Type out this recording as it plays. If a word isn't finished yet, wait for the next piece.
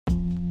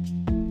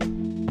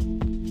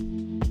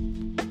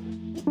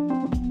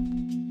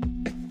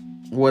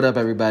What up,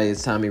 everybody?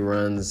 It's Tommy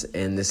Runs,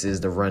 and this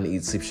is the Run,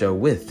 Eat, Sleep show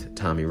with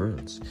Tommy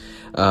Runs.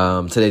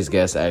 Today's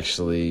guest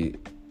actually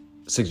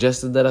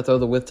suggested that I throw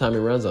the with Tommy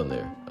Runs on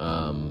there,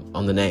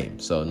 on the name.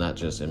 So not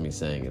just in me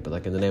saying it, but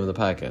like in the name of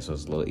the podcast, so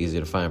it's a little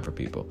easier to find for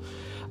people.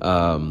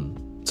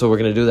 So we're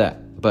going to do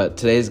that. But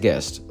today's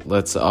guest,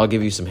 I'll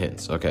give you some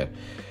hints. Okay.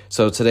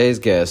 So today's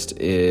guest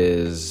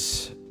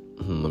is,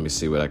 let me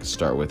see what I can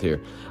start with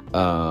here.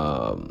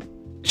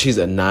 She's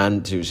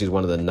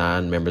one of the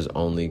non-members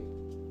only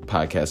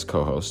podcast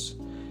co-hosts.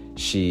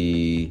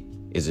 She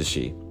is a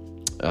she,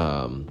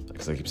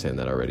 because I keep saying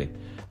that already.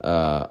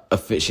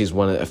 She's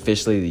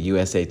officially the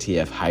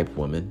USATF hype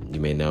woman. You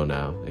may know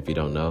now if you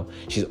don't know.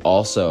 She's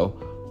also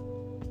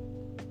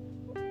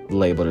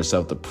labeled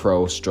herself the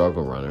pro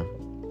struggle runner.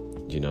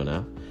 You know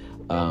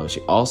now. She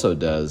also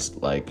does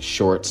like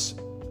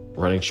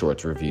running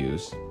shorts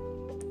reviews,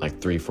 like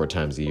 3-4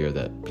 times a year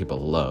that people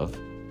love.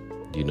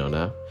 You know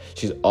now.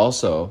 She's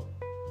also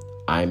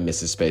I'm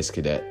Mrs. Space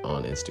Cadet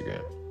on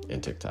Instagram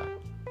and TikTok.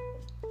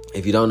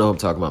 If you don't know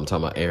what I'm talking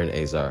about Erin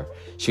Azar.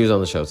 She was on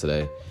the show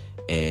today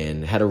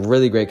and had a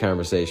really great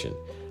conversation.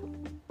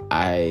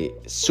 I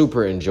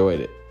super enjoyed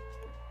it.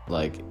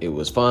 Like, it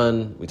was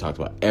fun. We talked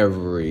about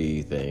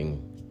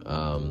everything.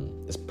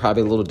 It's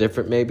probably a little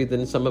different maybe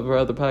than some of her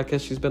other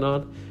podcasts she's been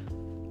on.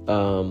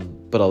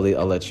 But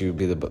I'll let you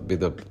be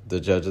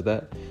the judge of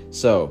that.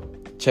 So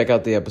check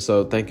out the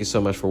episode. Thank you so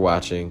much for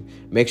watching.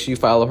 Make sure you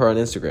follow her on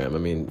Instagram. I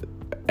mean,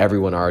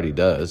 everyone already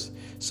does.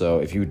 So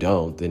if you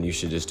don't, then you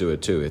should just do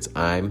it too. It's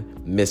I'm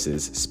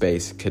Mrs.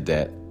 Space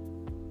Cadet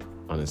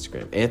on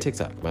Instagram and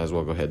TikTok. Might as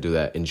well go ahead and do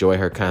that. Enjoy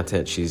her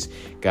content. She's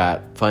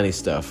got funny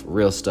stuff,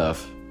 real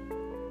stuff.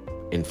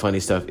 And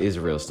funny stuff is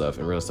real stuff.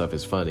 And real stuff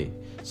is funny.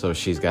 So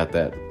she's got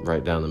that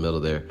right down the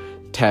middle there.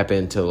 Tap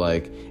into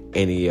like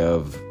any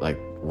of like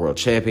world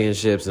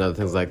championships and other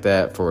things like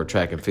that for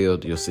track and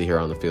field. You'll see her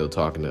on the field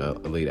talking to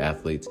elite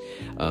athletes.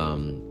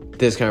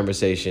 This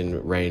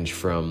conversation ranged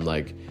from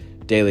like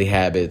daily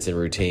habits and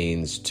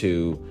routines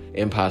to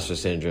imposter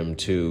syndrome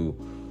to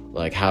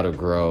like how to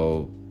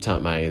grow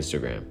my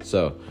Instagram.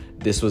 So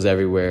this was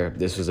everywhere.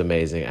 This was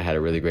amazing. I had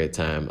a really great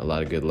time. A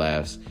lot of good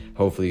laughs.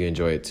 Hopefully you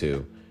enjoy it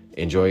too.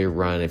 Enjoy your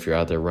run. If you're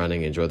out there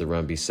running, enjoy the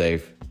run. Be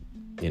safe.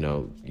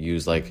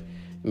 Use like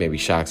maybe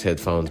Shock's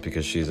headphones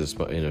because she's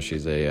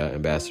a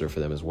ambassador for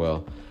them as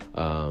well.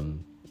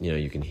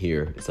 You can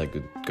hear, it's like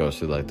it goes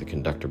through like the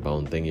conductor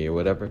bone thingy or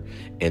whatever,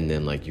 and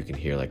then like you can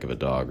hear like of a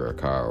dog or a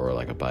car or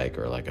like a bike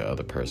or like a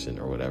other person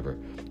or whatever,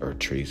 or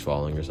trees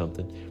falling or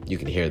something. You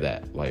can hear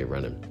that while you're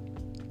running.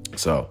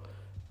 So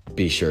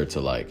be sure to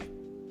like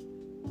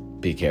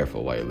be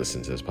careful while you're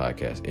listening to this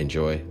podcast.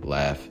 Enjoy,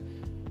 laugh.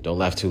 Don't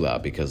laugh too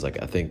loud because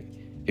like I think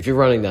if you're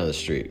running down the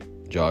street,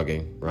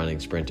 jogging,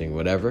 running, sprinting,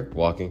 whatever,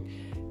 walking,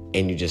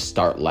 and you just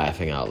start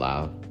laughing out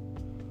loud,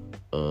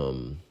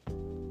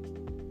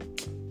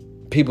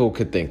 people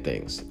could think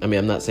things. I mean,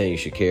 I'm not saying you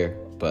should care,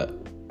 but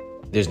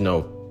there's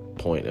no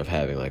point of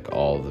having like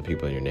all the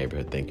people in your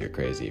neighborhood think you're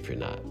crazy if you're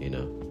not,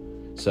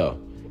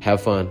 So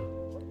have fun.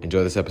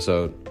 Enjoy this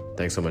episode.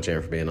 Thanks so much,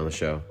 Erin, for being on the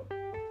show.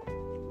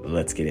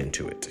 Let's get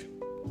into it.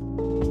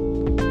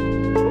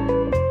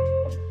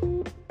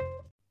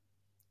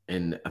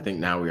 And I think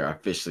now we are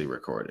officially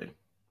recording.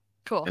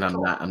 Cool. And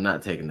I'm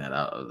not taking that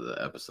out of the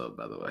episode,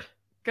 by the way.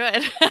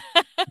 Good.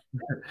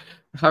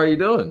 How are you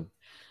doing?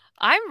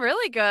 I'm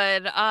really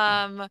good.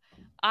 I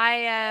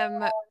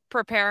am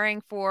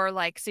preparing for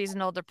like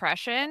seasonal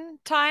depression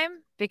time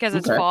because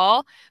it's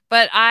fall,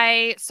 but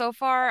so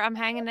far I'm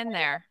hanging in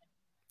there.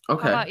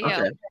 Okay. How about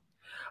you?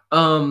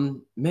 Okay.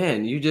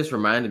 Man, you just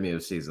reminded me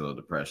of seasonal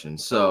depression.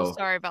 So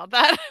sorry about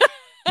that.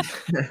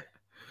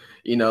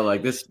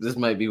 Like this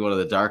might be one of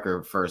the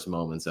darker first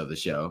moments of the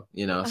show,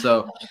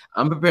 so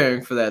I'm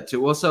preparing for that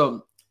too. Well,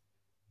 so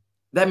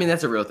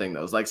that's a real thing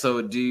though. It's like,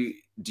 so do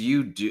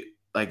you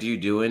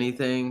do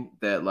anything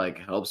that like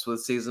helps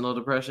with seasonal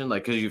depression?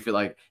 Like, cause you feel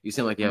like you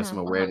seem like you have some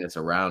awareness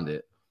around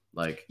it.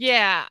 Like,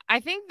 yeah, I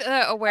think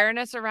the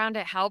awareness around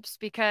it helps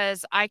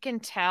because I can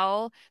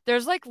tell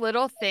there's like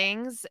little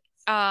things.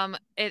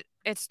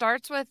 It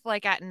starts with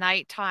like at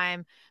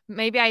nighttime.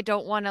 Maybe I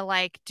don't want to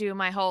like do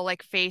my whole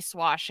like face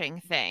washing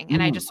thing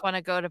and I just want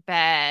to go to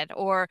bed,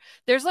 or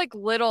there's like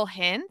little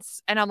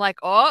hints and I'm like,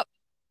 oh,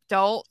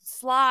 don't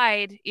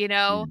slide,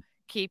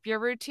 keep your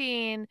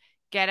routine,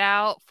 get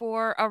out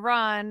for a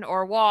run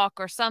or walk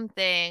or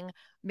something,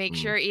 make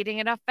sure you're eating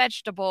enough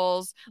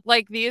vegetables.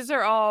 Like these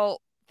are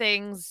all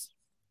things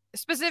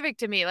specific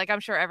to me. Like I'm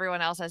sure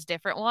everyone else has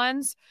different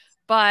ones.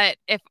 But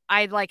if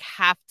I like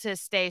have to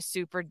stay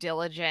super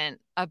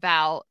diligent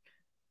about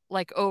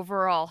like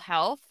overall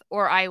health,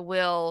 or I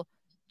will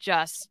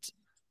just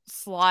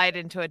slide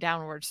into a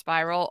downward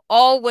spiral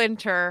all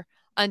winter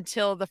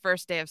until the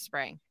first day of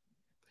spring.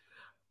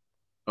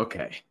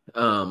 Okay.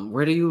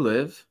 Where do you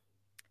live?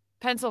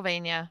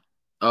 Pennsylvania.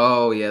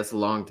 Oh, yeah, it's a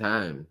long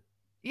time.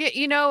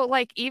 Yeah,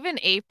 like even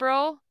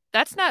April,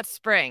 that's not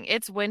spring.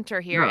 It's winter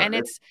here.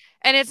 No,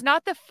 it's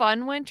not the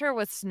fun winter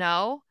with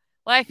snow.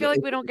 Well, I feel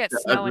like we don't get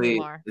snow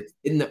anymore.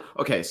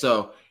 Okay,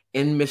 so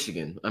in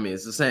Michigan. I mean,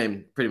 it's the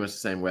same, pretty much the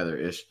same weather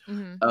ish.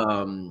 Hmm.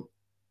 Um,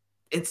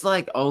 it's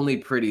like only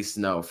pretty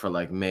snow for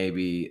like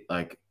maybe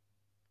like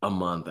a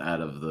month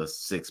out of the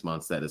 6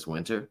 months that is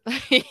winter.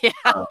 Yeah.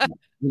 Um,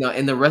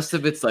 and the rest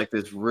of it's like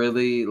this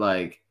really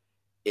like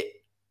I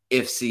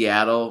if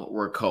Seattle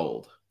were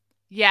cold,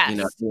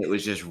 Yes. it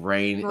was just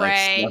rain, like Gray.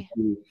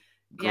 stuffy,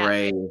 Yeah.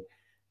 gray,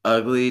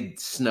 ugly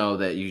snow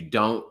that you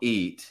don't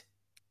eat.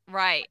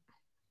 Right.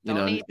 Don't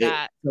And eat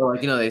that. so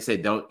like they say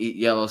don't eat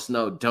yellow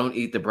snow, don't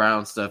eat the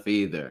brown stuff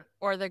either,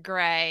 Or the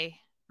gray.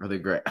 or the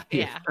gray.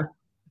 Yeah, Yeah.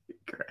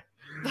 gray.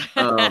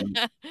 Um,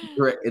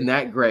 in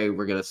that gray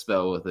we're gonna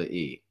spell with an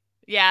E.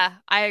 Yeah,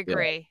 I Yeah,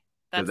 agree.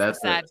 because That's the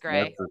sad that's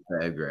gray. a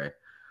sad gray.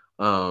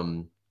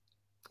 Um,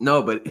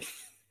 no, but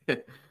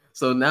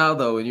so now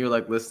though, when you're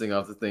like listing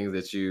off the things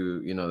that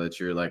that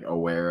you're like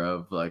aware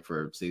of, like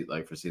for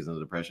seasonal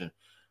depression,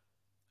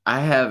 I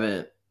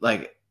haven't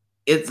like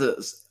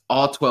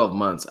all 12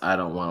 months. I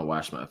don't want to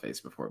wash my face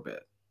before bed.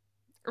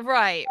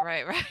 Right,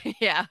 right, right.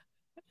 Yeah.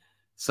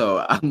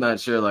 So I'm not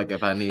sure like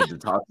if I need to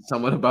talk to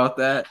someone about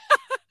that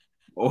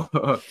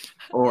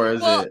or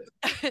is Well, it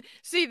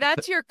see,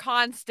 that's your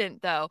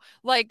constant though.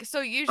 Like,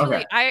 so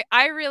okay? usually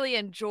I really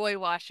enjoy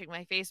washing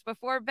my face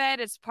before bed.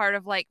 It's part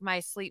of like my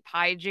sleep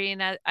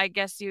hygiene, I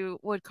guess you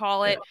would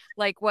call Yeah. it,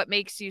 like what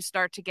makes you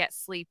start to get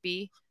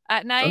sleepy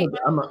at I'm a, night.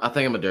 I'm a, I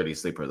think I'm a dirty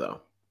sleeper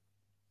though.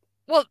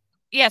 Well,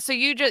 yeah, so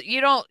you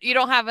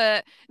don't have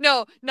a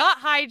no, not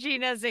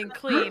hygiene as in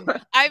clean.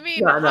 I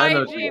mean No, I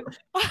know. hygiene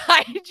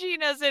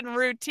hygiene as in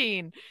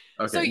routine.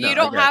 So Okay, no, you I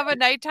don't got have a you.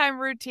 nighttime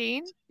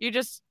routine? You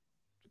just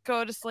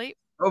go to sleep?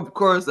 Of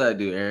course I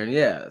do, Aaron.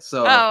 Yeah.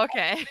 So Oh,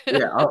 okay.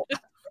 yeah,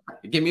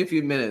 give me a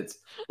few minutes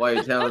while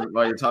you're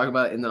talking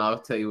about it, and then I'll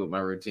tell you what my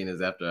routine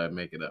is after I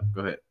make it up.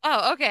 Go ahead.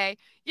 Oh, okay.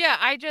 Yeah,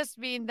 I just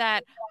mean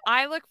that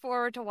I look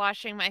forward to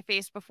washing my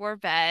face before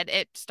bed.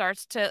 It's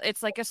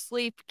like a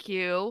sleep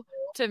cue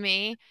to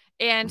me.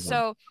 And Mhm.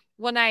 so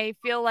when I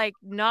feel like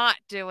not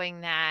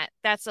doing that,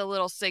 that's a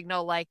little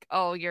signal like,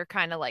 oh, you're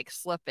kind of like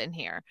slipping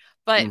here.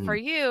 But for Mhm.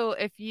 you,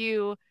 if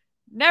you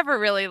never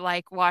really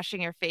like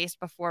washing your face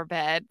before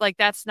bed, like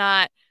that's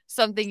not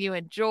something you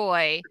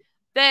enjoy,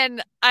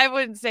 then I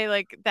wouldn't say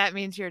like that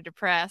means you're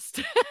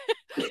depressed.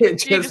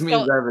 It You just just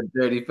means don't I have a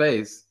dirty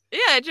face.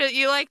 yeah,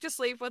 you like to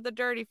sleep with a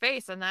dirty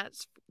face, and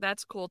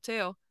that's cool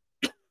too.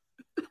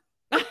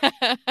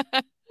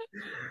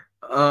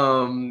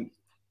 Um.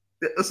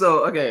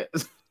 So okay.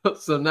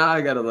 So now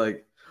I gotta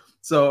like.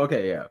 So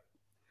okay, yeah.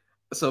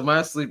 So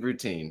my sleep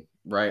routine,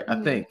 right? I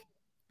Mhm. think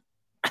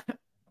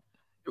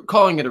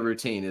calling it a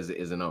routine is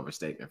an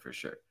overstatement for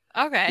sure.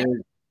 Okay.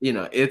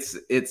 There's,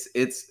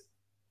 it's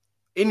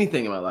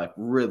anything in my life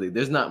really.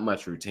 There's not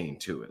much routine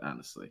to it,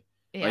 honestly.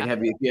 Like, Yeah.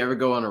 if you ever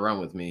go on a run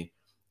with me,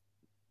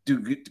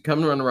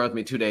 come run around with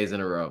me 2 days in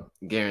a row.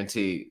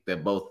 Guarantee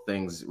that both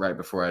things right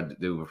before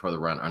the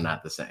run are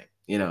not the same.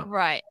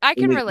 Right. I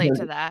And can it relate depends,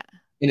 to that.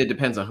 and it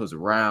depends on who's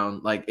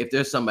around. Like if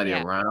there's somebody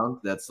Yeah. around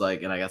that's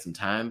like, and I got some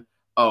time.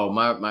 Oh,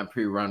 my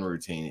pre-run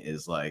routine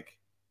is like,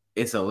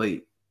 it's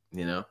elite.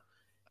 You know,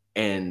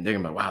 and they're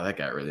gonna be like, wow, that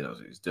guy really knows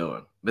what he's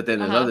doing. But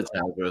then there's Uh-huh. other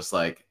times where it's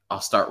like,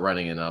 I'll start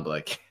running and I'll be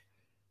like,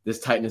 this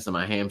tightness in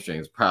my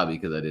hamstrings probably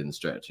because I didn't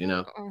stretch.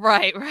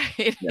 Right,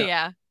 right. Yeah.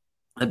 Yeah.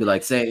 I'd be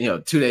like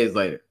saying, 2 days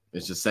later,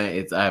 it's just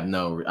saying I have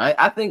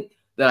I think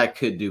that I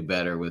could do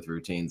better with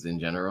routines in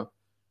general.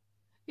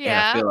 And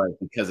I Yeah. feel like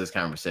because of this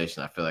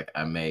conversation, I feel like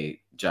I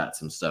may jot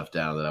some stuff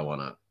down that I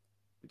want to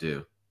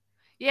do.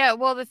 Yeah,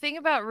 well, the thing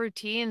about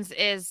routines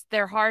is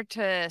they're hard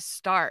to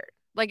start.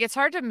 Like it's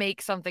hard to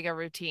make something a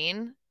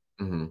routine.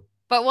 Hmm.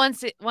 But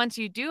once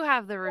you do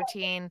have the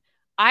routine,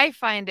 I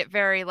find it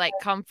very like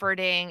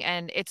comforting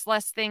and it's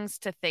less things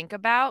to think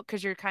about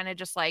because you're kind of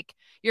just like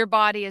your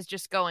body is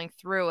just going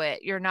through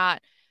it. You're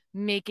not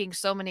making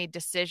so many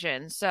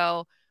decisions.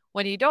 So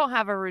when you don't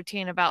have a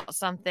routine about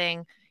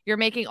something, you're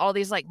making all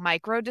these like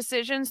micro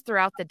decisions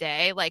throughout the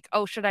day, like,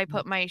 oh, should I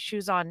put my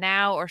shoes on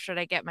now or should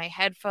I get my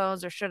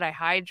headphones or should I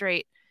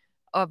hydrate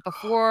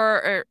before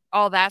or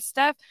all that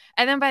stuff.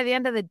 And then by the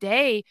end of the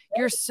day,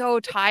 you're so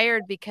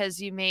tired because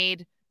you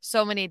made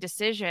so many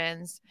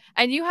decisions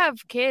and you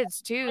have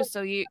kids too.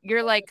 So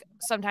you're like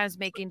sometimes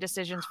making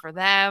decisions for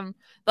them.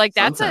 Like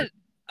that's Sometimes.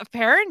 a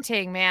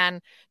parenting,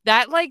 man.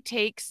 That like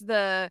takes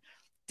the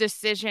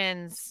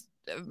decisions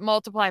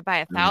multiplied by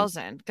a Mhm.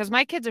 thousand because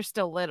my kids are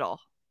still little.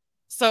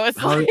 So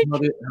it's How, like how,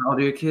 do, how old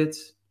are your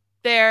kids?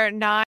 they're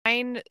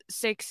 9,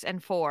 6,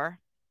 and 4.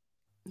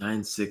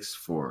 9, 6,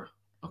 4.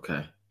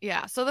 Okay.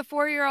 Yeah. So the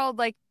 4-year old,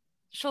 like,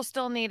 she'll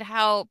still need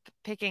help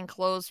picking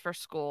clothes for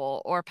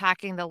school or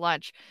packing the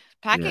lunch.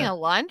 Packing Yeah. a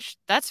lunch,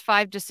 that's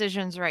 5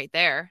 decisions right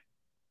there.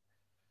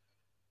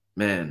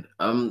 Man.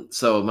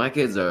 So my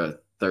kids are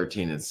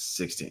 13 and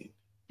 16.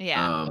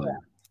 Yeah. Um,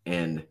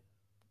 and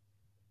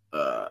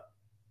uh,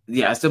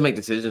 yeah, I still make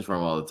decisions for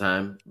them all the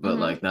time, but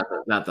Hmm. like not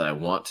that I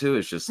want to.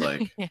 It's just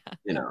like,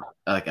 Yeah.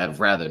 like I'd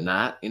rather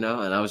not. And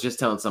I was just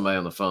telling somebody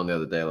on the phone the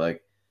other day,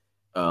 like,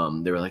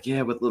 they were like,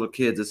 yeah, with little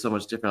kids, it's so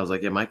much different. I was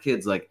like, yeah, my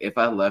kids, like, if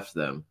I left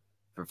them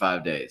for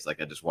 5 days,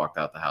 like I just walked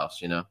out the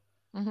house.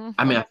 Hmm.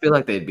 I mean, I feel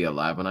like they'd be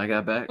alive when I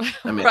got back.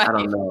 I mean, I Right.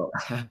 don't know.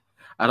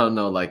 I don't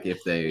know, like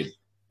if they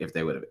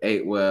would have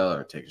ate well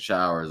or taken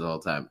showers the whole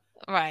time.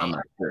 I'm Right.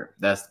 not sure.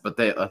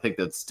 I think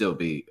they'd still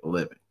be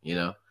living.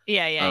 Yeah,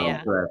 yeah,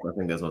 yeah. I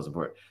think that's most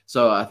important.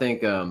 So I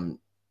think,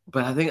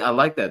 but I think I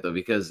like that though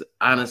because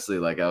honestly,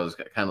 like I was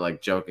kind of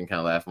like joking, kind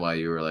of laughing while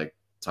you were like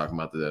talking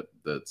about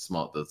the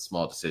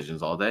small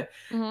decisions all day.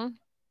 Hmm.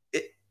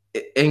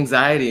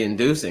 Anxiety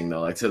inducing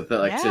though, like to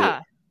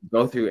Yeah.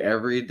 go through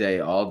every day,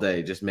 all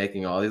day, just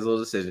making all these little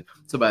decisions.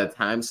 So by the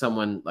time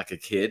someone like a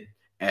kid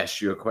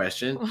asks you a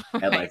question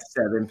at Right. like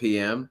 7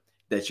 p.m.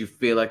 that you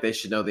feel like they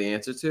should know the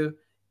answer to,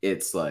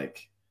 it's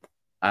like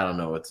I don't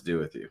know what to do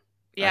with you. I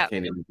Yeah.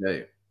 can't even tell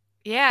you.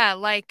 Yeah,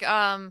 like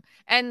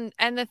and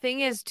the thing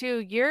is too,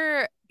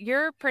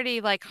 you're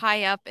pretty like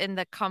high up in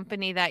the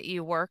company that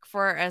you work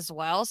for as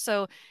well.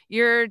 So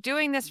you're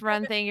doing this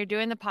run thing, you're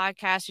doing the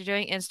podcast, you're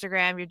doing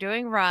Instagram, you're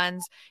doing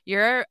runs,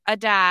 you're a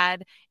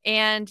dad,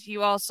 and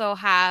you also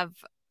have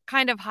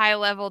kind of high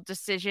level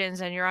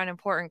decisions and you're on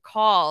important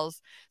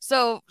calls.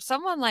 So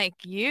someone like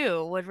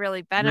you would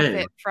really Man,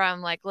 benefit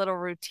from like little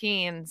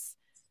routines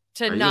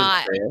to are you in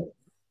not sales?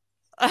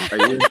 Are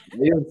you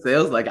in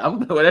sales? Like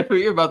I'm whatever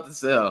you're about to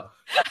sell.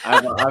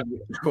 I've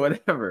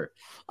whatever.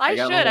 I I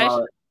got my should I should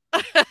wallet.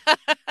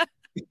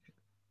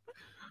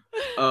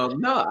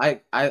 No,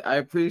 I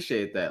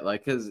appreciate that.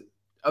 Like, cause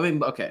I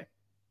mean, okay.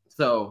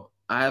 So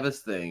I have this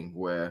thing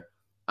where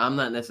I'm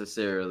not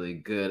necessarily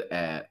good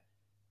at,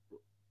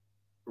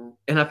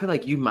 and I feel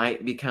like you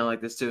might be kind of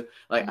like this too.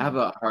 Like I have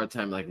Mhm. a hard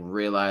time like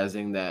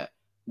realizing that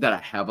I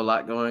have a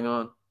lot going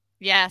on.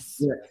 Yes.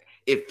 Yeah.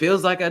 It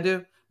feels like I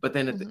do, but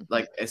then Mhm.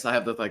 like it's I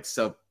have this like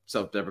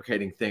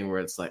self-deprecating thing where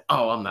it's like,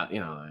 oh, I'm not, you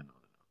know, I'm not.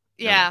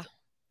 Yeah.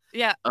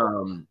 Yeah.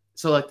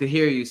 So like to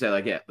hear you say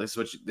like, yeah,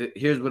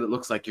 here's what it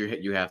looks like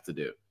you have to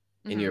do,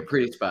 and you're Mhm.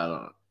 pretty spot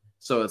on.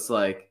 So it's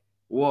like,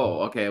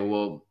 whoa, okay,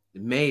 well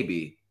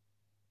maybe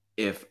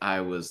if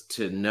I was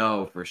to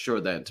know for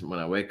sure that when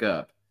I wake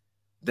up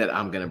that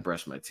I'm gonna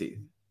brush my teeth,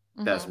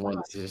 that's Mhm.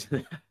 one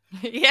decision.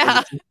 A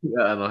Yeah. decision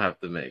that I don't have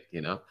to make.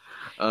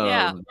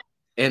 Yeah. Um,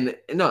 and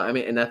no, I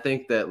mean, and I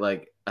think that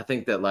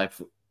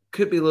life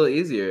could be a little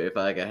easier if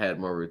like I had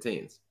more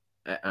routines.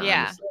 Yeah.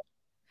 Honestly,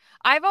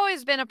 I've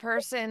always been a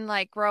person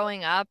like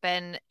growing up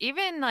and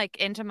even like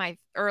into my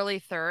early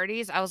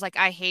 30s, I was like,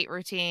 I hate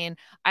routine.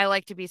 I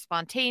like to be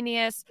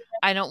spontaneous.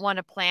 I don't want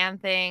to plan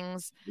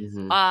things.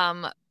 hmm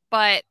Um,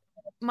 but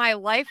my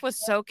life was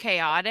so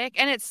chaotic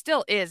and it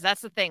still is.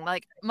 That's the thing.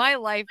 Like my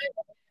life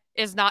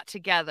is not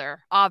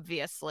together,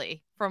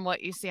 obviously, from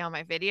what you see on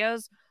my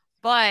videos.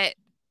 But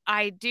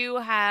I do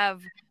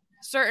have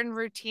certain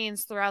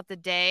routines throughout the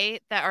day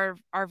that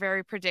are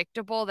very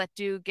predictable that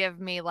do give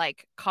me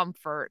like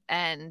comfort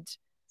and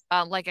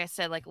like I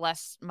said, like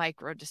less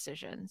micro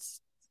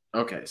decisions.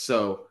 Okay,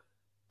 so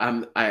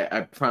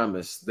I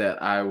promise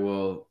that I'm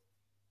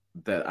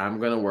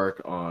gonna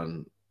work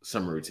on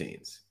some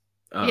routines.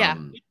 Yeah.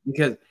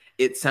 Because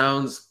it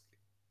sounds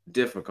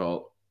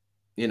difficult,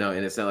 and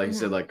it's not like you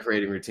said, Hmm. like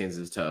creating routines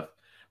is tough.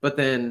 But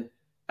then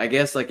I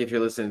guess like if you're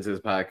listening to this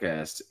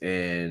podcast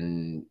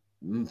and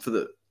for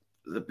the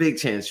big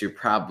chance you're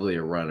probably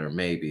a runner,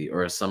 maybe,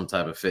 or some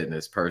type of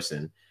fitness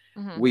person,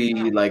 Hmm.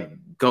 we like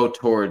go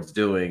towards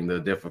doing the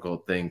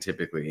difficult thing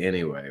typically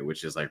anyway,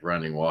 which is like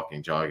running,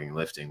 walking, jogging,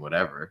 lifting,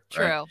 whatever,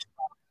 right? True.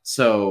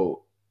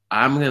 So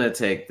I'm gonna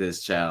take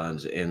this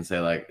challenge and say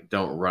like,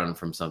 don't run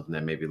from something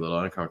that may be a little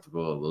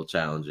uncomfortable, a little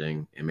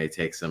challenging. It may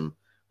take some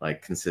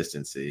like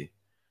consistency,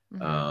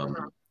 Hmm.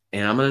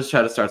 and I'm gonna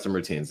try to start some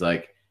routines.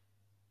 Like,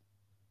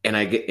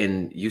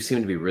 and you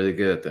seem to be really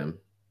good at them.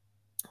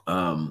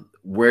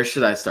 Where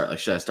should I start? Like,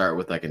 should I start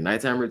with like a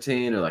nighttime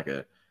routine or like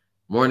a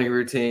morning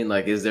routine?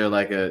 Like, is there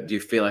like do you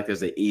feel like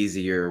there's an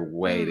easier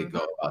way to Mm.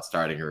 go about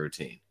starting a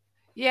routine?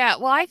 Yeah,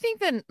 well, I think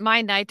that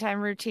my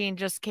nighttime routine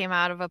just came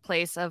out of a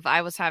place of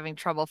I was having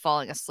trouble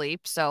falling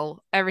asleep.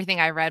 So everything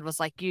I read was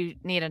like, you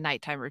need a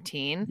nighttime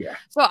routine. Yeah.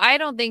 So I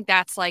don't think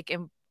that's like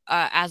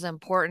as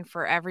important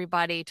for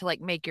everybody to like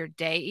make your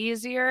day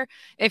easier.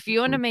 If you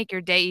want to Mhm. make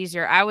your day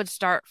easier, I would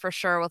start for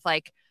sure with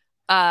like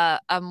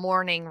a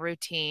morning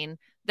routine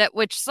that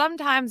which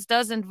sometimes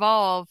does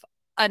involve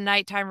a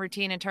nighttime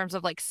routine in terms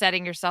of like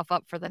setting yourself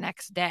up for the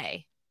next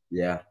day.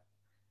 Yeah.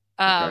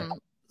 Okay. Um,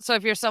 so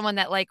if you're someone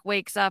that like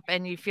wakes up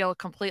and you feel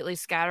completely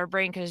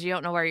scatterbrained because you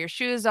don't know where your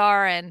shoes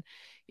are and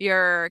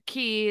your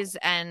keys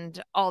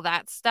and all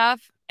that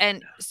stuff,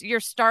 and you're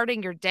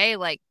starting your day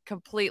like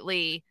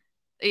completely,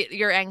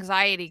 your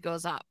anxiety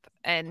goes up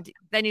and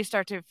then you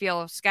start to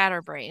feel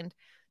scatterbrained.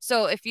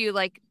 So if you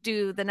like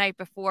do the night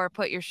before,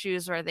 put your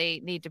shoes where they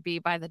need to be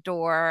by the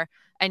door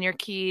and your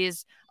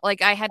keys,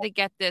 like I had to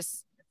get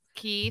this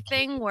key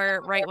thing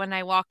where right when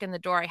I walk in the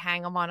door, I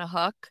hang them on a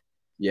hook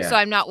so Yeah.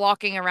 I'm not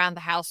walking around the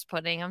house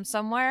putting them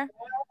somewhere.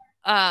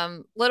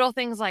 Little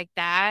things like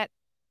that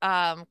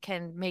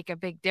can make a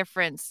big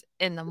difference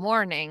in the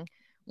morning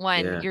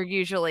when Yeah. you're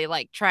usually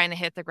like trying to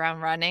hit the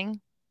ground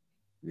running.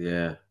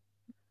 Yeah.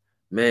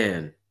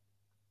 Man,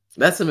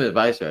 that's some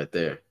advice right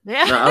there.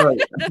 Yeah. No,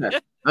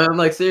 I'm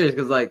like serious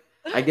because like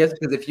I guess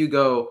because if you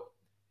go,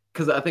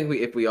 because I think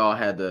if we all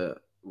had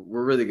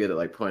we're really good at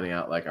like pointing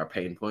out like our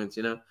pain points,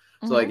 you know.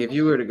 So like Hmm. if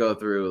you were to go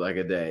through like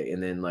a day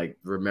and then like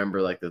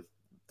remember like the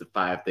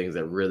five things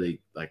that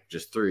really like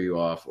just threw you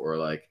off or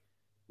like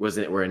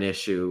wasn't were an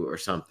issue or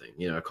something,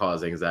 you know,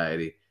 cause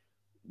anxiety.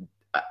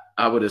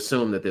 I would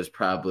assume that there's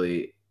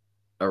probably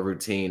a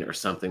routine or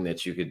something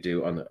that you could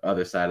do on the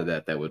other side of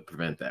that that would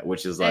prevent that,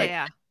 which is like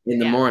Yeah. in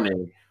the Yeah.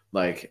 morning,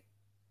 like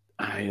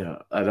I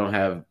don't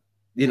have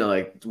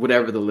like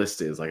whatever the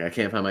list is. Like I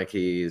can't find my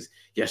keys.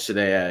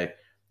 Yesterday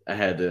I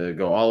had to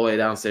go all the way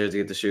downstairs to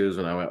get the shoes.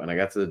 When I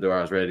got to the door,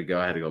 I was ready to go.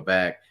 I had to go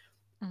back,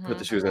 put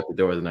the Hmm. shoes at the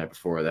door the night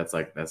before. That's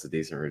a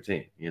decent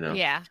routine,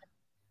 Yeah.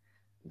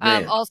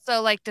 Man.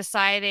 Also like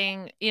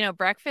deciding,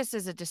 breakfast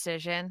is a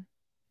decision.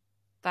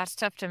 That's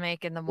tough to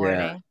make in the Yeah.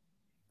 morning.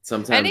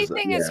 Sometimes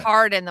Anything is yeah.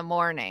 hard in the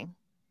morning.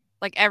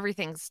 Like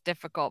everything's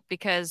difficult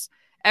because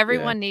Yeah.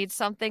 everyone needs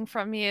something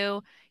from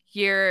you.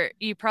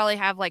 You probably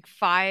have like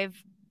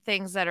five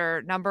things that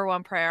are number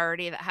one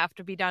priority that have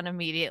to be done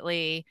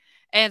immediately.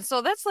 And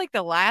so that's like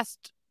the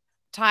last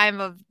time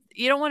of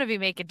you don't want to be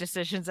making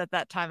decisions at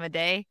that time of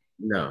day.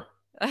 No.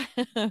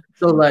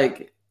 So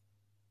like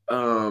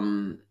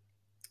um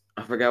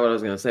I forgot what I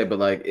was gonna say, but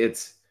like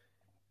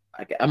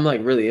I'm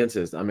like really into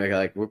this. I mean,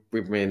 like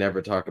we may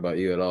never talk about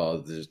you at all,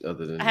 just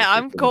other than just your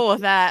I'm cool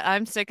with that.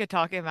 I'm sick of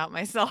talking about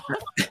myself.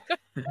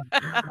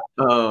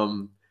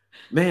 um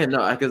man,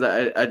 no, because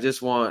I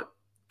just want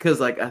because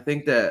like I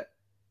think that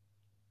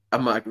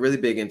I'm like really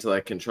big into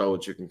like control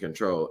what you can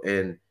control,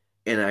 and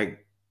I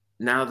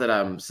now that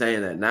I'm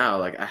saying that now,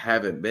 like I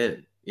haven't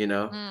been,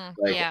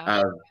 like Yeah.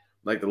 I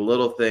like the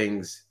little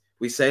things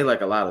we say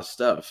like a lot of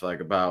stuff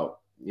like about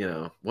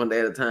one day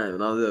at a time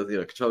and all the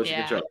control what you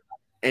Yeah. control,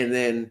 and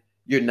then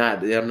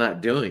I'm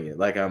not doing it.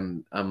 Like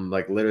I'm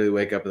like literally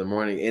wake up in the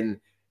morning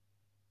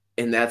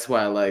and that's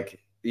why like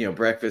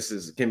breakfast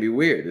is can be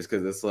weird is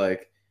because it's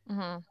like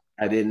Hmm.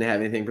 I didn't have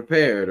anything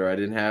prepared or I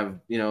didn't have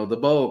the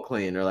bowl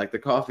clean or like the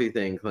coffee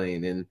thing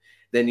clean, and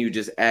then you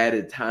just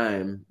added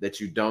time that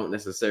you don't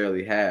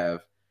necessarily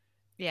have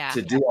Yeah.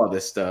 to do all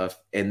this stuff,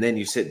 and then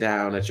you sit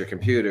down at your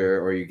computer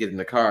or you get in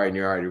the car and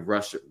you're already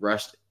rushed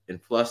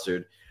and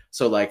flustered.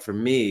 So like for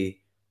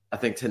me, I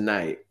think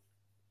tonight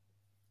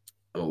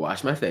I'm gonna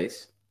wash my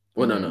face.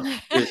 Well, no, Hmm. no.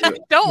 Here's the,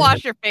 Don't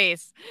wash your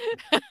face.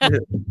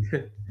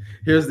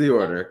 here's the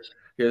order.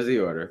 Here's the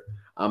order.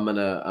 I'm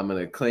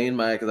gonna clean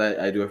my because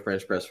I do a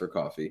French press for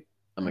coffee.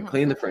 I'm gonna Hmm.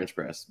 clean the French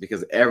press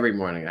because every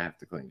morning I have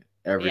to clean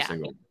it. Every Yeah.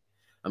 single morning.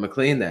 I'm gonna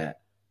clean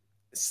that.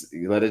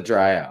 Let it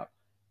dry out.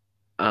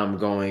 I'm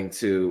going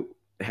to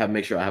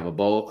make sure I have a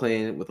bowl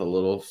clean with a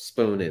little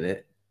spoon in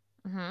it,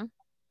 Hmm.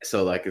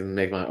 so that I can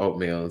make my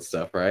oatmeal and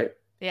stuff, right?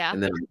 Yeah.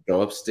 And then I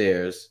go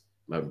upstairs.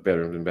 My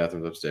bedroom and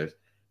bathroom's upstairs.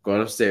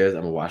 Going upstairs,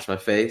 I'm gonna wash my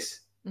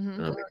face, Hmm.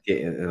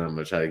 and I'm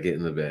gonna try to get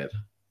in the bed.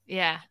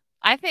 Yeah.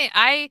 I think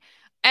I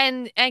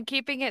and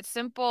keeping it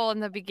simple in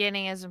the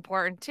beginning is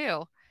important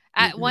too.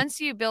 Hmm.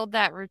 Once you build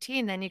that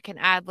routine, then you can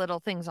add little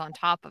things on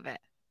top of it.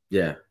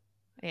 Yeah.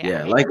 Yeah.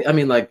 Yeah, like I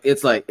mean, like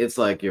it's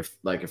like your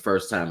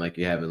first time, like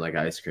you having like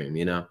ice cream.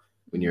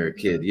 When you're Hmm.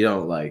 a kid, you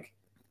don't like.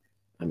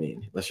 I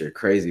mean, unless you're a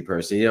crazy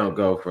person, you don't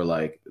go for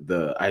like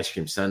the ice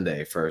cream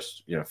sundae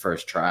first.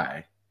 First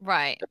try.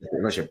 Right.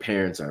 Unless your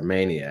parents are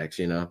maniacs,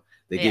 they give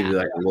Yeah. you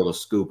like a little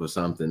scoop of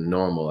something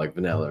normal, like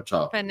vanilla or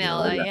chocolate.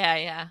 Vanilla. Yeah.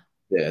 Yeah.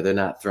 Yeah, they're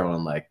not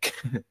throwing like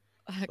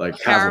like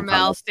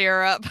Caramel cosmopolitan,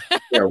 syrup.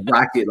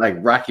 yeah,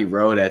 Rocky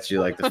Road at you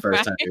like the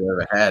first time Right. you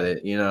ever had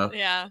it.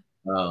 Yeah.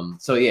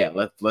 So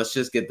yeah, let's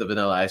just get the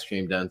vanilla ice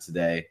cream done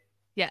today,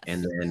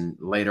 and Yes. then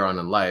later on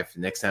in life,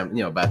 next time,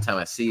 by the time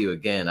I see you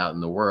again out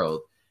in the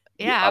world,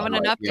 Yeah. I I'll be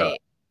want an like, update.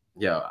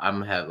 I'm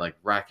gonna have like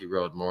Rocky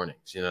Road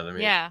mornings. You know what I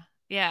mean? Yeah.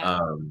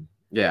 Yeah.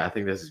 Yeah, I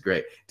think this is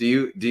great.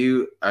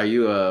 Are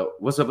you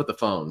what's up with the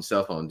phone,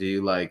 cell phone? Do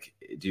you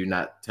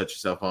not touch your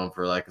cell phone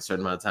for like a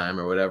certain amount of time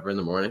or whatever in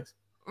the mornings?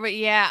 But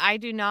yeah, I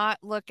do not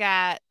look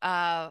at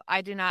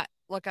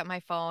my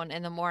phone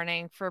in the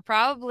morning for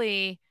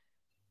probably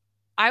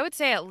I would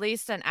say at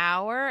least an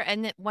hour.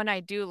 And when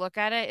I do look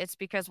at it, it's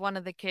because one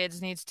of the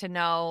kids needs to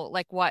know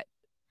like what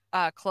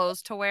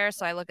clothes to wear.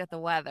 So I look at the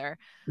weather.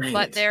 Dang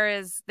But it. there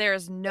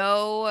is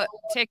no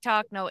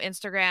TikTok, no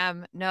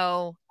Instagram,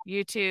 no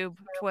YouTube,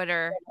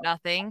 Twitter,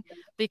 nothing.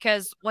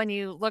 Because when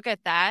you look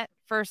at that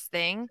first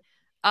thing,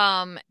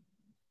 um,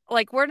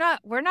 like we're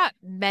not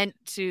meant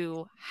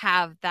to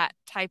have that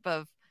type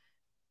of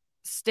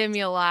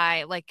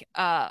stimuli, like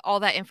all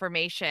that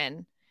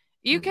information.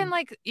 Hmm.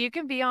 You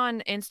can be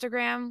on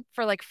Instagram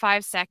for like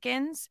 5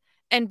 seconds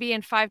and be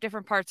in five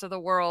different parts of the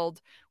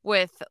world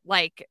with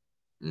like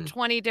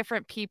 20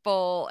 different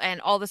people and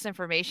all this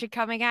information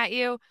coming at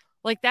you.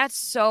 Like that's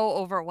so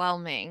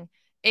overwhelming.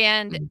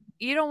 And Mm-hmm.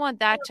 you don't want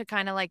that to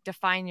kind of like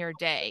define your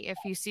day. If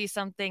you see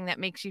something that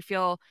makes you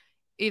feel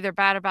either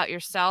bad about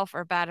yourself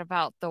or bad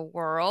about the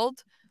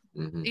world,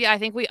 Hmm. yeah, I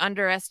think we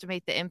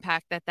underestimate the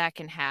impact that that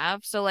can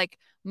have. So like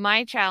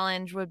my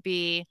challenge would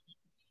be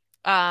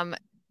um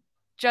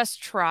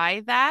just try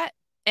that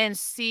and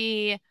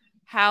see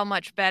how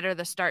much better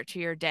the start to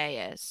your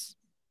day is.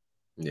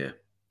 Yeah.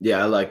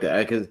 Yeah, I like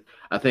that because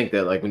I think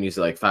that like when you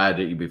say like five,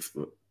 you be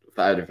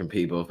five different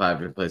people, five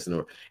different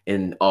places,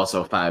 and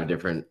also five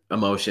different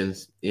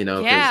emotions.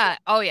 Because Yeah.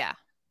 Oh yeah.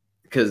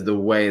 the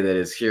way that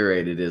it's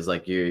curated is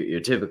like you're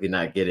typically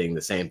not getting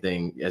the same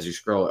thing as you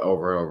scroll it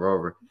over and over and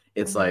over.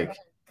 It's Hmm. like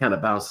kind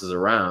of bounces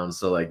around.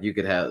 So like you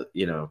could have,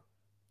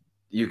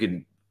 you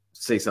could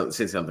say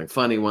something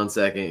funny 1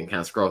 second and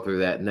kind of scroll through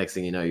that. Next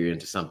thing you know, you're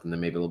into something that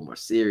may be a little more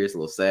serious, a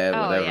little sad, Oh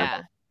whatever.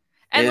 yeah.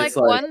 And And like it's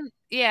like one,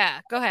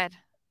 yeah, go ahead.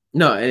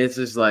 no, and it's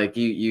just like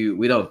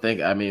we don't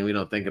think, I mean, we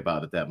don't think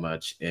about it that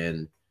much.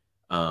 And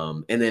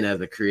then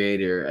as a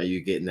creator, are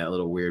you getting that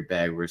little weird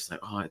bag where it's like,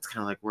 oh, it's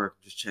kind of like work,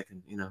 I'm just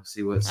checking,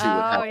 see what Oh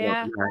happened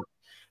yeah. tonight.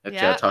 I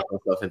try to Yeah. talk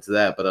myself into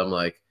that, but I'm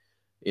like,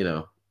 you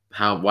know,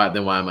 why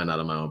am I not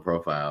on my own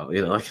profile?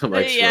 Like I'm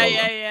like Yeah, scrolling,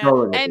 yeah, I'm yeah.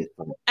 scrolling at And this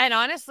point. and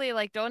honestly,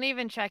 like don't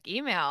even check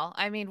email.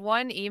 I mean,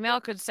 one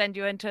email could send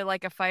you into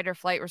like a fight or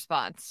flight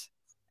response.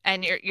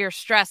 And you're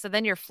stressed and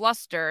then you're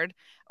flustered.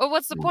 But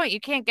what's the Mm, point? You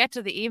can't get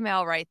to the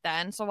email right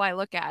then, so why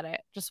look at it?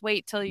 Just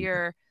wait till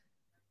you're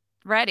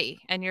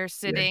ready and you're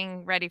yeah.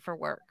 sitting ready for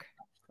work.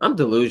 I'm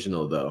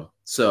delusional though.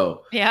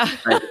 So Yeah.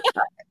 like,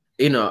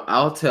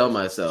 I'll tell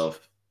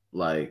myself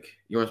like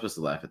you weren't supposed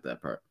to laugh at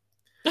that part.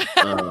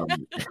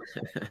 Um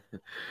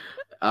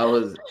I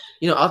was,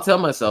 I'll tell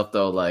myself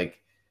though,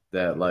 like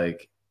that,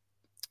 like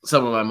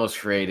some of my most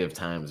creative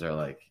times are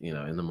like,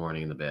 in the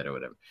morning in the bed or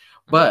whatever.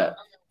 Hmm. But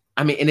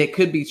I mean, and it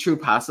could be true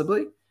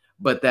possibly,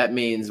 but that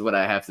means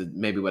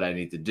maybe what I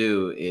need to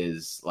do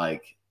is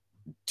like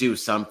do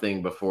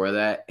something before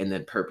that and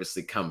then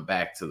purposely come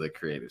back to the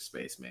creative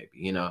space,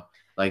 maybe,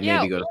 like Yeah.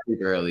 maybe go to sleep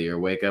earlier,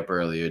 wake up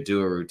earlier,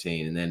 do a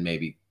routine, and then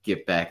maybe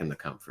get back in the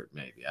comfort,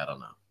 maybe. I don't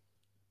know.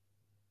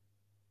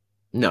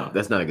 No,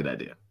 that's not a good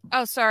idea.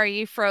 Oh, sorry,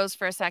 you froze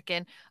for a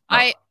second.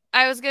 I Oh,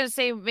 I was gonna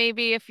say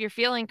maybe if you're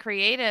feeling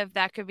creative,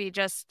 that could be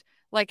just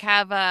like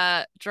have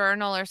a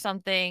journal or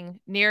something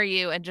near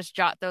you and just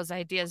jot those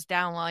ideas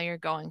down while you're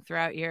going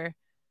throughout your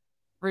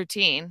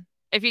routine.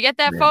 If you get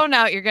that yeah. phone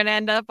out, you're gonna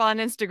end up on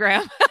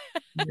Instagram.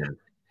 Yeah.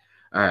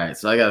 All right,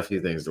 so I got a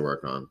few things to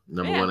work on.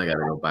 Number Yeah. one, I got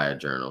to go buy a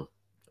journal.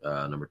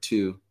 Number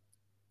two,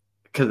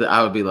 because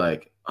I would be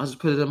like, I'll just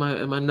put it in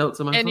my notes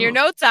on my And your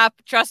phone. notes app,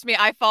 trust me,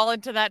 I fall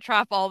into that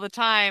trap all the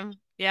time.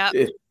 Yep.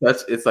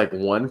 It's like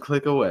one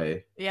click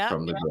away Yep.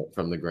 from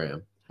the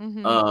gram.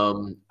 Mm-hmm.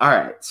 All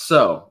right,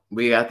 so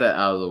we got that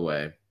out of the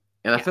way,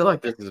 and I Yeah. feel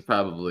like this is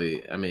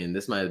probably, I mean,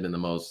 this might have been the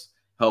most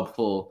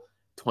helpful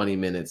 20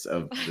 minutes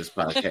of this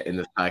podcast in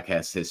this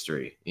podcast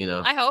history.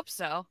 I hope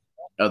so.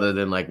 Other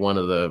than like one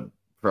of the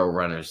pro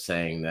runners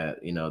saying that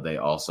they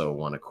also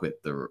want to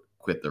quit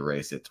the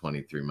race at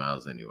 23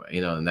 miles anyway,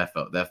 and that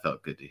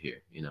felt good to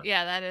hear.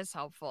 Yeah, that is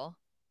helpful.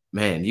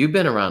 Man, you've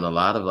been around a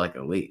lot of like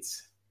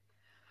elites.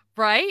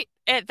 Right?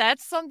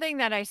 That's something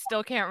that I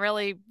still can't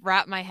really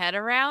wrap my head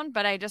around,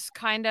 but I just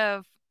kind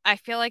of I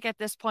feel like at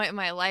this point in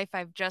my life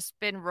I've just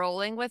been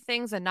rolling with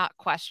things and not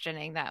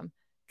questioning them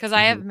because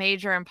I Hmm. have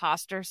major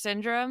imposter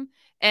syndrome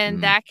and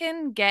Hmm. that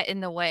can get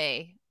in the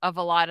way of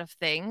a lot of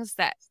things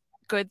that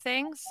good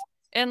things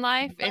in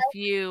life if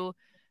you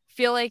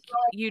feel like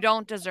you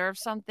don't deserve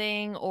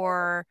something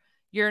or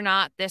you're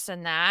not this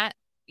and that,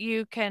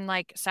 you can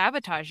like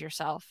sabotage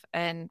yourself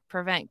and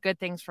prevent good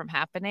things from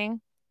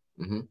happening.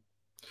 Hmm.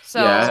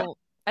 Yeah, So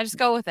I just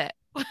go with it.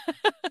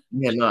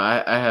 yeah, no,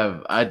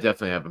 I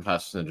definitely have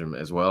imposter syndrome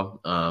as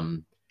well.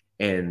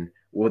 And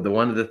well, the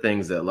one of the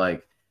things that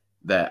like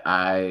that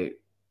I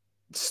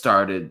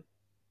started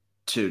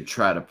to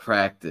try to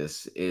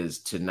practice is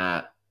to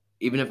not,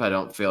 even if I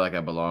don't feel like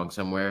I belong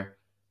somewhere,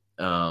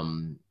 or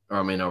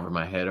I'm in over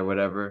my head or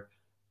whatever,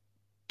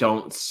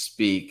 don't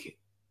speak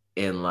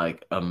in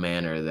like a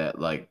manner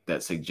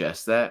that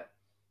suggests that,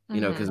 Hmm.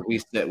 because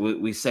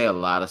we say a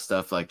lot of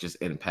stuff like just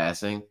in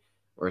passing,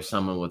 or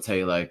someone will tell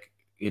you like,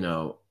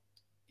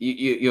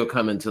 you'll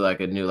come into like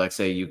a new, like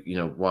say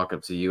walk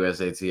up to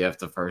USATF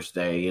the first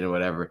day,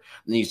 whatever,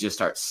 and you just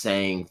start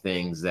saying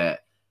things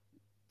that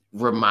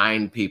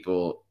remind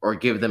people or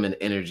give them an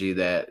energy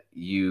that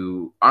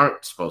you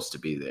aren't supposed to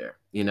be there,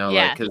 like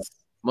Yes. because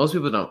most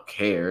people don't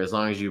care as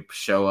long as you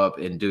show up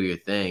and do your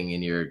thing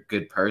and you're a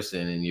good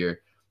person and you're,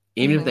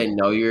 even if Hmm. they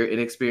know you're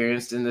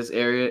inexperienced in this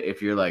area,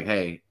 if you're like,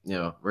 hey,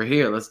 we're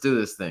here, let's do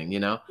this thing,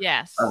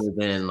 Yes. other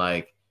than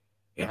like,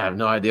 yeah, I have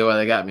no idea why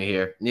they got me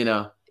here,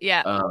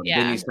 Yeah. then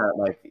Yeah.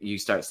 you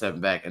start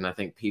stepping back, and I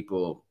think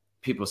people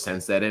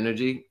sense that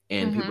energy,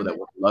 and people Hmm. that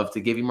would love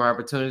to give you more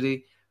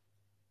opportunity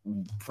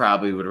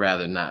probably would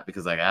rather not,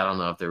 because like I don't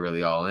know if they're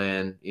really all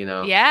in.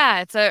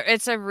 Yeah,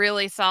 it's a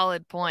really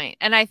solid point.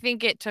 And I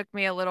think it took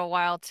me a little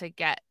while to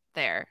get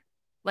there.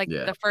 Like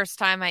Yeah. the first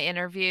time I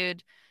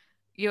interviewed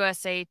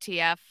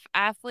USATF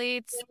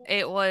athletes,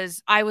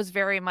 I was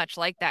very much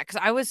like that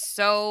because I was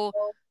so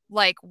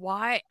like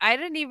why I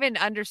didn't even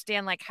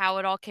understand like how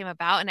it all came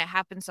about and it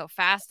happened so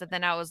fast and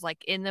then I was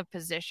like in the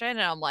position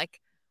and I'm like,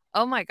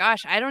 "Oh my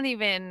gosh, I don't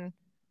even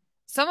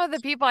some of the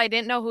people I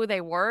didn't know who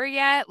they were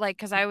yet, like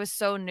because I was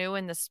so new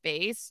in the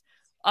space.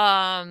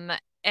 Um,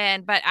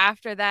 but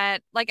after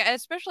that, like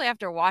especially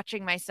after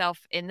watching myself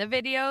in the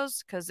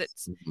videos, because you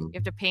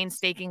have to Mhm.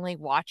 painstakingly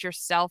watch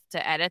yourself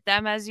to edit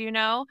them, as you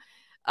know.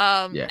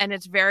 Yeah. And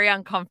it's very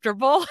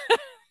uncomfortable.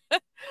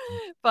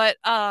 But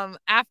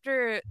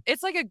after,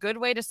 it's like a good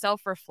way to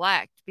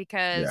self-reflect,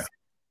 Yeah. because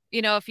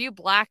if you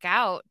black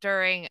out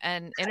during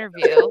an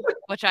interview,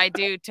 which I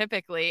do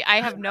typically, I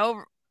have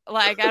no,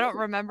 like, I don't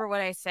remember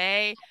what I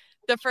say.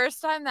 The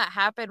first time that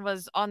happened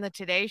was on the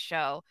Today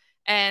Show,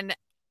 and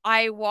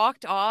I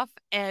walked off,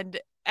 and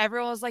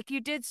everyone was like,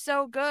 "You did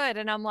so good."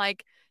 And I'm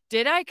like,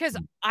 "Did I?" Because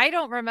I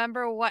don't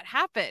remember what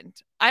happened.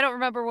 I don't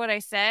remember what I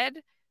said.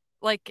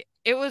 Like,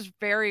 it was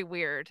very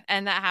weird,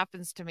 and that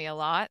happens to me a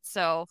lot.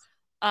 So,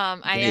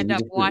 I Yeah, end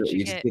up you watching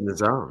just it. get in the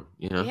zone,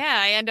 you know? Yeah,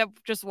 I end up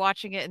just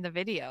watching it in the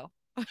video.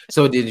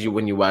 So did you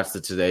when you watched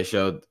the Today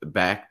Show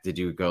back, did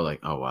you go like,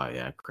 "Oh wow,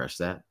 yeah, I crushed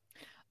that"?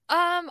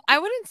 I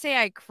wouldn't say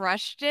I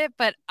crushed it,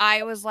 but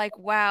I was like,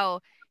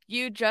 wow,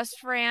 you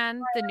just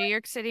ran the New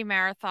York City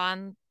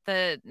Marathon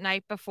the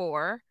night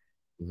before,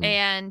 Mhm.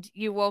 and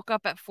you woke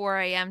up at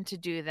 4 a.m. to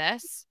do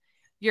this.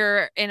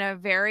 You're in a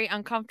very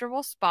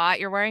uncomfortable spot.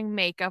 You're wearing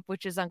makeup,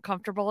 which is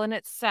uncomfortable in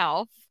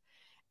itself.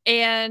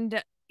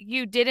 And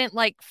you didn't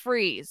like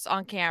freeze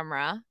on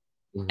camera.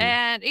 Mhm.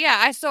 And yeah,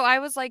 I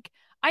was like,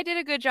 I did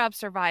a good job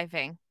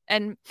surviving.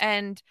 And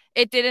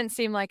it didn't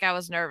seem like I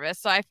was nervous.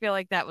 So I feel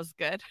like that was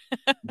good.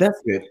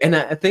 That's good. And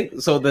I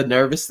think so the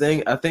nervous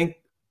thing,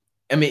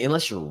 I mean,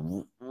 unless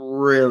you're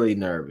really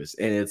nervous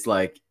and it's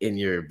like in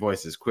your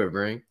voice is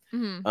quivering,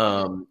 Mhm.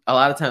 a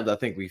lot of times I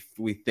think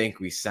we think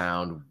we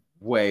sound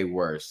way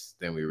worse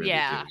than we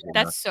really do, Yeah,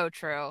 that's so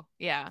true.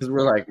 Yeah. because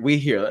we're like we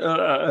hear, like,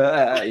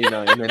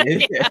 and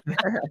then Yeah.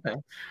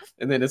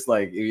 and then it's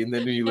like, and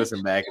then when you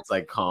listen back, it's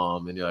like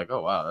calm, and you're like,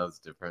 oh wow, that was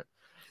different.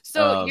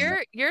 So Um,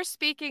 you're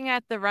speaking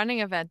at the running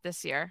event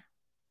this year,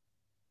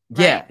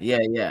 right? yeah, yeah,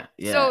 yeah,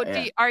 yeah, So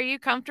yeah. are you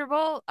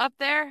comfortable up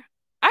there?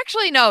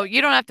 Actually, no,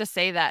 you don't have to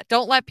say that.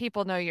 Don't let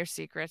people know your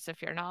secrets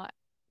if you're not.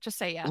 Just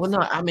say Well, yes. no,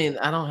 I mean,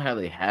 I don't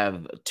really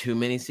have too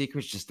many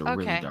secrets, just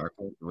Okay. the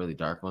really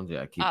dark ones.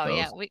 Yeah, I keep Oh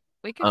yeah, those.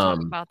 we could talk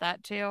Um, about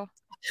that too.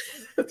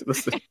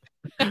 listen,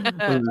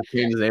 let me just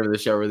change the name of the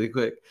show really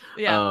quick.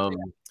 Yeah.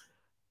 Um,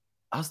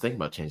 I was thinking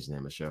about changing the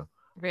name of the show.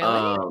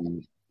 Really?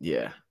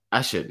 Yeah,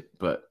 I shouldn't,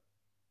 but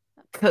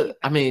Keep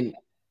I it. mean,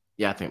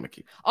 yeah, I think I'm gonna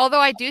keep. Although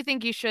I do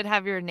think you should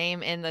have your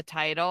name in the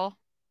title.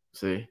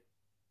 See,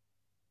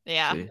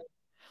 Yeah. see,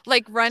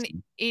 Like Run,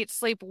 see. Eat,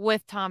 Sleep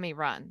with Tommy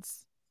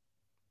Runs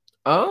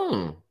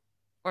Oh,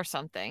 or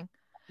something.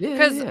 yeah, yeah,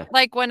 Cuz yeah.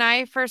 like when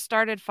I first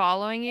started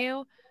following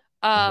you,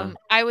 Uh-huh.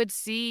 I would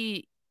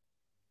see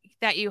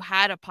that you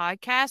had a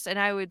podcast, and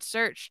I would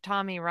search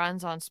Tommy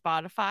Runs on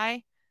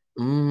Spotify.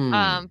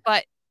 Mm,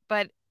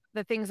 But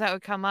the things that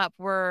would come up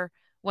were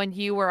when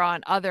you were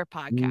on other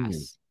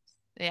mm. podcasts.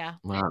 Yeah.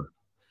 Wow.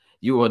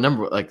 You were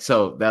number like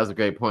so that was a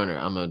great pointer.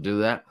 I'm gonna do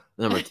that.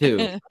 Number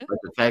two, like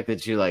the fact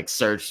that you like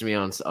searched me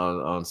on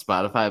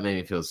Spotify made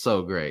me feel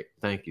so great.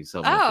 Thank you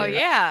so much, Oh,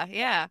 Erin. yeah,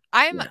 yeah.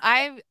 Yeah.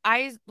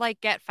 I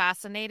like get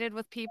fascinated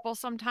with people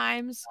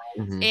sometimes,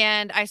 Mhm.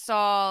 and I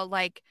saw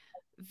like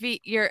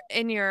your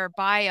in your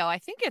bio, I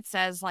think it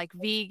says like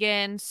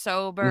vegan,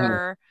 Mhm.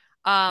 sober.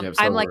 Yeah,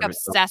 I'm like so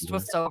obsessed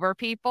with sober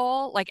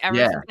people. Like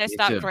ever yeah, since I me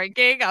stopped too.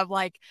 drinking, I'm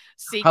like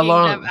How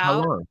seeking them long? How out.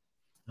 long?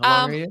 How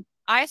long are Um, you?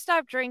 I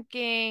stopped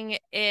drinking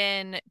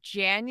in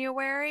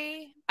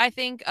January, I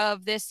think,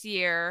 of this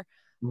year,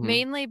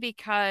 Mhm. mainly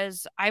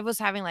because I was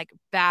having like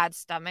bad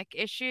stomach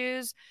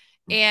issues,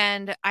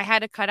 and I had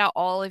to cut out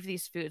all of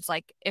these foods.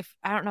 Like, if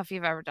I don't know if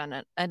you've ever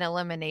done an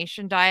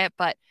elimination diet,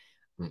 but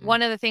Mm-mm.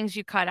 one of the things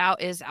you cut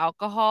out is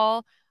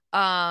alcohol.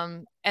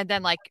 And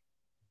then like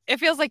it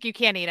feels like you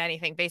can't eat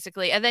anything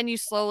basically, and then you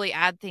slowly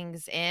add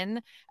things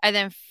in, and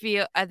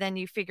then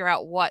you figure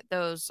out what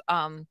those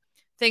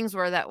things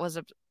were that was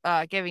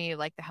giving you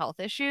like the health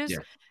issues. Yeah.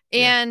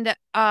 Yeah. And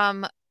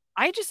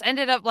I just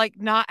ended up like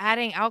not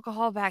adding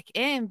alcohol back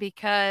in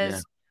Yeah.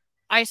 because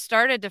I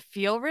started to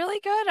feel really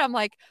good. I'm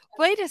like,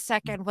 wait a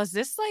second, was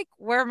this like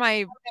where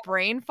my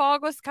brain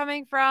fog was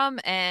coming from?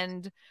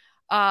 And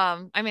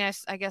I mean,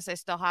 I guess I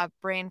still have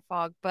brain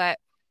fog, but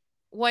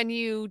when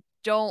you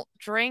don't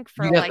drink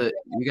for like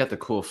You got the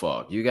cool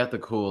fog. You got the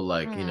cool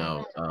like,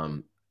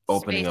 mm,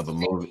 opening space. of a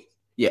movie.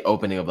 Yeah,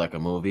 opening of like a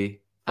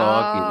movie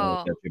fog, like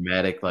Oh, a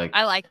dramatic like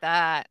I like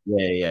that.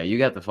 yeah, yeah. You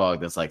got the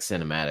fog that's like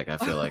cinematic, I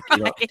feel like.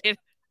 You Right.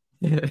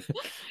 don't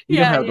you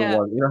don't Yeah, have the yeah.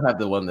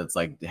 one that's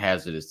like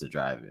hazardous to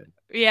drive in.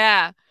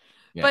 Yeah.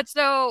 Yeah. But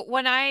so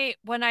when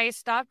I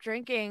stopped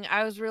drinking,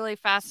 I was really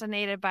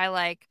fascinated by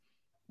like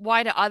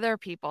why do other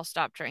people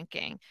stop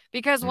drinking?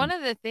 Because Mm, one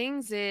of the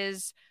things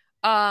is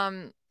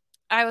um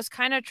I was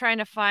kind of trying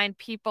to find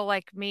people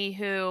like me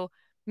who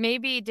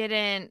maybe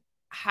didn't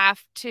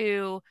have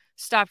to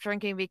stop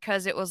drinking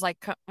because it was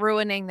like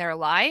ruining their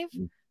life,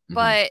 mm,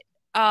 mhm, but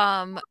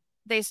um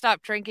they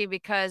stopped drinking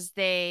because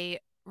they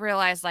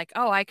realized like,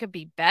 oh, I could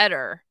be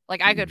better.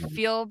 Like I could mhm,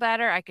 feel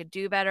better, I could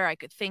do better, I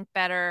could think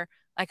better,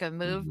 I could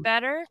move mhm,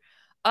 better.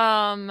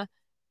 Um,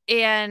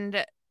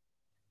 and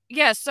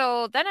yeah,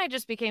 so then I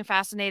just became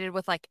fascinated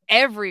with like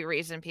every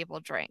reason people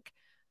drink.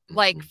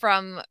 Like Mhm.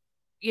 from,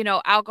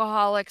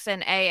 alcoholics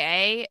and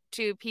AA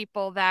to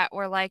people that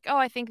were like, "Oh,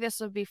 I think this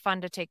would be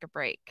fun to take a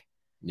break."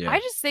 I Yeah.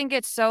 just think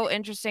it's so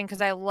interesting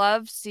because I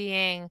love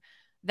seeing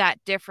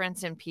that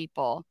difference in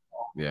people,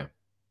 Yeah.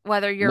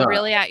 whether you're No.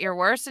 really at your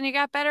worst and you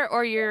got better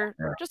or you're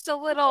Yeah. just a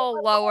little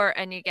lower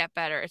and you get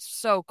better. It's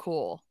so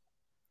cool.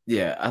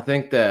 Yeah, I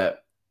think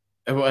that,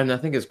 well, and I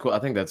think it's cool. I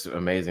think that's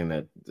amazing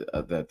that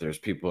that there's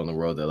people in the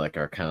world that like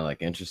are kind of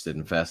like interested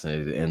and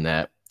fascinated in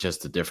that,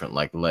 just the different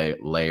like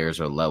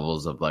layers or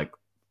levels of like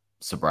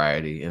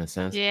sobriety in a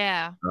sense.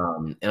 Yeah.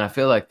 And I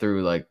feel like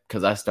through like,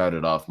 because I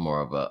started off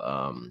more of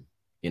a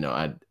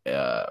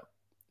I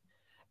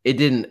it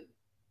didn't,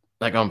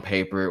 like, on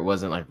paper it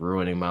wasn't like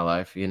ruining my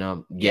life, yet,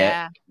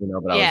 Yeah.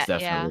 but I was Yeah. Yeah.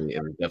 definitely,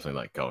 it was definitely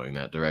like going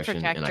that direction,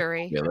 and I could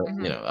Trajectory. feel it.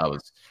 Hmm. I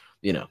was,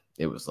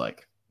 it was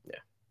like, yeah,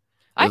 it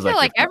I was feel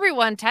like like if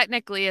everyone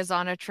technically is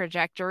on a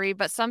trajectory,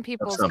 but some of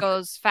people's something.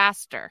 goes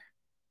faster.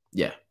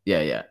 Yeah,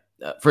 yeah, yeah,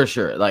 for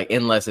sure. Like,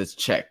 unless it's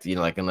checked,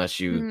 like, unless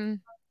you, Hmm.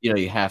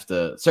 you have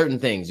to, certain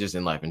things just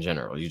in life in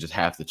general, you just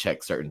have to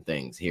check certain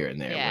things here and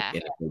there. Yeah.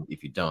 And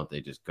if you don't,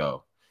 they just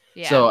go.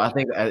 Yeah. So I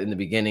think in the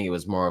beginning it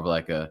was more of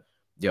like a,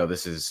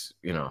 this is,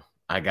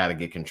 I got to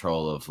get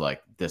control of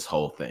like this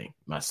whole thing,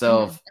 Hmm.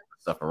 myself,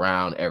 stuff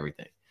around,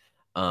 everything.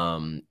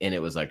 And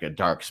it was like a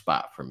dark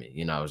spot for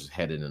me. I was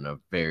headed in a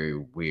very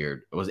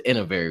weird, it was in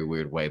a very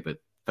weird way, but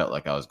felt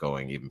like I was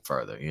going even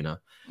further.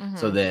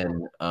 So Hmm.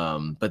 then,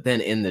 but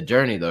then in the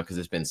journey though, because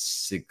it's been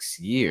 6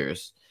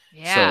 years, so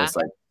Yeah. it's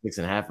like six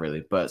and a half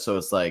really, but so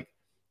it's like,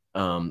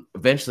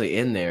 eventually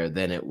in there,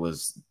 then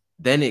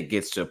it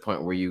gets to a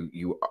point where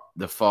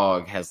the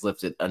fog has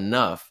lifted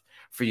enough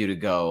for you to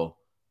go,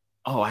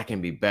 oh, I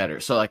can be better.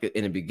 So like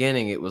in the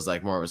beginning, it was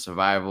like more of a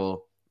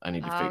survival. I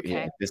need to figure,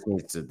 Okay.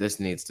 this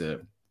needs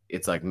to,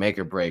 it's like make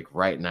or break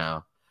right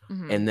now.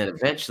 Hmm. And then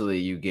eventually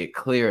you get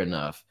clear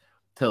enough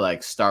to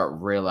like start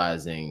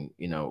realizing,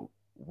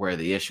 where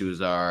the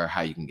issues are,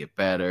 how you can get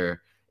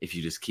better if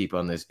you just keep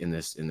on this in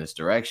this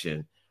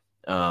direction.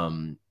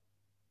 Um,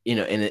 and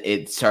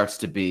it starts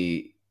to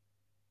be,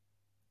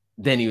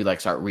 then you like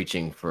start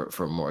reaching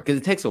for more, because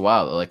it takes a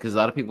while though. Like, because a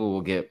lot of people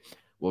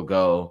will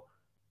go,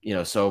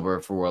 sober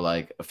for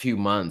like a few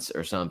months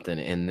or something,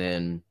 and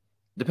then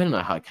depending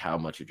on how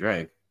much you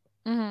drank,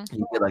 Hmm.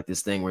 you get like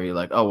this thing where you're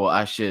like, oh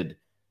well,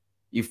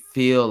 you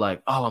feel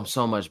like, oh, I'm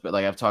so much, but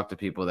like I've talked to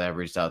people that have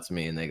reached out to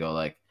me and they go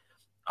like,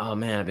 oh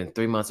man, I've been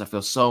 3 months, I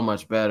feel so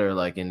much better,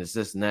 like, and it's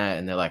this and that,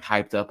 and they're like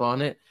hyped up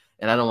on it,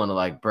 and I don't want to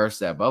like burst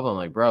that bubble. I'm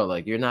like, bro,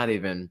 like, you're not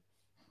even,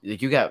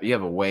 like, you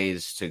have a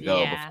ways to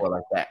go Yeah. before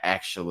like that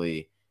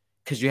actually,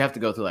 because you have to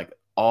go through like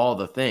all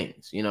the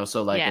things,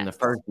 so like in the Yes.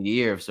 first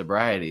year of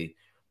sobriety,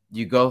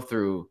 you go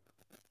through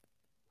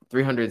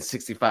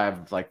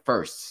 365 like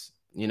firsts,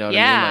 you know what I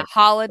mean? Yeah. Like first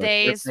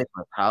Holidays, birthday,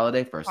 first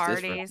holiday, first this,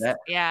 first parties. that,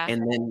 Yeah.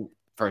 and then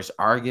first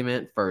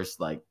argument, first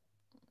like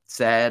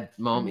sad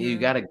moment. You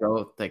Hmm. got to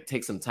go like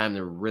take some time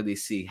to really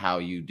see how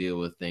you deal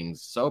with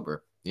things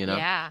sober.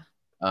 Yeah.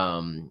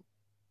 Um,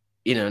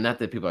 not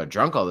that people are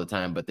drunk all the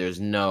time, but there's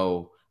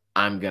no,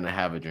 I'm gonna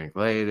have a drink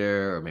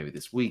later or maybe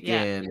this Yeah.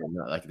 weekend.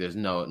 Like there's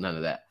none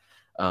of that.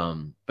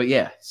 But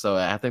yeah, so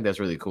I think that's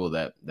really cool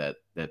that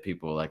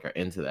people like are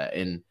into that.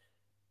 And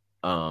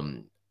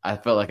I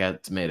felt like I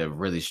made a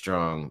really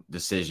strong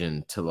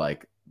decision to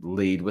like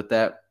lead with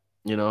that,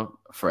 Hmm.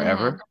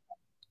 forever,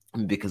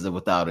 because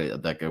without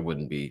it, like, it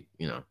wouldn't be,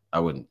 I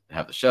wouldn't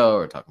have the show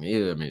or talking to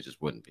you. I mean, it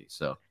just wouldn't be.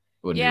 So it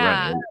wouldn't be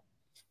Yeah. running.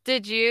 Do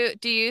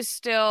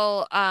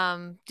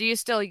you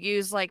still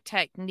use like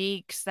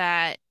techniques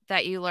that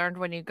you learned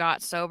when you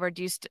got sober?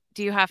 Do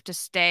you have to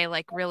stay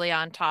like really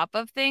on top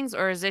of things,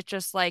 or is it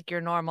just like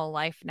your normal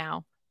life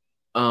now?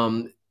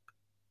 Um,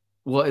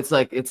 well, it's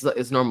like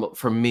it's normal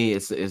for me.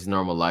 It's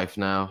normal life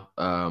now.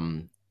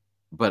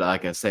 But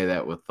like I say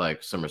that with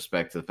like some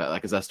respect to the fact,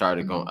 like, because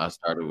Hmm. I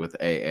started with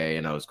AA,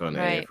 and I was going to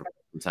AA Right. for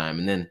some time,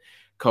 and then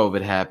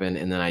COVID happened,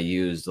 and then I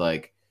used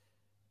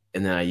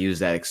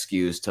that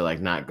excuse to like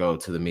not go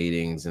to the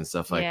meetings and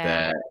stuff like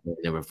Yeah. that.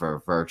 They were for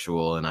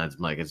virtual, and I'm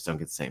like, I just don't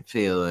get the same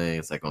feeling.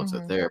 It's like going to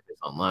a Hmm. therapist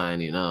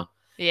online. Yeah,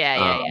 yeah,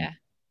 Um,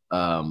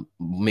 yeah.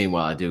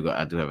 Meanwhile, I do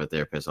have a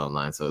therapist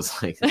online, so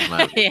it's like I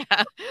might as well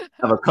Yeah.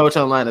 have a coach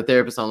online, a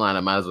therapist online.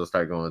 I might as well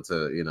start going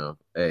to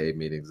AA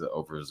meetings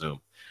over Zoom.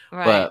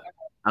 Right. But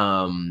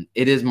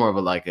it is more of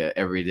a like a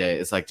everyday.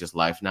 It's like just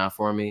life now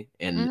for me,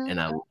 and Hmm.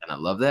 I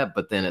love that.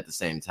 But then at the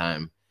same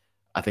time,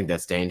 I think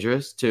that's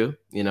dangerous too.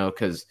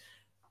 Because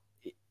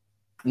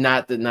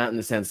not in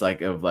the sense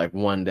like of like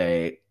one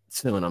day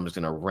soon I'm just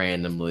gonna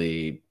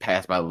randomly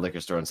pass by the liquor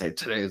store and say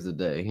today is the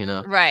day.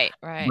 Right,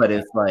 right. But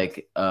it's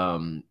like,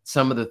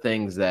 some of the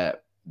things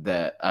that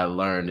I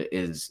learned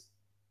is,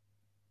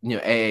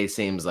 AA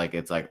seems like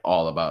it's like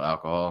all about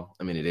alcohol.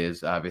 I mean, it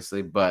is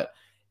obviously, but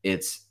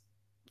it's,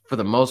 for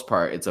the most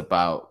part, it's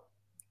about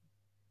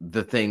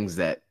the things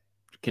that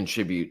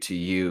contribute to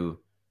you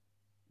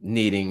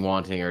needing,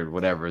 wanting, or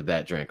whatever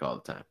that drink all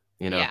the time.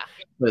 Yeah.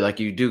 But like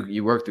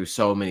you work through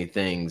so many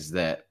things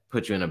that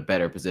put you in a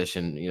better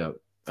position,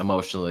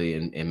 emotionally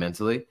and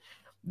mentally.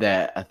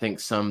 That I think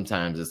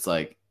sometimes it's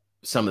like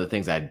some of the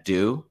things I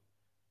do,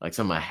 like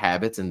some of my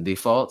habits and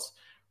defaults,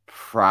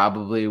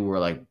 probably were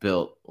like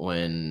built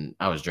when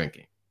I was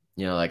drinking.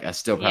 Like I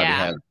still probably Yeah.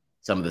 have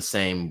some of the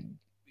same,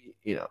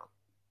 you know,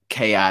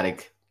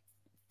 chaotic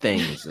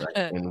things, like,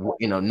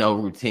 and no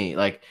routine,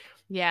 like,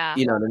 Yeah.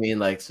 you know what I mean?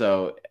 Like,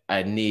 so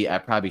I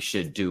probably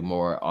should do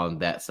more on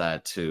that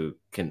side to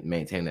can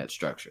maintain that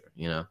structure.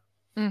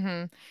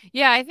 Hmm.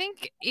 Yeah, I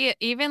think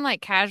even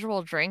like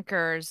casual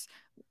drinkers,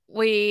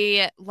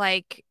 we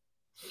like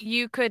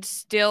you could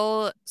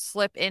still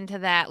slip into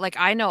that. Like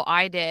I know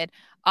I did.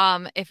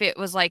 If it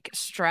was like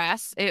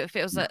stress, if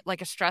it was Yeah.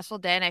 like a stressful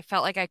day and I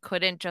felt like I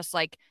couldn't just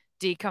like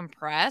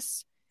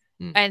decompress,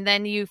 Mm. and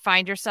then you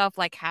find yourself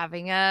like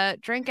having a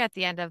drink at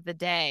the end of the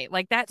day.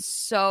 Like that's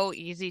so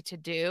easy to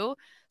do.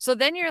 So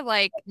then you're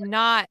like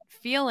not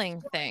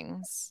feeling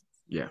things.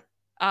 Yeah.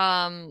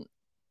 Um,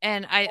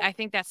 and I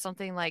think that's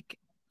something like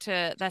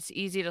that's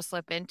easy to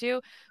slip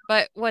into.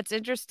 But what's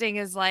interesting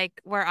is like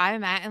where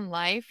I'm at in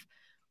life,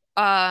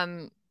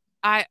 um,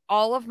 I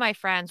all of my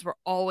friends were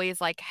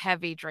always like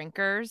heavy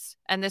drinkers,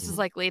 and this is Mhm.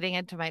 like leading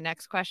into my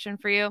next question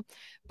for you.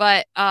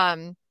 But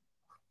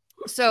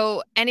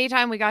so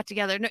anytime we got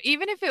together, no,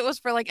 even if it was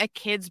for like a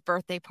kid's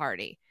birthday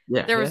party,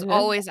 Yeah, there yeah, was yeah.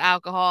 always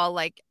alcohol,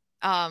 like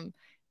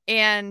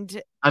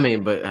and I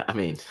mean,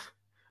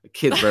 a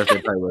kid's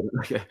birthday party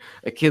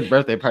a kid's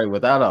birthday party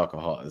without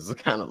alcohol is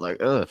kind of like,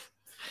 ugh,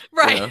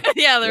 you right. know,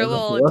 Yeah, they're a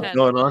little what's intense.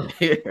 going on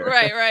here?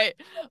 Right, right.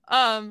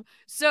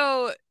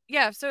 So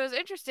yeah, so it was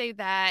interesting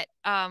that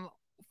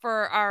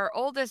for our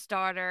oldest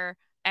daughter,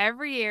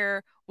 every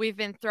year we've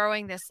been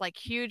throwing this like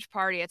huge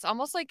party. It's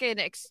almost like an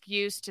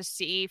excuse to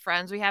see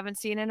friends we haven't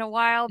seen in a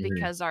while Mhm.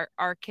 because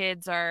our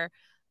kids are,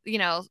 you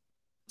know,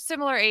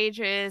 similar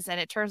ages, and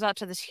it turns out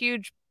to this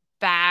huge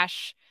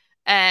bash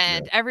Yeah.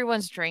 and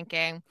everyone's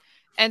drinking.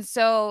 And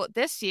so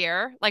this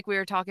year, like we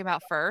were talking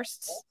about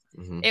firsts,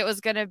 Hmm. it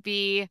was going to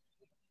be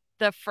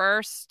the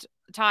first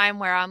time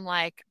where I'm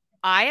like,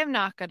 I am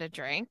not going to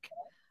drink.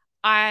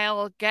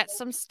 I'll get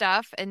some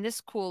stuff in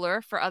this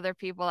cooler for other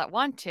people that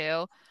want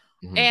to.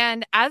 Hmm.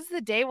 And as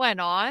the day went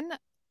on,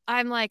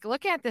 I'm like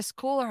looking at this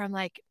cooler. I'm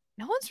like,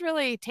 no one's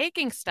really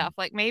taking stuff.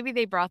 Like maybe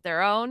they brought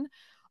their own.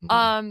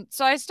 Hmm.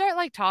 So I start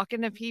like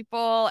talking to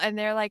people, and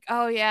they're like,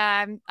 "Oh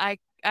yeah,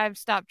 I've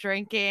stopped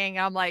drinking."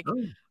 I'm like,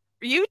 Oh,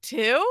 "You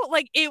too?"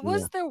 Like it yeah,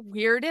 was the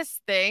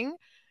weirdest thing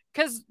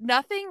because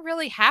nothing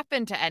really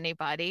happened to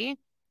anybody.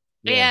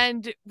 yeah,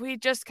 And we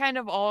just kind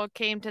of all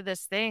came to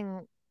this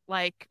thing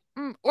like,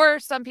 or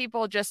some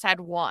people just had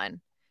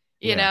one,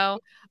 you yeah,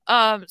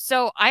 know?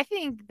 So I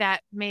think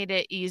that made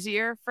it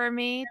easier for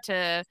me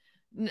to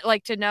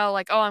like to know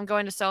like, oh, I'm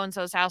going to so and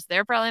so's house.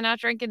 They're probably not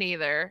drinking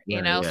either,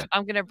 right, so yeah,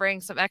 I'm gonna bring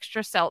some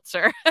extra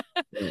seltzer.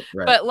 right,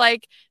 right. But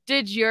like,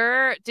 did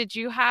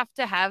you have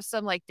to have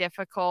some like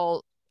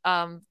difficult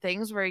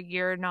things where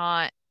you're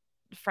not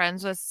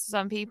friends with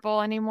some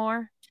people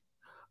anymore?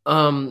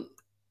 Um,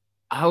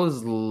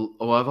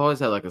 well, I've always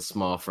had like a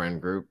small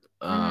friend group,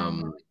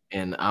 Mm-hmm.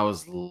 and I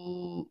was,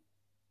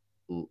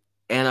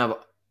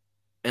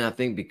 and I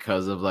think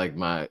because of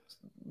my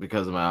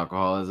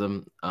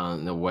alcoholism,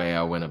 and the way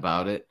I went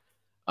about it,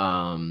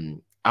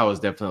 I was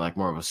definitely like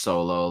more of a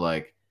solo,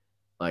 like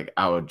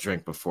I would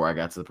drink before I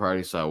got to the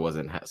party, so I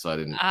didn't have to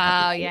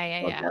Oh, show yeah,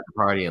 yeah, up yeah. at the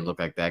party and look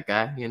like that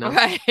guy.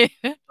 Right.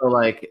 So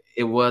like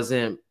it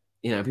wasn't,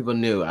 people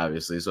knew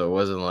obviously, so it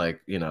wasn't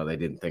like, they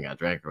didn't think I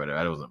drank or whatever.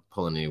 I wasn't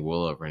pulling any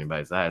wool over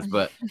anybody's eyes,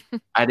 but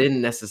I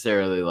didn't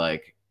necessarily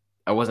like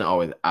I wasn't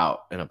always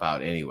out and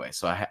about anyway.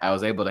 So I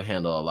was able to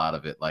handle a lot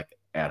of it like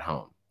at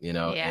home,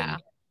 Yeah.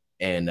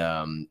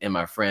 and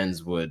my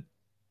friends would,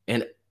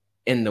 and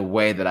in the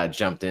way that I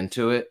jumped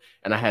into it,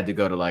 and I had to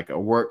go to like a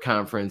work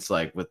conference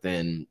like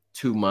within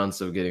 2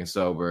 months of getting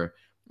sober,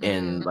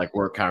 and Mhm. like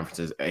work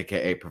conferences,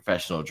 aka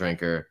professional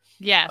drinker.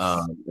 Yes.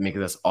 I mean, 'cause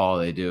that's all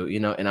they do.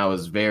 And I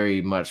was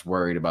very much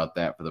worried about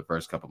that for the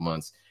first couple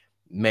months.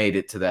 Made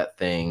it to that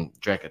thing,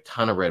 drank a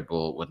ton of Red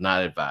Bull, would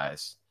not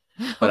advise,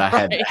 but I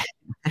had,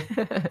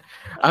 Right.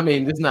 I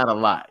mean, there's not a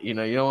lot, you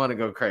don't want to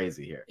go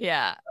crazy here.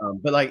 Yeah.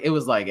 But like it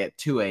was like at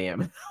 2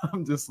 a.m.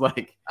 I'm just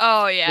like,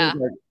 Oh, it was yeah.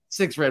 like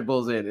 6 Red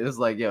Bulls in. It's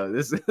like, yo,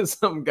 this is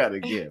something gotta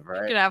give, You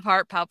right? could have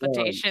heart Um,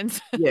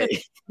 palpitations. yeah,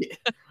 yeah.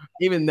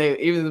 Even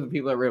the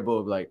people at Red Bull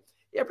would be like,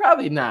 yeah,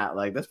 probably not.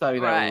 Like that's probably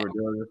not what Right. we're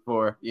doing this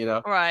for.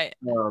 Right.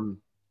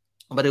 Um,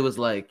 but it was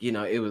like,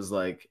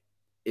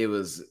 it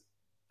was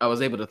I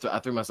was able to I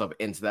threw myself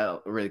into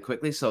that really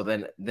quickly. So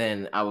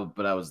then I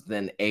was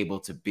then able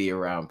to be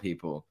around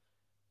people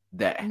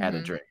that had a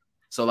Mhm. drink.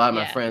 So a lot of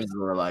my Yeah. friends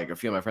were like, a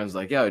few of my friends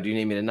were like, yo, do you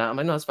need me to not? I'm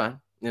like, no, it's fine.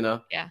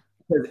 Yeah.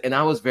 And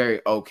I was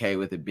very okay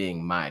with it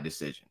being my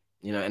decision,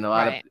 and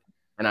Right.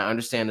 and I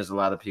understand there's a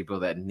lot of people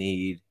that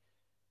need,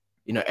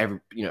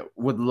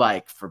 would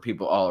like for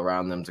people all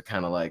around them to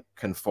kind of like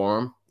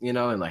conform,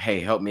 and like, hey,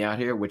 help me out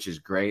here, which is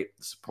great.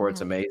 The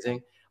support's Mhm.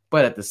 amazing.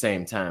 But at the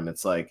same time,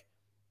 it's like,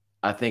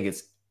 I think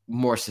it's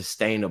more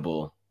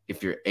sustainable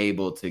if you're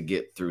able to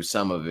get through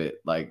some of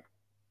it, like,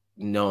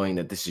 knowing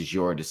that this is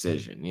your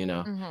decision, you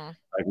know? Mhm.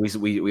 Like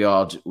we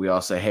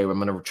all say, "Hey, I'm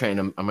gonna train.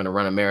 I'm gonna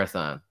run a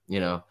marathon." You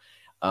know,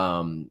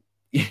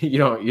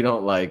 you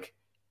don't like.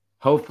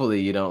 Hopefully,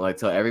 you don't like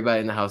tell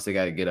everybody in the house they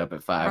got to get up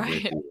at 5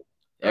 with Right. you.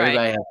 Right.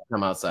 Everybody has to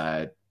come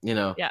outside. You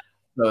know, Yeah.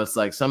 so it's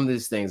like some of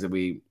these things that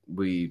we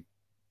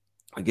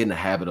get in the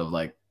habit of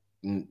like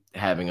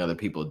having other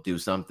people do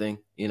something.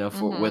 You know,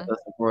 for with Mhm. us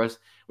for us,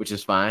 which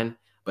is fine.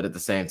 But at the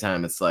same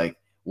time, it's like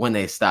when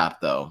they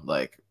stop though,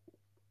 like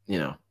you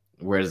know,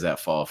 where does that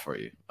fall for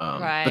you? But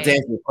to Right.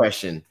 answer your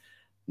question,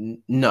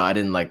 no, I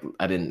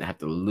didn't have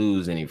to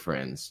lose any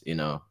friends, you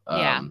know.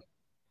 Yeah.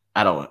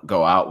 I don't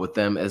go out with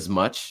them as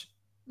much,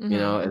 you Mhm.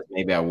 know, as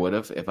maybe I would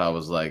have if I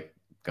was like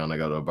gonna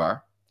go to a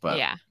bar. But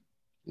Yeah.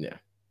 yeah.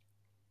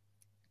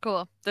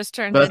 Cool. But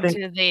I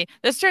think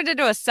This turned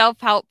into a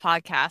self-help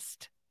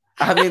podcast.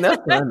 I mean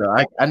that's fine though.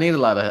 I need a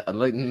lot of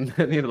I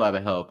need a lot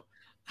of help.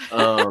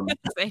 Um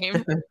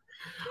Same.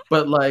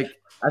 but like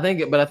I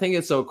think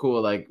it's so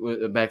cool like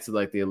back to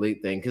like the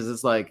elite thing cuz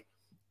it's like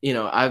you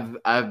know,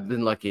 I've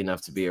been lucky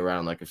enough to be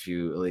around like a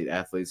few elite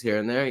athletes here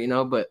and there, you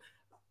know, but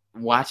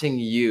watching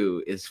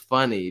you is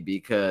funny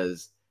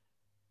because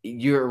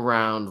you're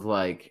around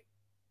like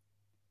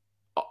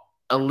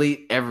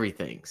elite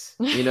everything's.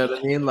 You know what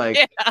I mean? Like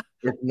Yeah.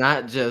 it's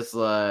not just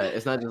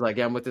like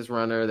yeah, I'm with this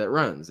runner that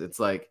runs. It's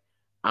like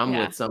I'm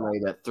Yeah. with somebody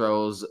that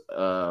throws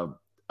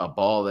a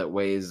ball that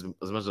weighs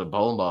as much as a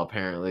bowling ball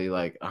apparently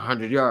like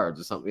 100 yards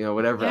or something, you know,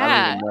 whatever. I don't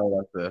even Yeah. know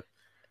what the but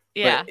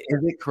Yeah.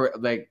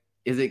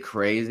 is it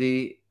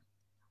crazy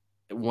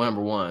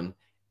number one,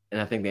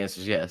 and I think the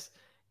answer is yes.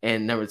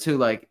 And number two,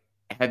 like,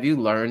 have you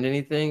learned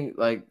anything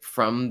like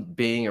from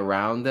being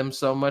around them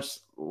so much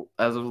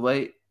as of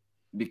late?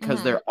 Because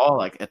Mhm. they're all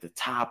like at the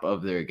top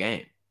of their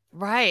game.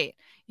 Right.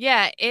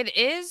 Yeah, it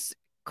is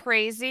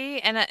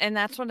crazy, and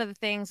that's one of the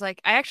things, like,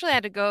 I actually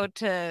had to go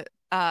to,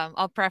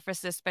 I'll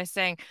preface this by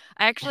saying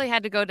I actually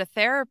had to go to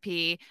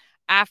therapy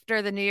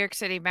after the New York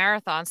City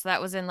Marathon, so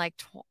that was in, like,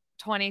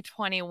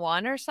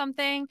 2021 or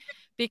something,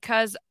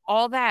 because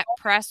all that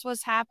press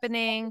was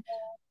happening,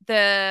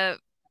 the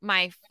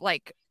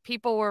like,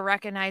 people were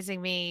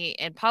recognizing me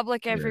in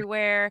public Yeah.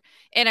 everywhere,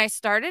 and I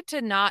started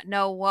to not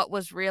know what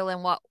was real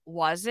and what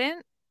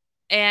wasn't,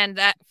 and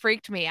that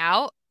freaked me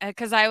out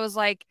because I was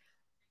like,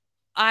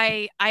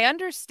 I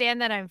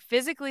understand that I'm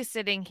physically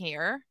sitting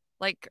here,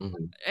 like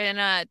Mhm. in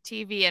a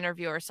TV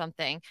interview or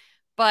something,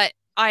 but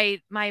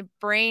my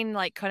brain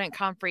like couldn't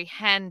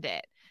comprehend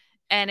it.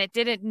 And it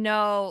didn't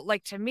know,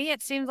 like to me,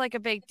 it seemed like a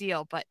big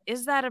deal, but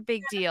is that a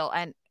big deal?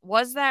 And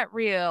was that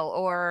real?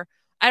 Or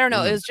I don't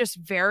know. It Mhm. was just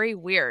very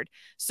weird.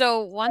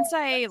 So once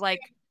I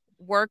like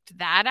worked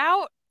that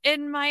out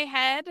in my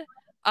head,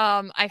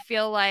 I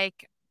feel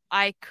like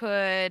I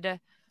could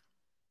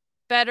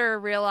better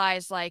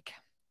realize like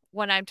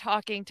when I'm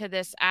talking to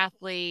this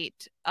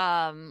athlete,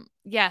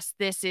 yes,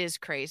 this is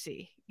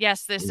crazy.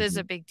 Yes, this is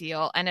a Mhm. big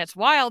deal. And it's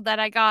wild that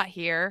I got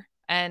here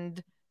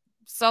and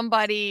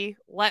somebody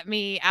let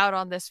me out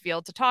on this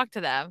field to talk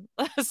to them.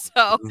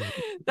 So Mhm.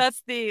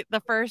 that's the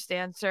first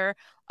answer.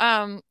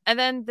 And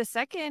then the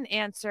second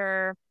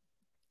answer,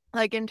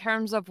 like in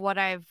terms of what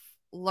I've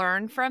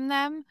learned from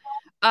them,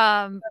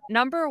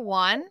 number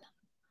one,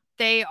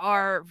 they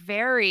are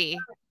very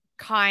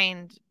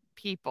kind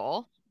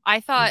people. I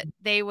thought Mhm.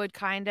 they would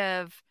kind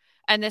of,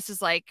 and this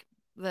is like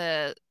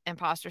the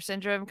imposter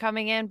syndrome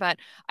coming in, but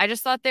I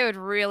just thought they would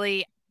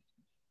really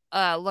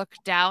look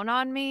down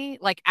on me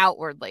like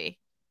outwardly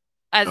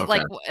as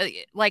Okay.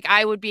 like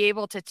I would be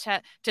able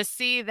to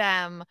see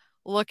them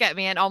look at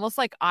me and almost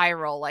like eye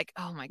roll, like,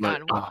 oh my Like,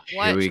 god, oh, here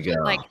what we go.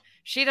 like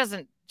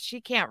she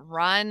can't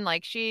run,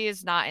 like she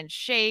is not in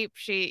shape,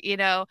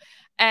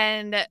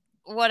 and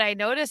what I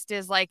noticed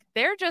is like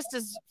they're just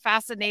as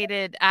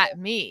fascinated at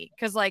me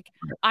because like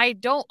I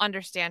don't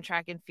understand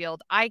track and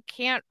field. I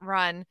can't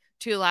run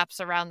 2 laps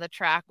around the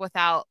track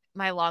without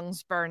my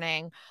lungs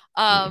burning.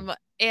 Mhm.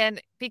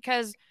 And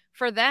because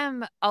for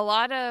them, a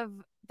lot of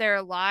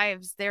their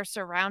lives, they're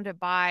surrounded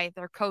by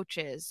their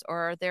coaches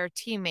or their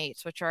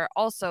teammates, which are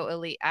also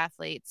elite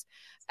athletes.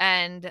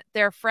 And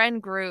their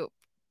friend group,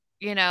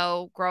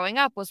 growing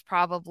up was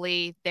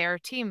probably their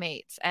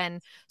teammates.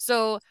 And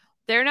so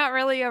they're not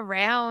really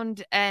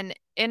around and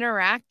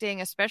interacting,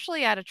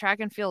 especially at a track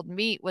and field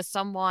meet with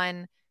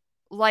someone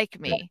like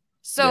me.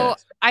 So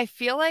Yes. I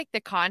feel like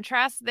the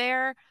contrast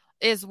there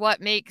is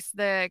what makes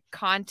the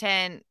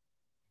content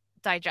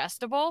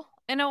digestible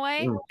in a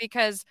way Mm.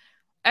 because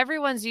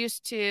everyone's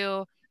used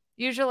to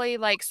usually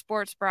like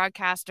sports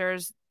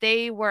broadcasters,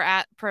 they were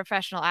at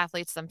professional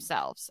athletes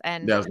themselves.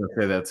 And Yeah, I was gonna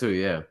say that too.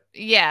 Yeah.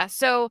 yeah,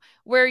 so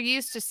we're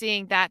used to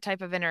seeing that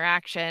type of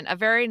interaction, a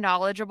very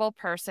knowledgeable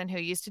person who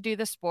used to do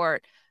the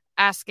sport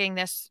asking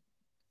this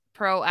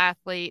pro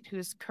athlete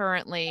who's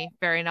currently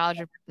very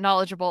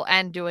knowledgeable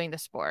and doing the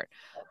sport.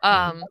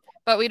 Mhm.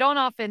 But we don't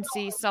often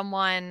see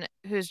someone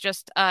who's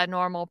just a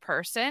normal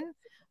person,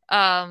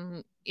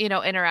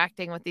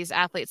 interacting with these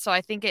athletes. So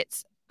I think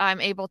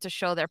I'm able to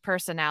show their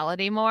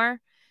personality more,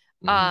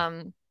 Mhm.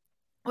 um,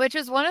 which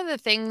is one of the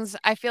things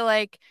I feel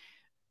like,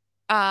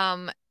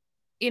 um,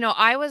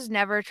 I was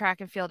never a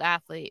track and field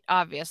athlete,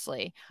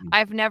 obviously.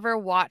 I've never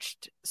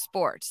watched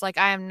sports. Like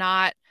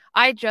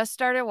I just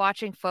started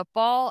watching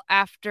football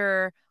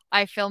after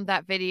I filmed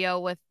that video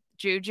with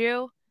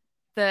Juju.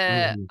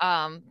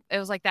 Hmm. It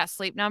was like that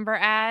Sleep Number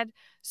ad.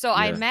 So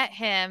I Yeah. met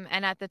him,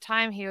 and at the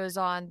time he was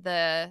on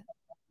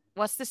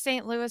what's the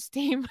St. Louis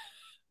team?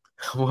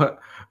 What?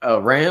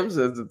 Rams?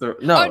 Is it Oh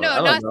no, no, I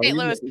don't not know. St.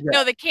 Louis. Yeah.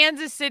 No, the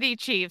Kansas City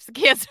Chiefs. The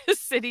Kansas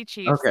City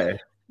Chiefs. Okay.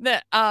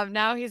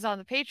 Now he's on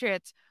the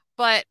Patriots.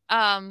 But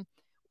I'm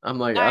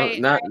like, I don't, I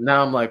not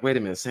now. I'm like, wait a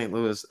minute, St.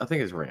 Louis. I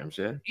think it's Rams.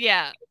 Yeah.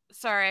 yeah,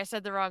 sorry, I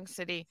said the wrong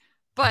city.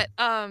 But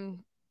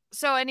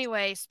so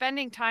anyway,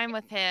 spending time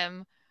with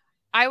him,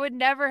 I would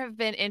never have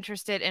been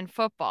interested in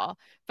football.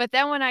 But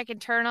then when I could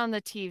turn on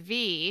the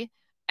TV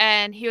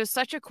and he was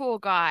such a cool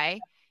guy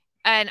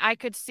and I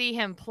could see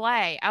him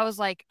play, I was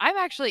like, I'm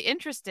actually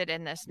interested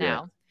in this Yeah.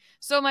 now.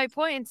 So my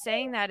point in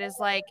saying that is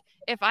like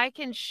if I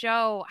can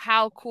show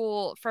how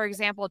cool, for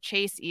example,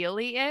 Chase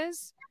Ely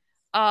is,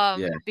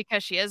 Yeah.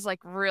 because she is like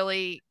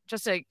really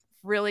just a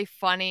really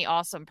funny,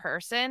 awesome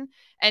person,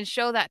 and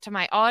show that to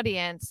my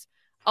audience,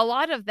 a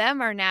lot of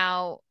them are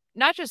now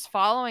not just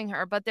following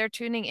her, but they're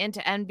tuning into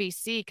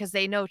NBC because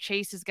they know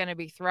Chase is going to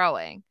be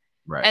throwing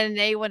Right. and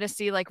they want to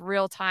see like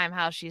real time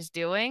how she's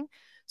doing.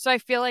 So I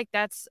feel like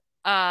that's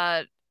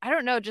I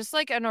don't know, just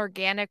like an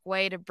organic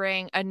way to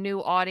bring a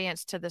new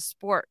audience to the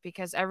sport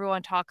because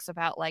everyone talks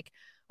about like,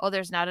 oh,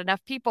 there's not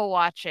enough people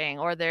watching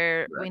or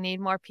we Right.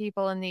 need more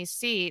people in these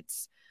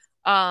seats.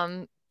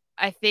 Um,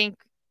 I think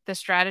the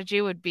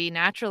strategy would be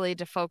naturally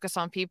to focus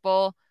on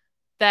people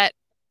that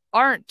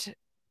aren't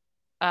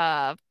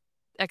uh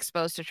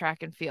exposed to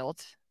track and field.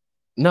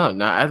 No,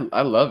 no,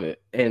 I love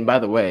it. And by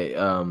the way,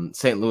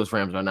 St. Louis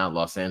Rams are now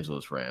Los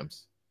Angeles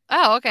Rams.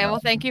 Oh, okay. Well,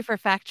 thank Um, you for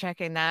fact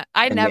checking that.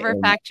 I and never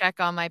and fact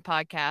check on my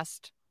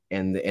podcast.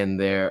 and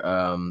their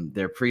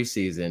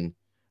preseason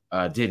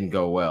didn't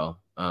go well.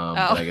 But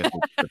Oh, I guess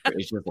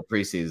it's just the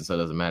preseason, so it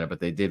doesn't matter. But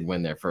they did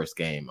win their first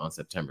game on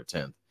September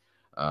 10th,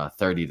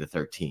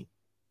 30-13.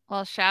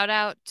 well, shout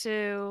out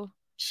to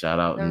Shout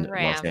out the in Los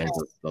Rams,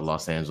 Angeles, the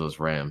Los Angeles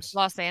Rams.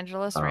 Los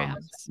Angeles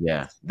Rams.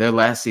 Yeah, their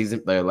last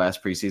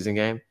preseason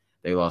game,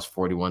 they lost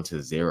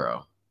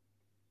 41-0.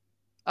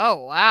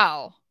 Oh,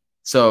 wow.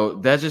 So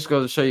that just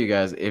goes to show you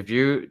guys, if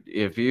you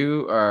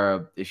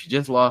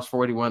just lost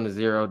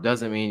 41-0,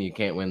 doesn't mean you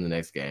can't win the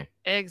next game.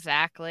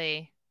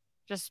 Exactly.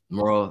 Just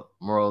Moral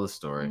of the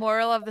story.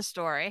 moral of the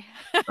story.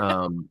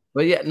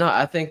 But yeah, no,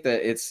 I think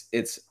that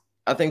it's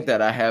I think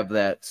that I have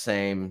that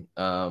same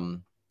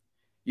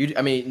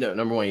I mean, no,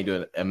 number one, you do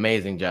an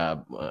amazing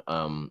job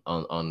on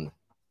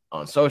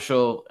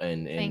social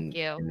and Thank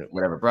you.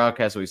 whatever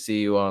broadcast we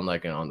see you on,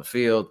 like on the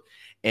field,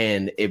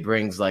 and it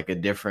brings like a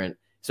different,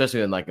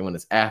 especially when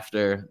it's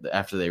after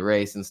they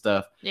race and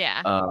stuff.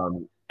 Yeah.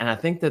 And I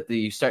think that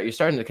you're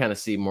starting to kind of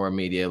see more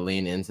media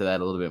lean into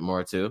that a little bit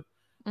more too.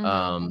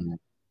 Mm-hmm.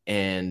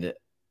 And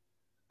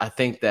I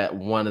think that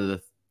one of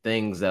the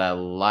things that I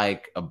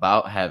like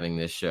about having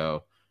this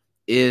show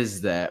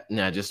is that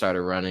I just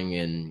started running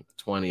in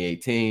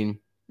 2018,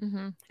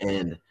 Mm-hmm.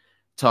 and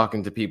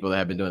talking to people that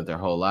have been doing it their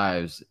whole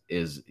lives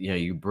is,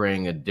 you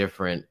bring a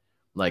different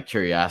like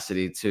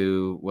curiosity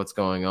to what's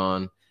going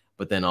on,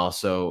 but then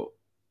also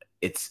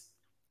it's,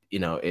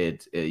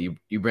 you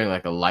bring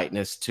like a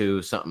lightness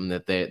to something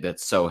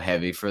that's so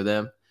heavy for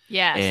them.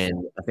 Yes.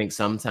 And I think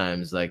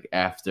sometimes like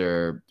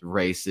after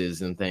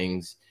races and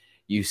things,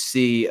 you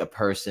see a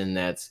person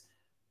that's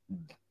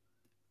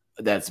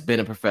been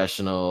a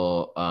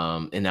professional,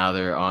 and now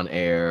they're on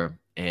air,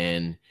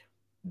 and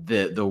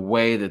the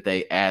way that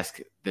they ask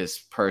this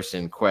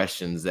person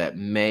questions that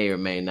may or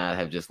may not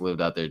have just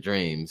lived out their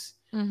dreams,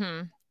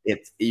 Mm-hmm.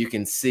 you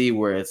can see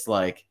where it's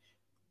like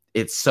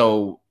it's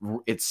so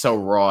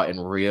raw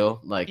and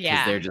real, like because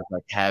Yeah. they're just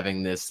like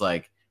having this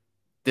like,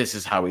 this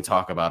is how we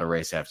talk about a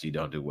race after you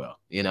don't do well,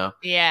 Yeah.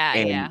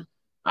 and Yeah.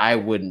 I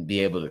wouldn't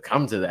be able to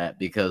come to that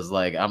because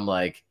like I'm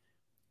like,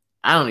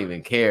 I don't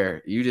even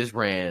care. You just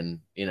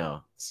ran,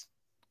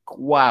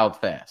 wild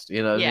fast.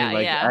 You know what I Yeah. mean?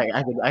 Like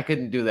Yeah. I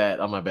couldn't do that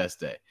on my best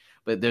day.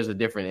 But there's a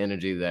different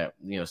energy that,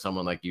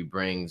 someone like you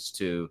brings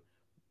to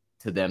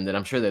them that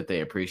I'm sure that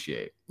they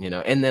appreciate,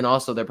 And then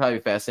also they're probably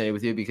fascinated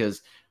with you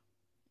because,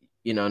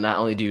 not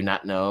only do you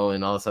not know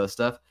and all this other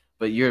stuff,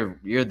 but you're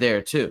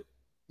there too.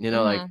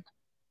 Mm-hmm.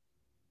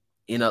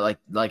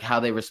 Like how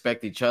they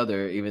respect each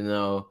other, even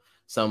though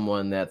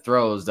someone that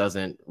throws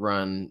doesn't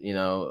run,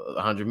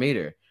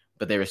 100-meter,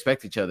 but they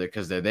respect each other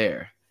because they're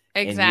there,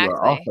 and you are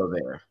Exactly. also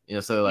there.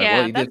 So they're like, well,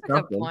 Yeah, you did that's a good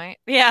something. point.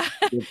 Yeah.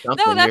 You did No,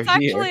 something. You're that's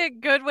here. actually a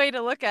good way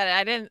to look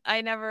at it.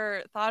 I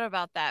never thought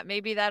about that.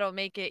 Maybe that'll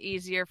make it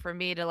easier for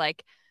me to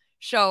like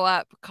show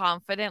up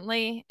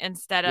confidently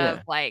instead of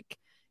Yeah. like,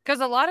 because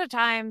a lot of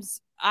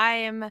times I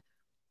am,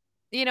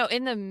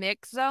 in the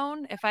mix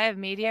zone. If I have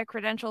media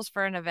credentials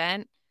for an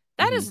event,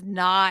 that Mhm. is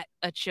not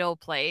a chill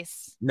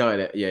place. No,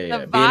 The yeah.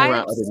 Being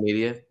around vibes, other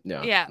media,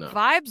 no, yeah, no.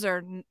 vibes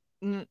are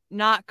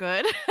not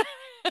good.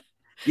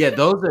 Yeah,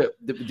 those are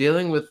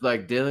dealing with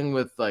like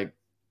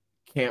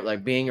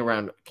like being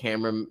around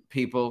camera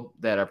people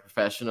that are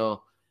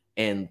professional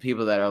and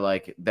people that are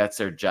like that's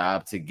their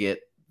job to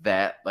get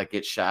that like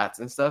get shots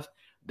and stuff.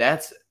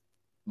 That's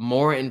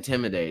more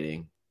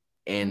intimidating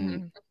and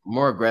Mhm.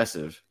 more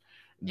aggressive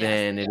Yes.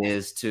 than it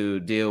is to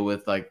deal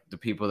with like the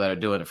people that are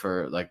doing it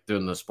for like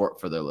doing the sport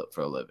for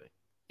for a living.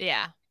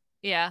 Yeah.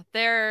 Yeah.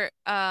 They're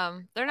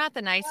not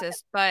the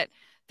nicest, but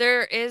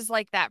there is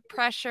like that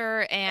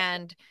pressure,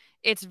 and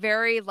it's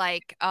very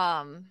like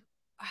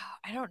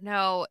I don't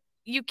know.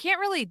 You can't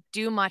really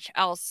do much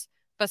else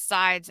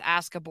besides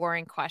ask a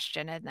boring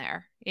question in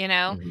there, you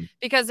know? Mhm.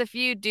 Because if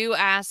you do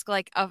ask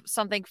like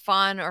something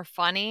fun or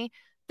funny,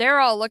 they're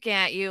all looking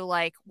at you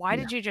like, "Why Yeah,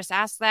 did you just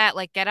ask that?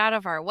 Like get out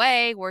of our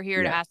way. We're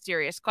here to yeah, ask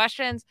serious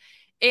questions."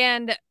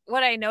 And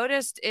what I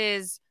noticed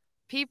is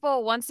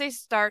people, once they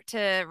start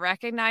to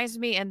recognize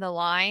me in the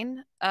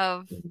line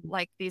of mhm.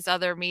 like these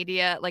other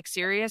media, like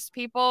serious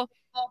people,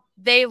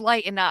 they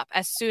lighten up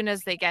as soon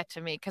as they get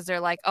to me because they're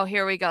like, oh,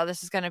 here we go.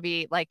 This is going to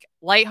be like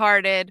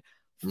lighthearted,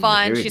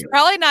 fun. Here we She's go.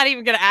 probably not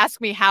even going to ask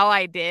me how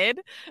I did.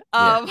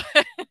 Yeah, Um,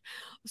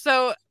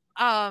 so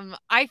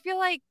I feel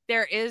like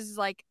there is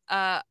like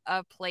a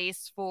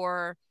place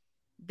for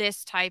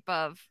this type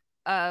of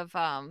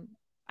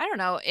I don't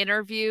know,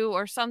 interview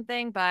or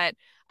something, but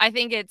I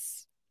think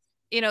it's,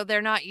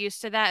 they're not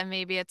used to that, and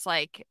maybe it's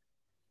like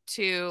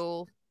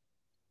too,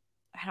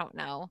 I don't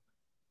know.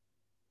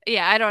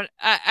 Yeah,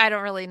 I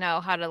don't really know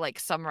how to like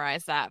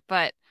summarize that,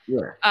 but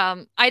yeah,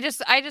 I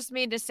just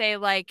mean to say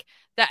like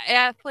the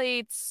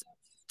athletes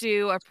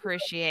do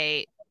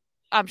appreciate,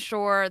 I'm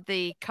sure,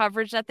 the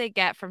coverage that they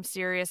get from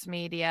serious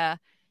media,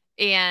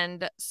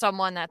 and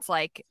someone that's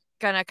like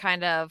gonna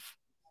kind of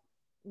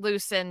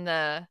loosen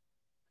the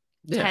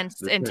yeah,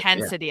 tense yeah,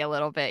 intensity a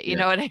little bit. You yeah.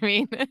 know what I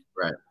mean?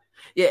 Right.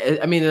 Yeah,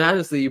 I mean, and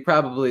honestly, you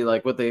probably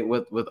like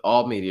what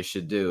all media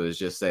should do is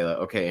just say like,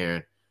 okay,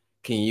 Aaron,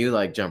 can you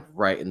like jump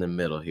right in the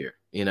middle here,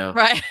 you know?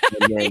 Right.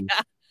 And then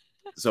Yeah.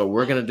 so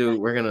we're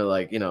gonna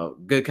like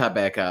good cop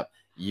bad cop.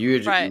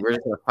 Right. We're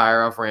just gonna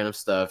fire off random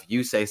stuff.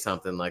 You say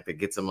something like that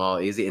gets them all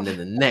easy, and then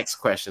the next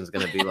question is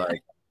gonna be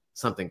like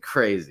something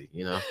crazy,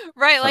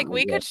 Right. Like something we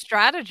like could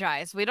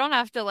strategize. We don't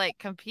have to like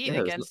compete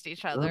yeah, against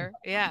each no. other.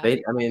 Yeah.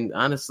 I mean,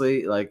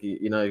 honestly, like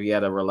if you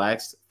had a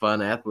relaxed,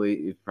 fun athlete,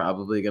 you're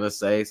probably gonna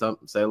say a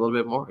little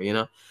bit more,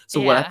 So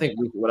Yeah.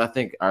 what I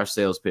think our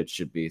sales pitch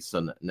should be.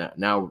 So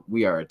now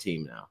we are a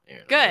team now,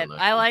 Aaron. I don't Good. know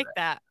if I you know like that.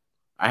 that.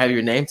 I have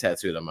your name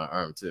tattooed on my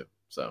arm too.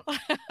 So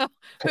it's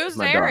Who's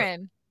my daughter,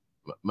 Erin?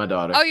 my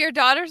daughter. Oh, your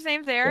daughter's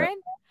name's Yeah, Erin?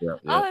 yeah, Oh,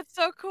 yeah. that's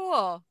so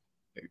cool.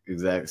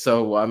 Exactly.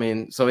 So I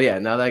mean, so yeah.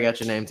 Now that I got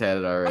your name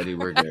tatted already,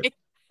 we're good.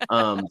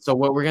 Right. So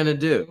what we're gonna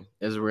do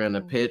is we're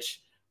gonna Mm.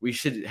 pitch. We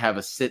should have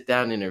a sit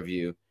down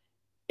interview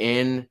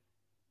in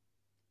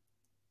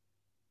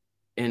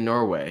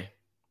Norway.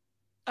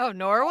 Oh,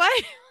 Norway?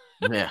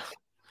 Yeah,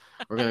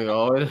 we're gonna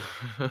go.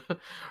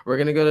 We're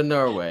gonna go to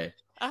Norway,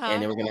 and Uh-huh.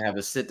 then we're gonna have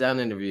a sit down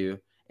interview.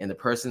 And the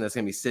person that's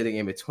gonna be sitting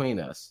in between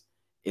us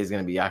is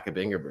gonna be Jakob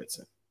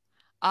Ingebrigtsen,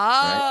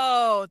 right?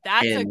 Oh,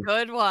 that's a And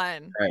good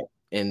one. right,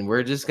 and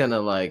we're just gonna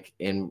like,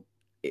 and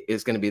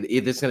it's gonna be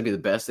either it's gonna be the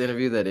best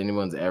interview that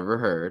anyone's ever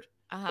heard,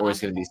 or Uh-huh.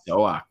 it's gonna be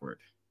so awkward.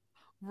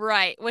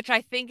 Right, which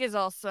I think is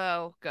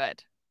also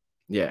good.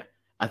 Yeah,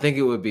 I think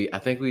it would be. I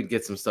think we'd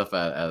get some stuff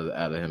out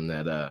of him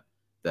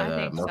I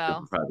think most so.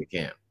 people probably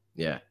can't.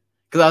 Yeah,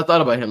 because I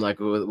thought about him like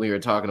when we were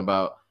talking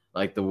about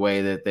like the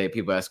way that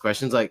people ask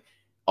questions. Like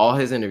all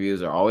his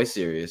interviews are always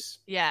serious,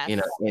 Yes.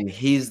 and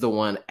he's the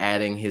one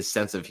adding his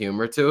sense of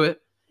humor to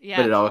it.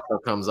 But Yep. it also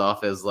comes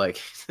off as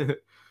like,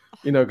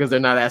 because they're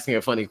not asking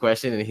a funny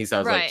question and he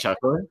sounds like Right.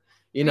 chuckling.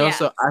 Yes.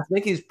 So I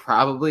think he's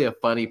probably a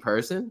funny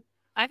person,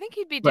 I think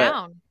he'd be but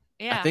down.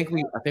 Yeah. I think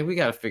we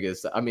got to figure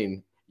this out. I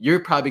mean, you're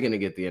probably going to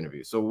get the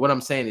interview. So what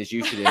I'm saying is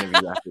you should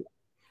interview after.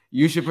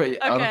 You should put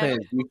all I'm Okay.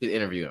 saying is you should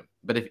interview him.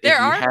 But if There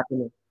you are, happen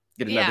to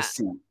get another yeah,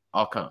 seat,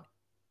 I'll come.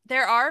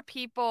 there are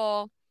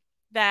people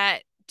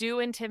that do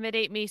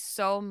intimidate me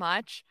so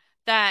much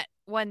that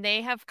when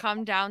they have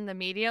come down the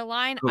media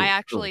line, I Who? Who?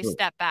 actually Who?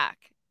 step back.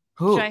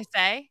 Should I Who?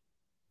 say?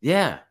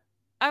 Yeah.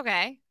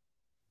 Okay.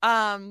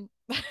 Um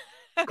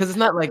Because it's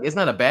not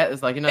a bad,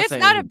 it's like you're not it's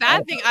saying not a anything bad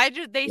bad thing. about it. I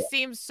just, they Yeah.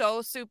 seem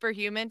so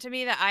superhuman to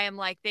me that I am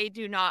like, they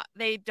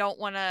don't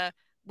want to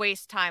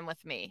waste time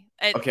with me.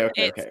 Okay,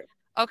 okay, It's okay.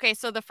 okay,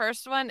 so the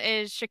first one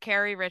is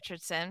Sha'Carri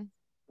Richardson.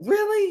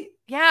 Really?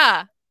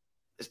 Yeah.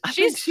 I She's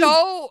think she's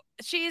so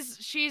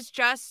she's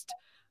just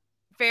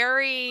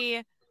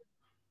very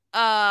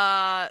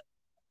I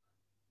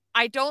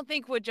don't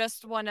think would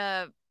just want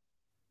to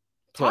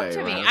talk play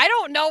to me. around. I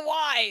don't know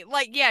why.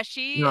 Like, yeah,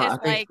 she No, is I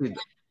think like, she,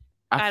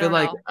 I don't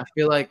know. I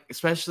feel like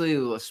especially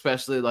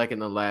like in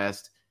the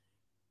last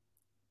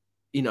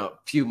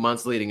few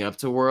months leading up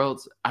to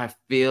Worlds, I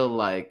feel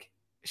like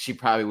she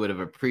probably would have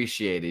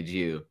appreciated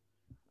you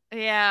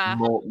Yeah.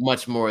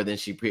 much more than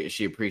she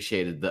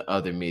appreciated the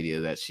other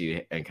media that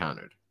she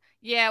encountered.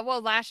 Yeah,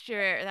 well, last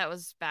year that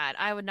was bad.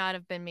 I would not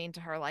have been mean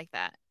to her like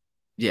that.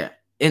 Yeah,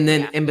 and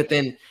then Yeah.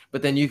 and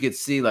but then you could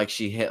see like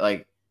she hit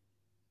like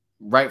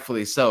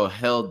rightfully so,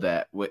 held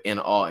that in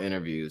all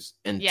interviews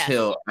Yes.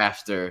 until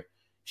after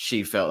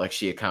she felt like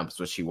she accomplished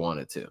what she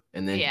wanted to.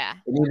 And then Yeah.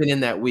 and even in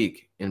that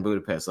week in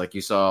Budapest, like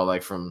you saw,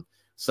 like from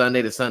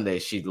Sunday to Sunday,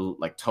 she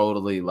like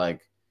totally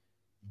like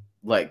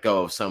let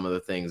go of some of the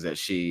things that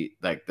she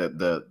like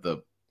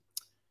the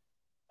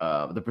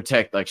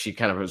protect, like she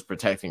kind of was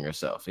protecting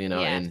herself, you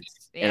know. Yes. And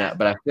Yeah.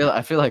 but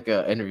I feel like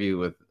an interview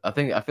with I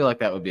feel like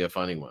that would be a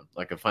funny one,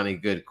 like a funny,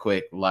 good,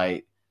 quick,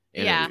 light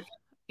Yeah. interview.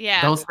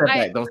 Yeah. Don't step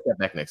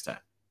back next time.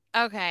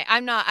 Okay.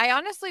 I'm not. I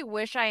honestly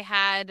wish I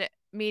had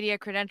media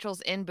credentials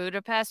in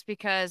Budapest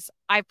because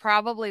I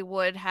probably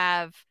would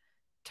have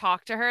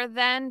talked to her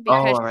then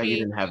Oh, because all right, you she,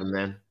 didn't have him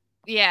then.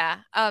 yeah.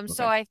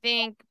 So Okay. I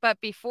think, but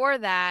before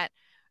that,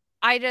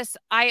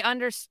 I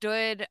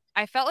understood,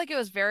 I felt like it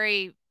was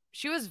very,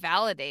 she was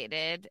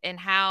validated in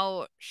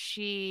how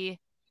she,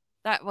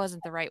 that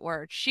wasn't the right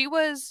word. She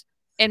was,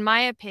 in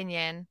my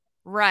opinion,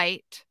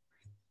 right.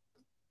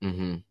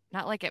 Mm-hmm.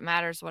 Not like it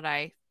matters what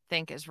I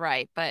think is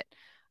right, but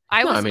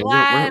No, I mean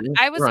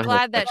I we're was on here to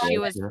glad that she speculate,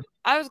 was you know?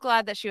 I was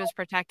glad that she was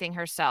protecting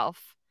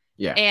herself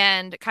Yeah.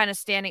 and kind of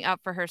standing up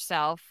for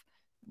herself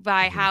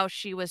by Mm-hmm. how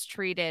she was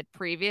treated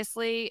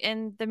previously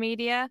in the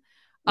media.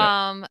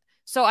 Yep.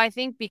 So I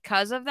think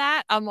because of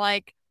that, I'm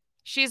like,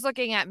 she's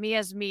looking at me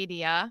as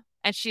media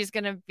and she's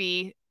gonna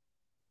be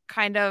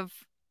kind of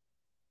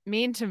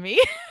mean to me.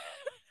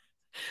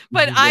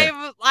 But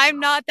Yeah. I'm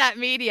not that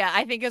media,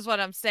 I think is what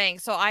I'm saying.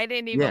 So I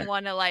didn't even Yeah.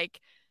 want to like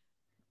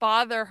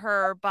bother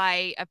her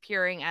by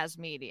appearing as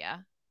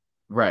media.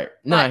 Right.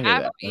 No, But I hear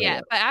after, that. I hear yeah,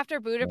 that. but after I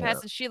hear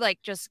Budapest, that. she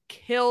like just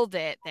killed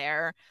it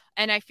there.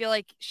 And I feel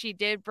like she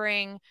did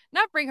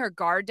not bring her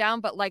guard down,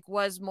 but like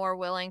was more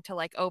willing to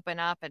like open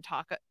up and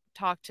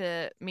talk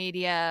to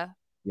media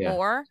Yeah.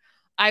 more.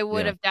 I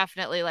would Yeah. have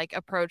definitely like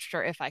approached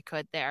her if I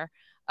could there.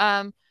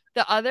 Um,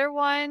 the other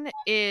one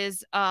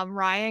is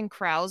Ryan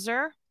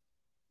Krauser.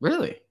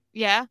 Really?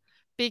 Yeah, Yeah.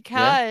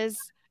 because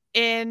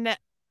in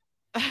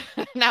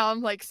now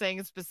I'm like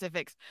saying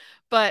specifics,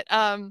 but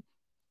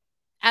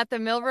at the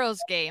Milrose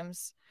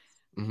games,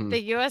 Mm-hmm.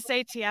 the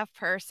USATF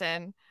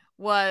person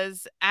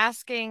was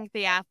asking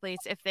the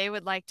athletes if they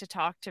would like to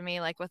talk to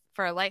me like with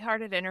for a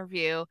lighthearted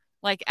interview,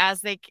 like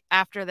as they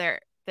after their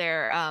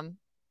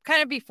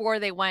kind of before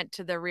they went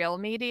to the real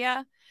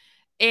media.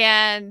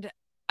 And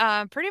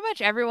pretty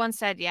much everyone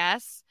said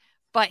yes,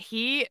 but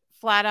he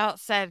flat out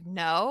said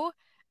no.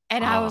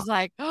 And I Ah, was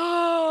like,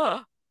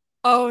 oh,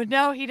 oh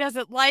no, he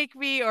doesn't like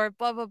me or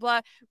blah, blah,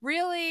 blah.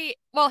 Really?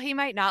 Well, he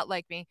might not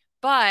like me,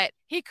 but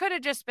he could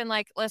have just been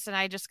like, listen,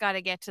 I just got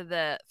to get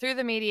to through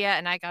the media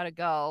and I got to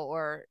go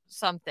or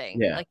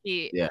something. yeah. Like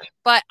Yeah.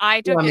 but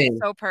I Well, took it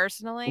so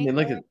personally.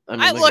 look at Look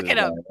this at him.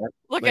 guy. Look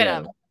Look at at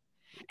him. him.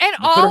 And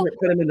all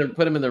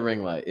Put him in the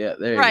ring light. Yeah,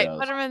 there he right, put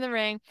goes. him in the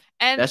ring.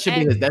 And That should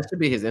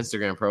be his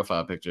Instagram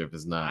profile picture if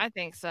it's not. I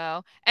think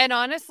so. And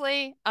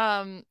honestly,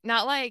 not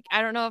like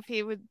I don't know if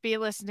he would be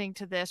listening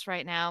to this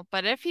right now,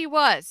 but if he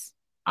was,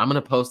 I'm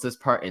gonna post this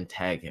part and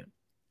tag him.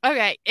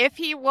 okay, if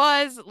he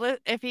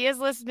is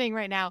listening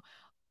right now,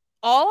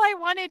 all I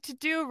wanted to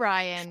do,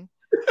 Ryan,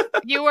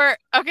 you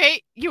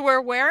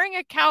were wearing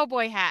a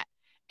cowboy hat,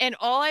 and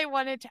all I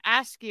wanted to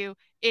ask you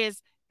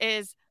is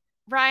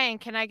Ryan,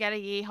 can I get a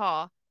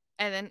yeehaw?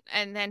 And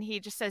then he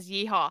just says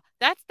yeehaw.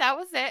 That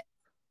was it,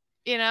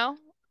 you know?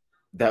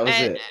 That was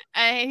And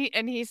it.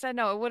 and he said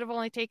no, it would have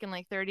only taken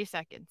like 30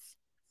 seconds.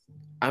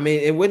 I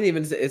mean, it wouldn't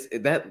even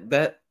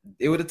that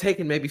it would have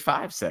taken maybe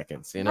 5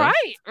 seconds, you know?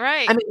 Right, I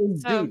right. mean,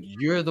 So dude,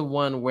 you're the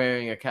one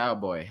wearing a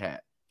cowboy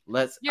hat.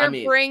 I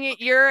mean,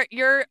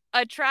 you're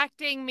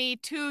attracting me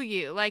to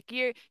you. Like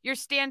you're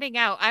standing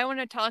out. I want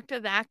to talk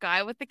to that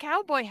guy with the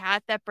cowboy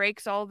hat that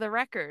breaks all the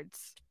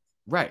records.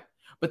 right.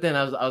 But then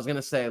I was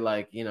gonna say,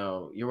 like, you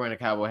know, you're wearing a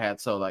cowboy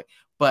hat, so like,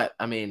 but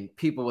I mean,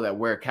 people that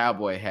wear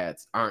cowboy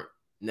hats aren't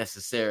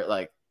necessarily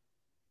like,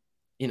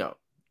 you know,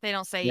 They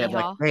don't say yeah,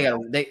 like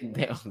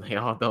yeehaw. they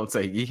all don't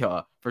say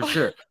yeehaw for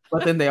sure.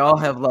 But then they all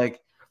have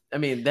like, I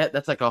mean,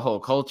 that's like a whole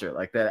culture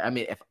like that. I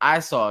mean, if I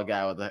saw a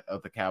guy with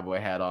a cowboy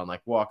hat on,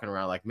 like walking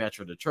around like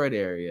Metro Detroit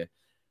area,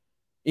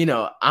 you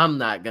know, I'm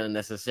not gonna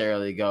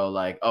necessarily go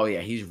like, oh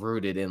yeah, he's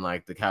rooted in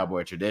like the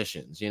cowboy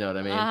traditions. You know what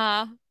I mean?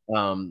 Uh-huh.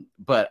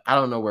 But I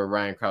don't know where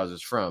Ryan Krause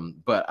is from,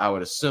 but I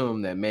would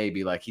assume that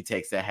maybe like he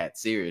takes that hat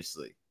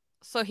seriously.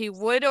 So he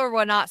would or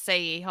would not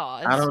say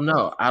yeehaw. I don't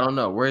know. I don't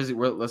know. Where is he?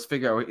 Let's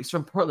figure out. He's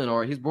from Portland,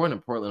 Oregon. He's born in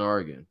Portland,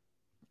 Oregon.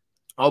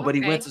 Oh, but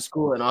he went Okay. to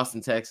school in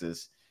Austin,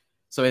 Texas.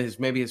 So in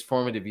maybe his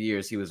formative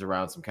years, he was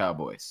around some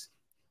Cowboys.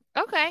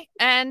 Okay.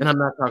 And And I'm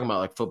not talking about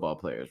like football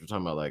players. We're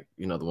talking about like,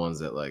 you know, the ones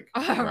that like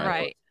ride horses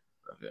right.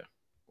 and stuff.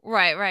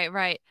 Yeah.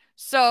 Right.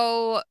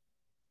 So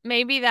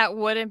maybe that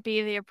wouldn't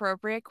be the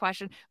appropriate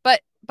question.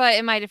 But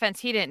in my defense,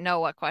 he didn't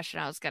know what question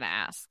I was going to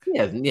ask.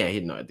 Yeah, he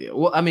had no idea.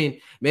 Well, I mean,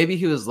 maybe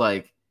he's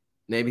like,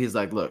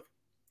 look,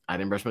 I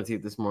didn't brush my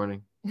teeth this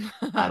morning.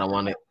 I don't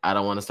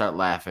want to start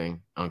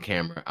laughing on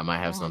camera. I might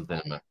have something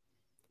in my,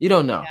 you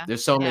don't know. Yeah.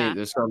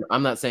 There's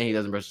I'm not saying he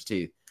doesn't brush his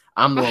teeth.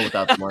 I'm the one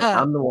without the morning. Yeah.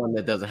 I'm the one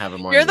that doesn't have a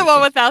morning You're the one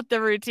routine, without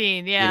the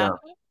routine. you Yeah. know.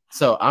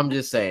 So I'm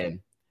just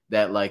saying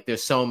that like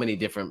there's so many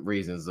different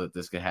reasons that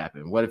this could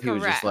happen. What if he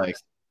was just like,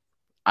 Correct.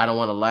 I don't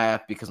want to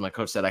laugh because my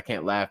coach said I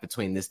can't laugh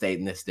between this date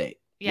and this date.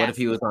 Yes. What if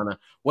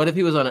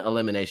he was on an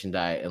elimination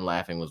diet and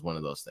laughing was one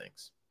of those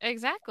things?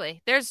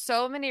 Exactly. There's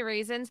so many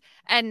reasons,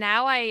 and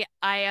now I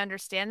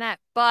understand that,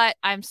 but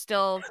I'm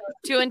still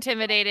too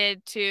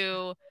intimidated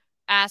to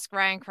ask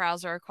Ryan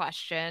Krauser a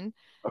question.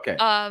 Okay.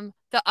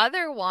 The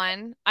other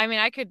one, I mean,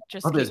 I could Oh,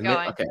 just keep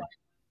going. okay.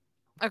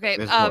 Okay.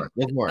 There's more.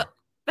 There's more.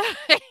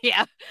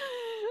 Yeah.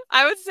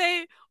 I would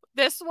say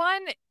this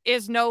one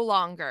is no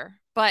longer,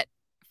 but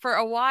for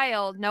a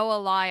while, Noah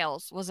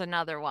Lyles was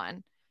another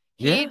one.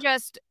 He Yeah.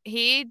 just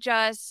he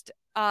just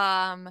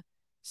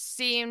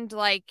seemed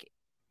like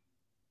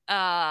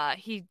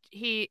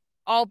he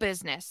all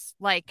business.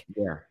 Like,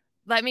 Yeah.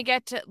 let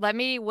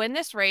me win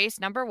this race,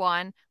 number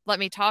one. Let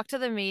me talk to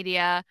the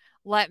media.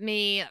 Let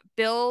me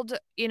build,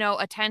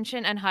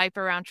 attention and hype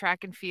around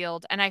track and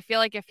field. And I feel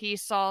like if he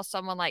saw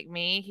someone like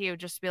me, he would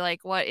just be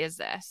like, what is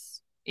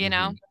this? You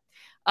know?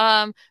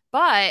 Mm-hmm.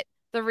 But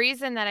the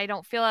reason that I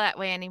don't feel that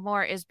way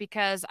anymore is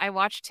because I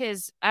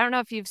don't know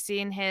if you've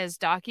seen his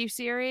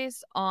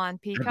docu-series on I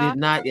did Peacock.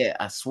 not yet.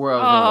 I swear I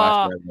was gonna watch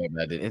Oh, that,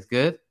 but I did. It's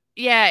good.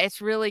 yeah,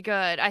 it's really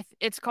good.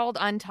 It's called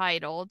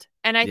Untitled.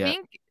 And I Yeah.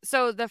 think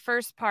so the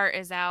first part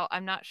is out.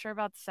 I'm not sure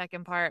about the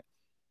second part,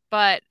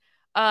 but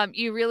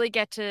you really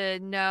get to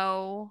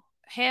know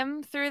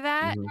him through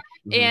that. Mm-hmm.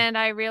 Mm-hmm. And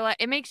I realize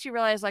it makes you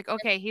realize like,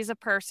 okay, he's a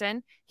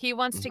person. He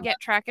wants to Mm-hmm.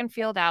 get track and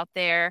field out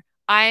there.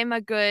 I'm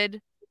a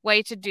good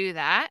way to do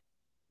that,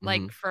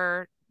 like Mm-hmm.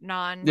 for Yeah.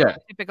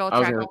 non-typical I was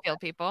track gonna. and field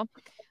people.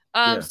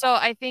 Yeah. So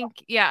I think,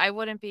 yeah, I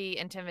wouldn't be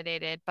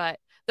intimidated, but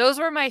those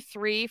were my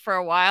three for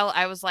a while.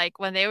 I was like,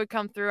 when they would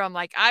come through, I'm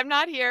like, I'm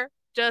not here.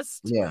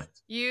 Just Yeah.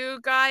 you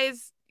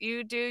guys,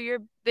 you do your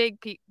big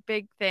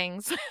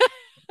things.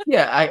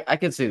 Yeah, I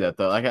can see that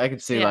though. Like I can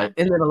see Yeah. like,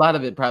 and then a lot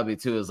of it probably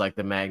too is like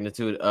the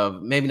magnitude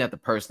of maybe not the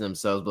person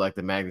themselves, but like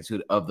the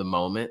magnitude of the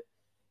moment.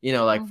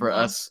 Like for Hmm.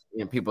 us,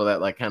 people that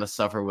like kind of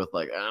suffer with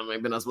like,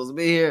 maybe not supposed to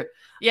be here.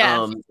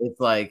 Yes. It's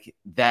like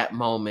that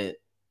moment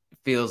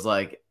feels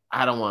like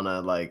I don't want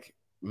to like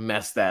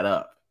mess that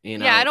up,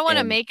 Yeah, I don't want to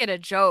and make it a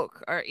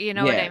joke or you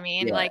know what I yeah,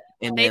 mean? yeah, Like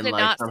and they then did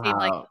like not seem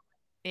like somehow,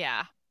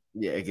 yeah.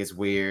 yeah, it gets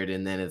weird,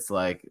 and then it's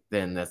like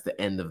then that's the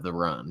end of the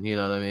run. You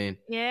know what I mean?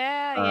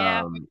 Yeah,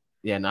 yeah.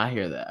 Yeah, no, I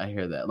hear that. I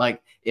hear that.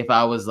 Like if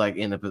I was like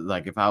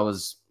if I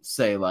was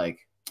say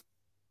like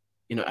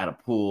at a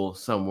pool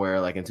somewhere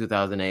like in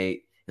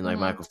 2008 and like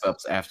Hmm. Michael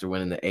Phelps after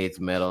winning the eighth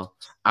medal,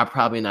 I'm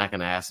probably not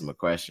gonna ask him a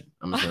question.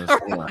 I'm just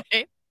gonna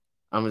Right.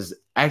 I'm just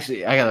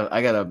actually I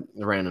got a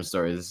random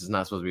story. This is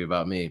not supposed to be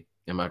about me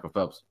and Michael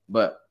Phelps,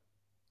 but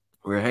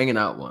we were hanging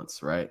out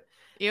once, right?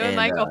 You and And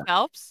Michael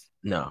Phelps?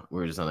 no,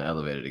 we were just on the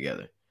elevator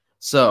together.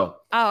 So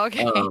Oh,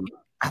 okay. um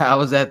I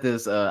was at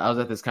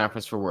this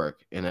conference for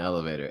work in an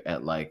elevator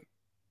at like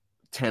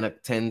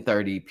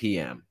 10:30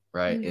 p.m.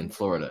 right in Hmm.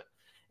 Florida,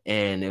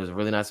 and it was a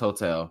really nice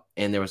hotel,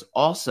 and there was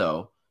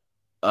also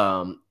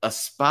a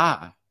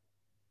spa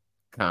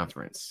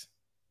conference,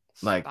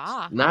 like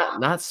Spa.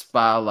 not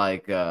spa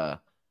like go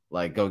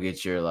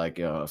get your like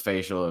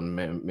facial and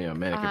manicure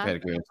Uh-huh.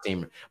 pedicure and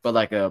steamer, but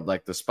like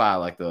the spa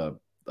like the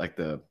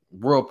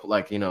whirl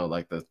like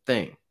like the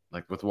thing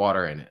like with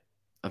water in it.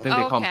 I think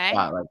they call them Okay.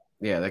 spa like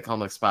yeah they call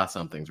them like spa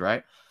somethings,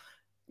 right?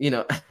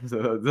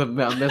 I'm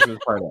messing this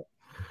part up.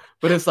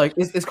 But it's like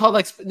it's called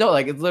like no,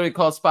 like it's literally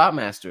called Spa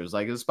Masters,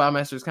 like it's Spa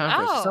Masters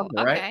conference or Oh,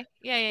 something, right? okay.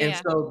 Yeah, yeah, And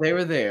yeah. so they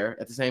were there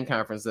at the same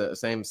conference, the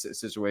same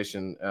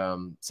situation,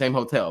 same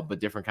hotel, but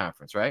different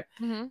conference, right?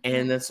 Hmm.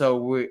 And then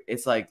so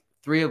it's like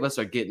three of us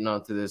are getting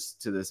onto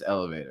this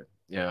elevator,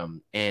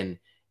 and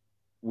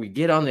we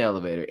get on the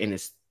elevator, and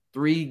it's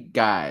three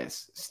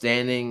guys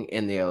standing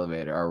in the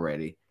elevator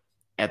already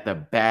at the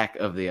back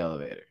of the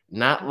elevator,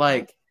 not Okay.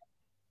 like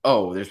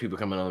oh, there's people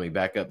coming on me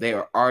back up. They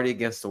are already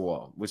against the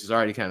wall, which is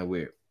already kind of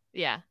weird.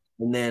 Yeah.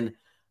 And then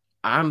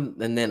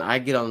I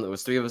get on. There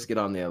was three of us get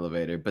on the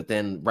elevator, but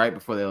then right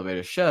before the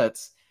elevator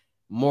shuts,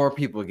 more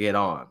people get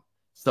on.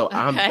 So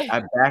Okay.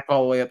 I back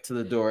all the way up to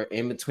the door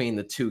in between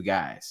the two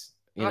guys,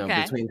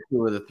 Okay. between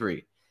two of the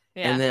three,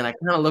 and Yeah. then I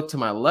kind of look to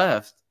my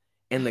left,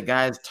 and the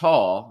guy's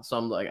tall, so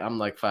I'm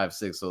like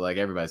 5'6", so like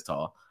everybody's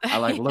tall. I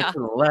like look Yeah. to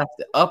the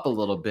left up a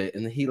little bit,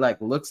 and he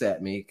like looks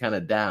at me kind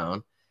of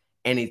down,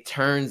 and he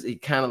kind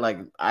of like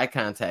eye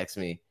contacts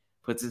me,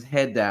 puts his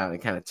head down,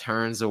 and kind of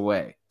turns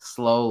away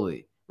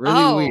slowly.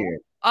 Really Oh. weird,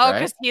 Oh, right?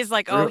 because he's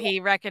like, oh, Real, he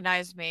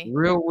recognized me.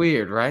 real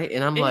weird, right?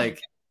 And I'm like,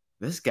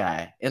 this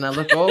guy. And I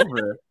look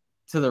over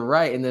to the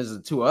right, and there's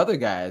the two other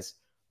guys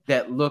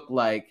that look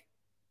like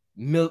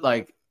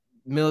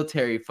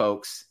military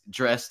folks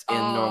dressed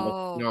in normal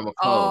Oh. normal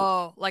clothes.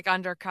 Oh, like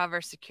undercover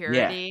Yeah,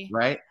 security.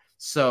 right.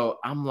 So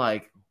I'm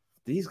like,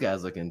 these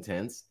guys look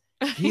intense.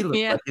 He looks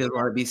Yeah. like he doesn't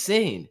want to be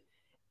seen.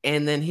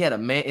 And then he had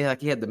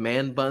he had the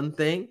man bun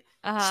thing.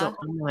 Uh-huh. So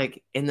I'm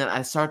like, and then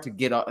I start to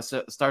get off,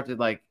 start to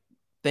like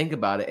think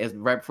about it as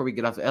right before we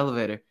get off the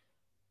elevator.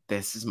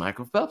 This is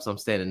Michael Phelps I'm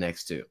standing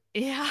next to.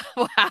 Yeah.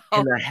 Wow.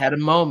 And I had a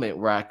moment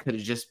where I could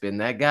have just been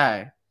that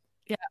guy.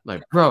 Yeah.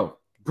 Like, bro,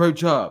 great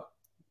job.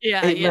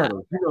 Yeah, Eight yeah.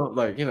 medals.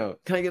 Like, can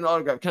I get an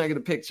autograph? Can I get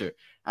a picture?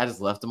 I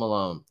just left him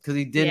alone because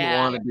he didn't Yeah.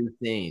 want to be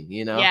seen.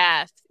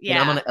 Yes. And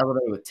I'm on Yeah. the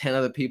elevator with 10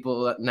 other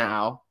people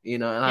now,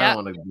 and I don't Yep.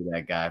 want to be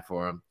that guy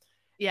for him.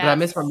 But I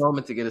missed my Yes.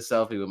 moment to get a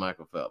selfie with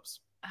Michael Phelps.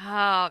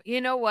 Oh,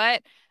 you know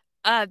what?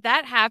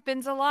 That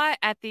happens a lot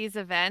at these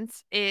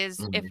events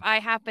is if Mhm. I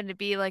happen to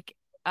be like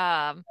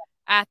um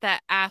at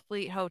that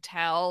athlete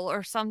hotel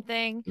or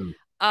something, Mm.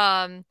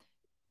 um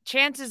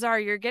chances are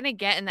you're going to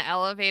get in the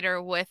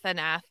elevator with an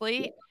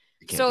athlete.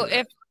 You can't So do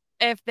that.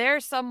 if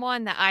there's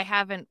someone that I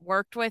haven't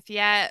worked with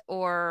yet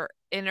or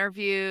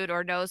interviewed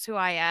or knows who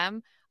I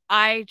am,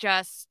 I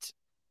just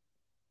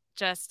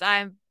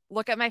I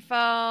look at my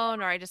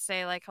phone or I just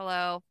say like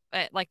hello,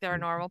 like they're a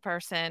normal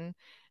person.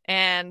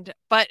 And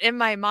but in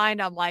my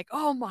mind I'm like,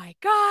 "Oh my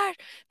gosh,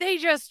 they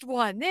just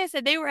won this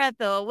and they were at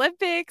the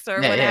Olympics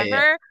or Yeah, yeah, yeah,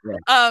 whatever."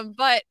 yeah.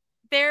 But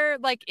they're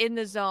like in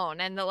the zone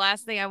and the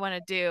last thing I want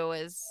to do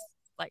is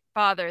like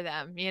bother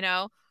them.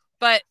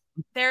 But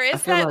there I is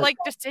feel that like like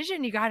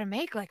decision you got to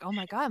make like, "Oh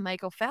my God,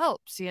 Michael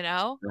Phelps."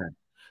 yeah.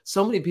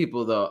 So many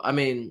people, though. I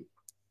mean,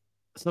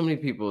 so many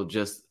people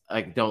just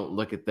like don't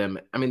look at them.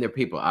 I mean, they're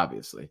people,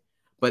 obviously,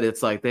 but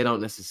it's like they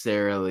don't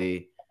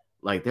necessarily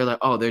like they're like,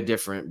 oh, they're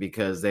different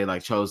because they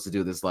like chose to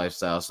do this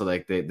lifestyle. So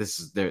like this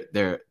is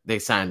they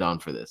signed on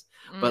for this.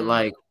 But Mm,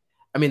 like,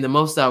 I mean, the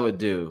most I would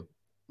do,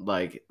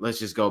 like, let's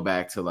just go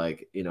back to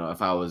like,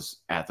 if I was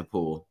at the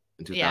pool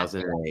in yeah.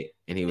 2008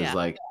 and he was Yeah.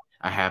 like,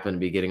 I happened to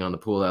be getting on the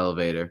pool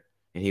elevator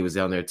and he was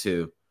down there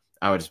too,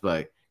 I would just be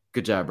like,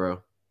 good job,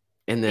 bro.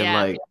 And then Yeah.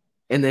 like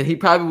and then he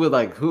probably would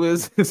like, who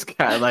is this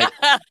guy? Like,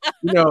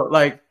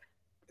 like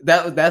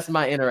that's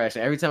my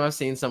interaction. Every time I've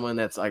seen someone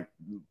that's like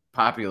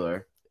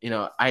popular,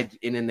 I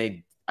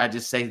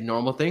just say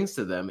normal things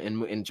to them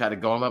and try to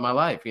go on about my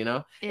life.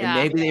 And Yeah.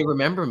 maybe they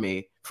remember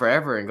me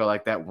forever and go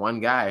like that one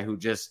guy who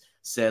just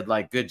said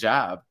like good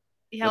job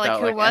Yeah, like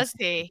without who like was asking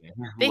he?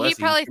 anything. Who He was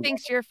he? probably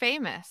thinks you're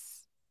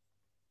famous.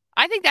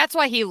 I think that's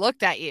why he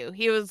looked at you.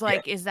 He was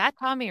Yeah. like, "Is that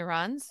Tommy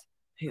Runs?"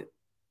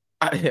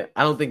 I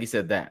don't think he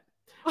said that,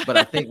 but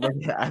I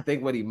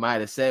think what he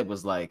might have said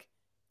was like,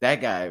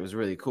 that guy was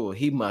really cool.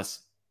 He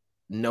must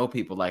know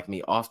people like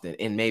me often,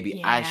 and maybe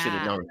I should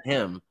have Yeah. known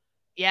him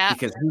Yeah.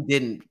 because he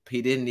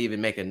didn't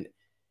even make an.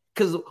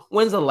 Because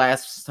when's the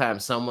last time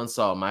someone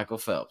saw Michael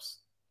Phelps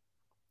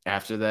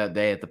after that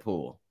day at the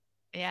pool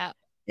Yeah.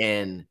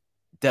 and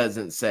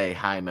doesn't say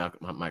hi,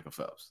 Michael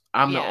Phelps?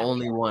 I'm the Yeah.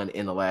 only one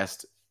in the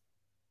last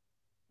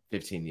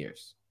 15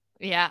 years.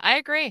 Yeah, I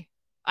agree.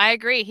 I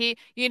agree.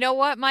 You know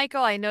what,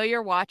 Michael? I know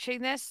you're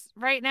watching this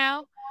right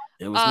now.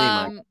 It was me,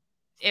 Mike, Um,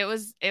 it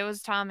was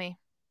Tommy.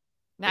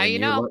 Now and you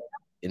you know. look,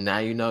 and now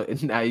you know.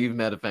 Now you've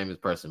met a famous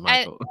person,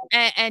 And, Michael.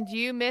 and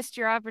you missed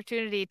your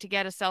opportunity to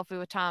get a selfie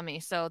with Tommy.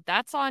 So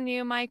that's on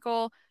you,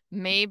 Michael.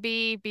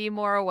 Maybe be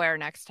more aware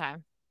next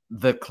time.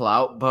 The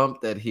clout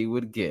bump that he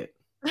would get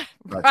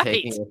by Right.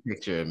 taking a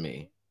picture of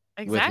me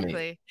with me.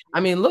 Exactly. I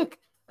mean, look.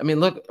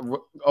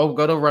 Oh,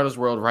 go to Runner's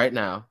World right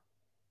now,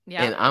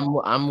 Yep. and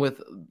I'm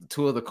with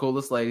two of the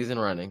coolest ladies in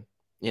running.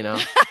 You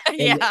know,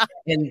 and Yeah.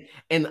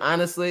 and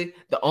honestly,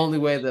 the only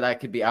way that I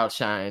could be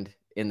outshined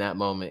in that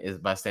moment is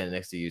by standing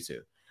next to you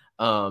two.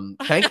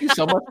 Thank you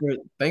so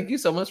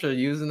much for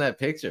using that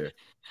picture.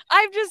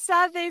 I'm just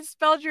sad they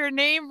spelled your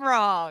name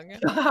wrong.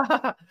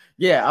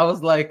 Yeah, I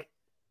was like,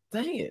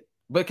 dang it.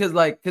 Because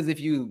if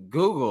you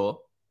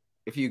Google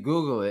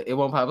it, it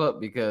won't pop up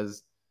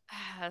because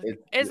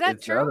it's Is that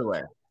it's the true? other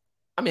way.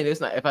 I mean,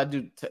 it's not. If I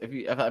do, I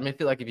mean, I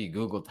feel like if you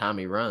Google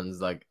Tommy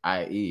runs like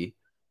IE,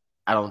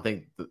 I don't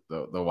think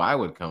the Y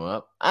would come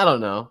up. I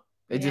don't know.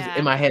 It just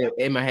in Yeah. my head.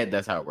 In my head,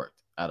 that's how it worked.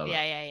 I don't know.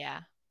 Yeah, yeah, yeah.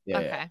 Yeah,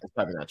 yeah, Okay. it's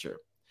probably not true.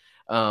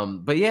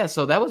 But yeah,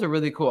 so that was a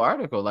really cool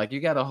article. Like, you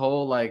got a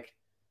whole like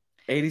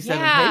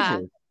 87 Yeah.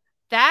 pages.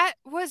 That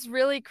was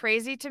really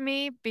crazy to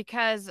me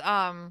because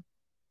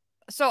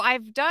so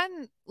I've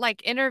done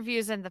like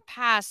interviews in the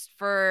past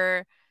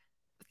for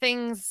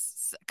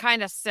things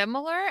kind of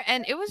similar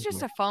and it was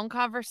just Mhm. a phone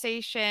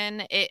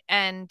conversation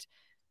and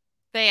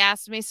they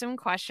asked me some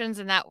questions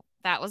and that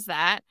was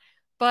that.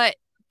 But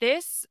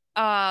this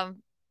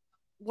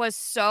was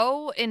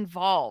so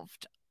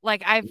involved.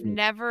 Like I've Mhm.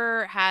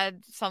 never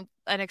had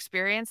an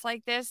experience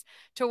like this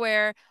to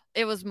where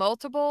it was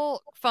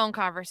multiple phone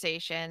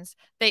conversations.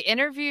 They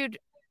interviewed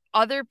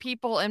other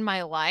people in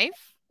my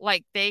life,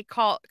 like they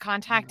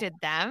contacted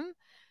them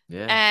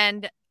Yeah.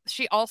 and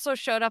she also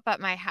showed up at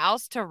my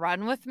house to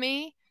run with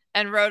me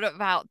and wrote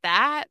about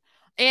that.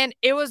 And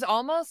it was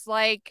almost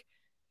like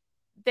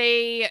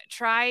they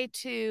try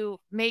to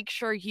make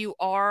sure you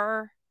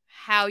are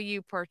how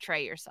you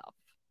portray yourself.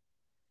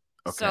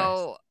 Okay.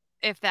 So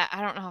if that,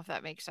 I don't know if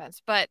that makes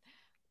sense, but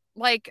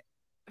like,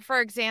 for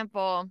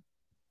example,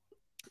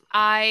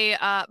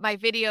 my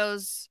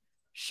videos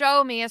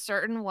show me a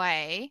certain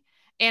way.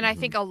 And I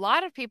Hmm. think a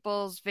lot of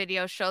people's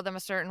videos show them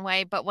a certain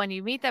way, but when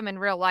you meet them in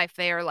real life,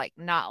 they are like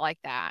not like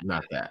that.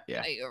 Not that.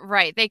 Yeah.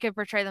 Right. They could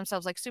portray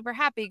themselves like super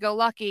happy, go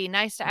lucky,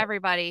 nice to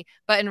everybody.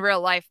 But in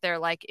real life, they're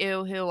like,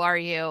 ew, who are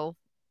you?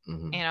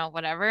 Hmm.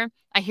 Whatever.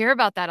 I hear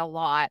about that a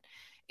lot.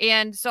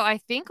 And so I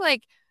think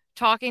like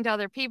talking to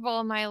other people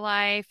in my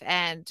life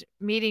and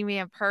meeting me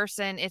in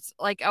person, it's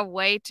like a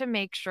way to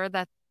make sure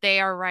that they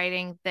are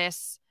writing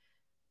this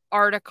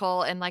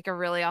article in like a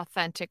really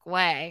authentic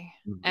way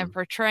and Hmm.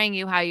 portraying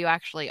you how you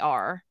actually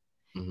are.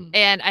 Hmm.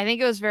 And I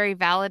think it was very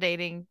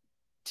validating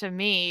to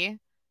me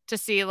to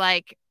see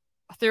like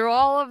through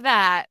all of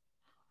that,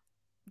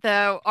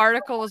 the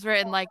article was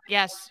written like,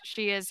 yes,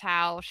 she is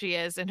how she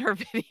is in her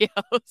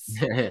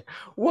videos.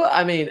 Well,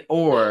 I mean,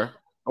 or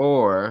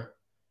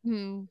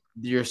Hmm.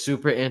 you're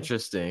super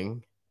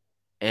interesting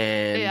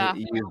and Yeah,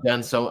 you've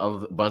done so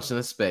a bunch in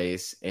the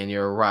space and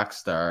you're a rock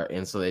star,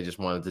 and so they just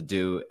wanted to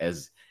do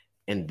as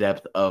in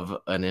depth of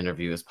an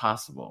interview as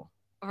possible.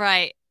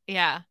 right.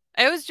 Yeah.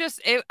 It was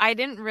just I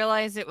didn't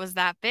realize it was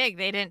that big.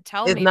 They didn't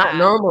tell It's me not that.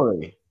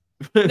 normally.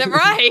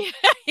 Right.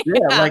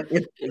 Yeah, Yeah. like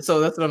so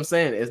that's what I'm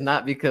saying. It's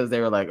not because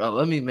they were like, "Oh,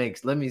 let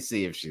me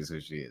see if she's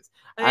who she is."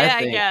 I Yeah,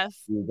 I think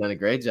guess. you've done a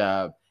great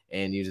job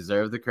and you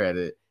deserve the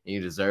credit and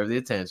you deserve the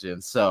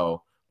attention.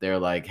 So they're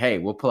like, "Hey,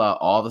 we'll pull out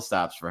all the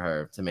stops for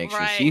her to make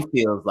sure she Right.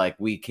 feels like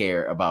we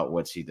care about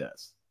what she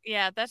does."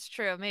 Yeah, that's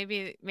true.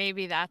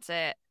 Maybe that's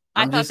it.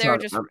 I I'm thought just they were talking.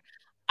 just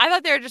I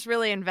thought they were just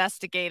really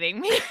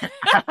investigating me.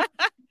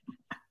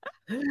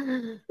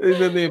 And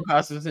then the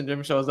imposter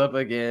syndrome shows up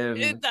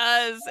It again.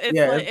 does.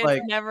 Yeah, It's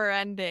never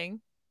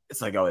ending.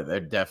 it's like, oh, they're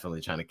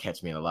definitely trying to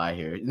catch me in a lie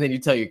here. And then you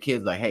tell your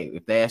kids, like, hey,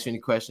 if they ask you any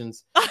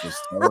questions,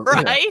 just tell them,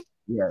 Right?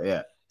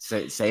 yeah.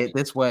 Say it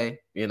this way,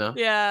 you know.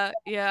 Yeah,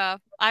 yeah.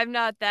 I'm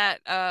not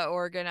that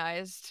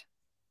organized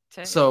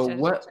So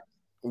to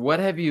what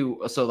have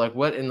you so like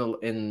what in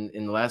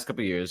the last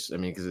couple of years? I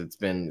mean, because it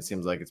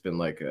seems like it's been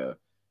like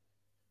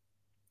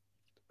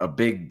a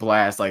big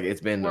blast. Like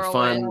it's been a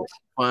whirlwind.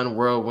 fun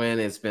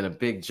whirlwind. It's been a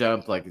big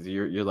jump. Like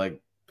you're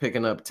like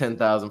picking up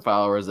 10,000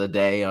 followers a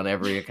day on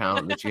every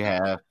account that you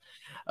have.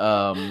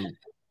 Um,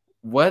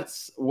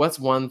 what's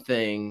one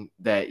thing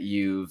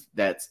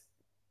that's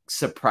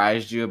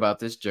surprised you about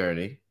this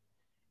journey?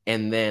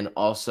 And then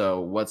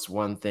also, what's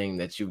one thing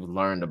that you've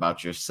learned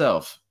about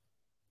yourself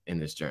in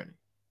this journey?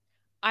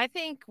 I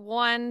think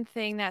one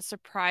thing that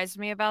surprised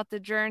me about the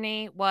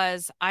journey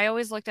was I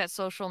always looked at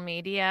social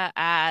media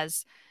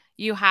as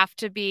you have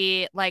to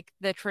be like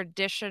the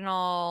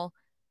traditional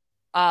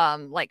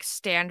like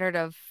standard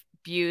of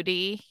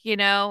beauty, you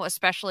know,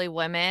 especially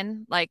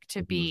women, like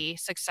to Mhm, be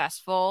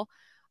successful.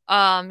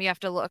 You have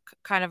to look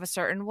kind of a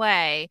certain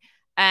way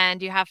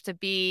and you have to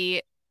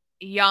be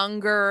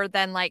younger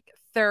than like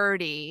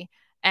 30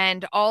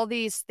 and all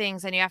these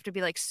things, and you have to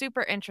be like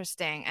super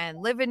interesting and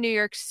live in New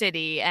York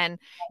City and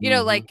you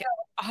know mhm, like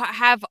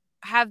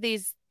have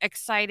these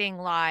exciting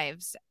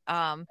lives.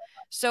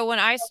 So when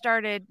I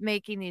started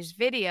making these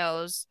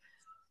videos,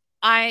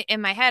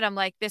 in my head, I'm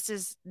like, this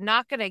is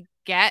not going to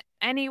get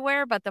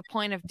anywhere. But the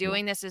point of mhm,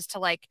 doing this is to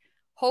like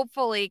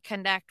hopefully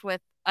connect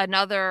with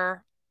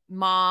another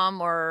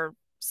mom or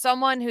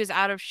someone who's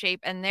out of shape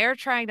and they're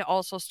trying to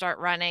also start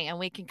running. And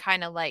we can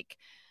kind of like,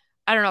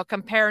 I don't know,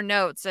 compare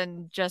notes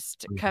and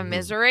just mhm,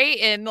 commiserate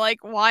and like,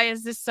 why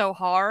is this so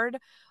hard?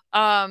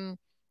 Um,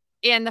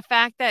 and the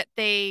fact that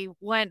they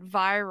went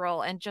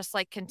viral and just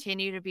like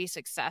continue to be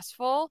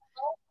successful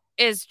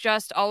is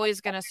just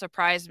always going to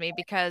surprise me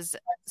because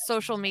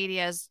social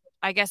media is,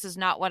 I guess, is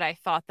not what I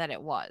thought that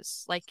it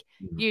was. Like,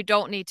 mhm, you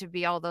don't need to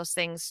be all those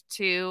things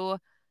to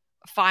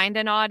find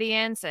an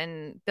audience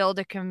and build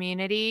a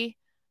community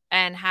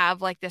and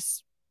have like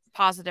this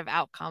positive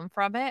outcome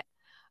from it.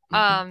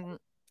 mhm. Um,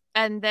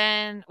 and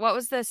then what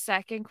was the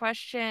second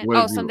question? What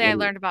Oh, have you something I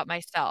learned about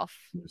myself.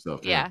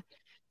 yourself? Yeah. Yeah.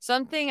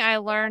 Something I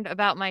learned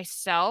about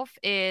myself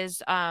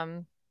is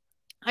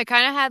I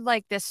kind of had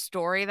like this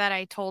story that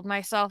I told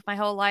myself my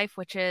whole life,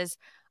 which is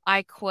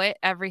I quit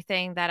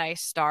everything that I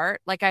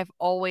start. Like I've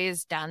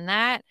always done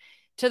that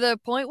to the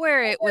point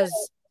where it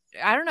was,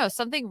 I don't know,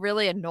 something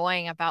really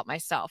annoying about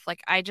myself.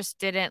 Like I just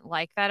didn't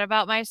like that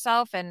about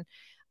myself. And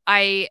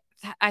I,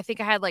 I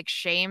think I had like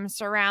shame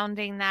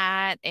surrounding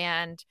that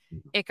and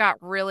it got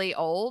really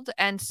old.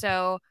 And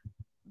so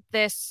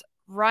this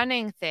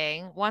running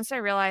thing, once I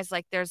realized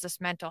like there's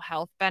this mental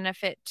health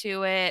benefit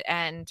to it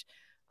and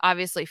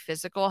obviously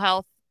physical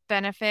health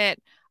benefit,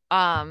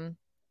 um,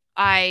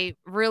 I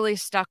really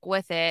stuck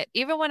with it.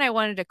 Even when I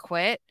wanted to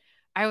quit,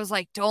 I was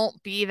like,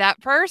 don't be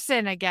that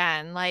person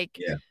again.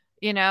 Like, Yeah.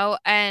 you know,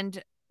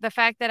 and the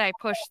fact that I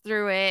pushed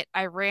through it,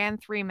 I ran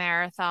 3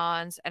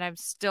 marathons and I'm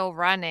still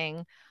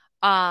running.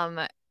 Um,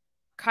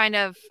 kind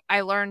of,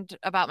 I learned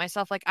about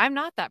myself, like, I'm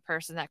not that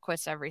person that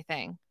quits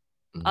everything.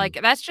 Mhm, Like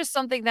that's just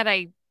something that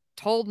I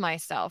told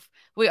myself.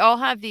 We all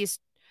have these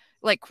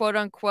like quote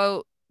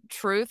unquote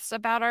truths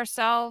about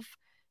ourselves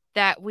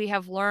that we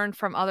have learned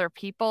from other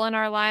people in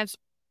our lives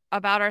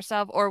about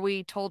ourselves or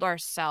we told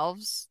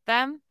ourselves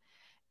them.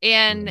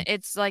 And mhm,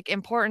 it's like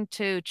important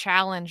to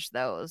challenge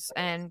those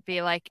and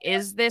be like,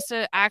 is this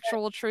an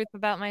actual truth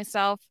about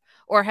myself?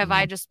 Or have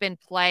I mhm, just been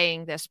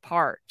playing this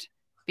part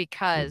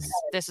mhm.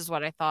 because this is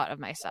what I thought of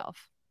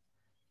myself?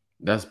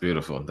 That's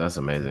beautiful. That's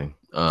amazing.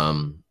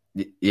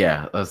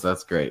 Yeah,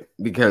 that's great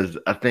because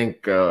I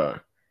think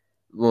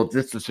well,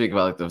 just to speak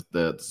about like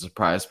the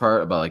surprise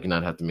part about like you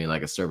not have to mean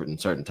like a certain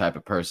type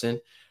of person.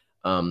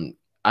 Um,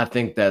 I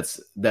think that's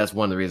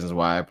one of the reasons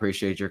why I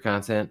appreciate your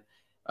content.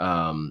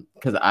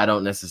 Because I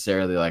don't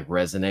necessarily like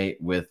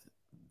resonate with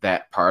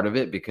that part of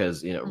it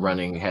because Mhm.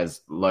 running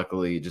has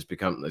luckily just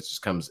become it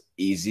just comes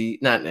easy,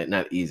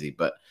 not easy,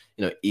 but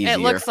It easier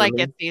looks for like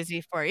me. it's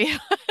easy for you.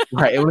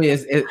 Right. I mean,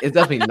 it's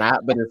definitely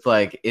not, but it's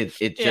like it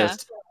Yeah.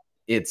 just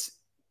it's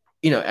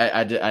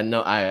I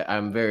know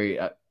I'm very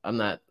I'm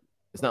not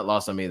it's not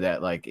lost on me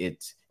that like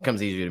it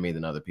comes easier to me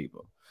than other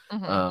people.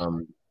 Mhm.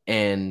 Um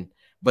and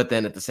but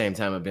then at the same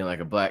time of being like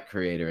a black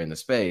creator in the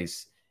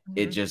space,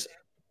 it Mhm. just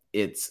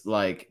it's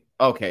like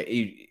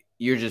okay,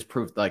 you're just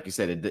proof like you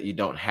said that you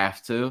don't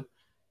have to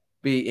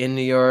be in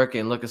New York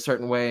and look a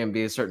certain way and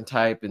be a certain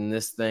type in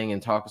this thing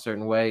and talk a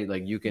certain way.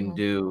 Like you can Mhm.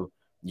 do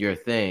your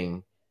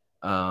thing,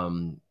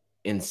 um,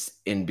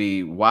 and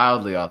be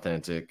wildly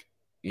authentic,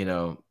 you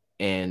know.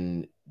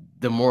 And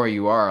the more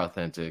you are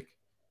authentic,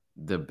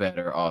 the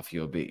better off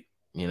you'll be,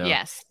 you know.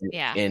 Yes.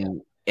 Yeah.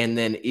 And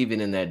then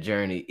even in that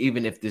journey,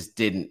 even if this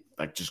didn't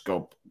like just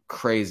go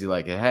crazy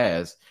like it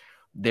has,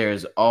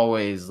 there's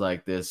always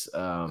like there's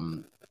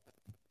some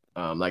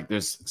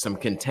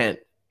content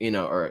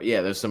or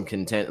yeah there's some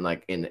content and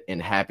like in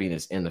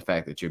happiness in the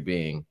fact that you're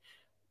being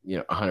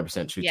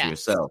 100% true to Yes.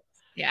 yourself.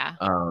 Yeah.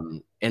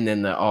 And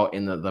then the all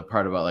in the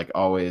part about like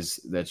always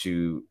that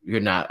you're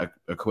not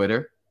a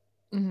quitter.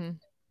 Mhm.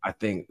 I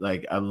think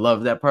like I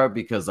love that part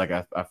because like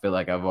I feel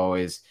like I've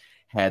always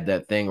had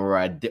that thing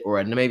where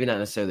or maybe not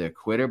necessarily a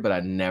quitter, but I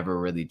never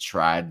really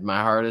tried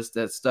my hardest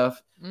at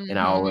stuff, and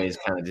I Mhm. always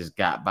kind of just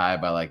got by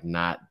like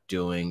not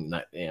doing.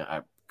 Not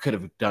I could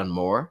have done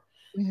more,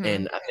 Mhm.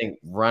 and I think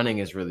running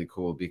is really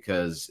cool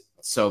because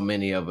so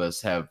many of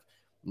us have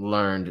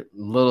learned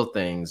little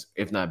things,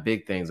 if not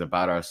big things,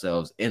 about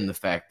ourselves in the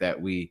fact that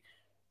we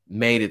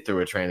made it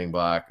through a training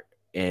block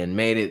and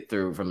made it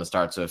through from the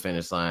start to a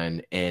finish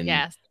line and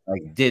Yes.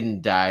 like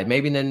didn't die.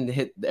 Maybe didn't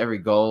hit every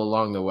goal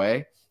along the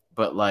way,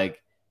 but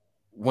like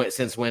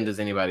since when does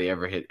anybody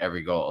ever hit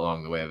every goal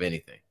along the way of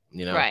anything?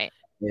 Right.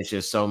 It's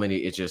just so many.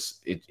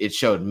 It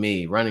showed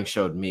me running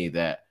showed me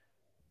that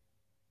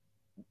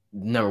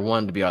number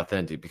one to be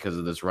authentic because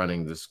of this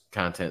running this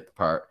content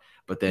part,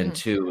 but then Mhm.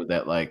 two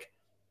that like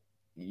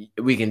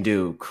we can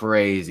do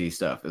crazy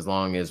stuff as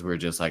long as we're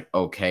just like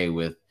okay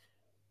with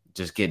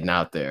just getting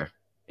out there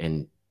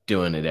and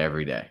doing it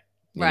every day.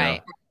 You know,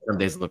 Right. some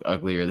days look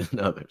uglier than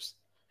others.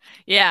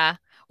 Yeah.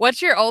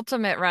 What's your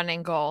ultimate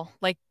running goal?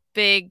 Like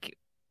big,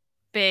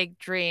 big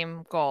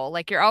dream goal.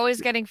 Like you're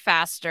always getting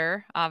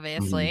faster, Mhm.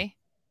 obviously.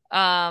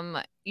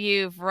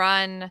 You've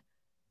run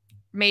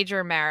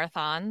major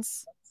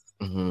marathons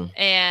Mhm.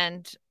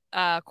 and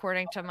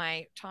according to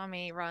my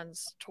Tommy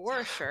Runs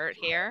Tour shirt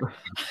here.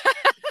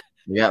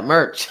 We got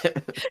merch.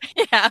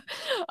 Yeah.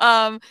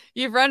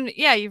 You've run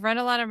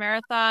a lot of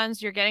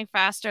marathons, you're getting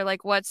faster.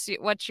 Like what's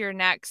your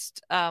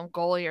next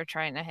goal you're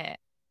trying to hit?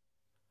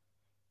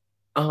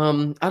 I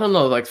don't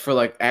know, like for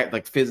like act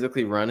like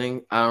physically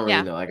running, I don't really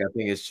Yeah. know. Like I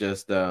think it's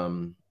just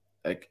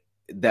like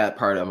that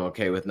part I'm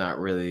okay with not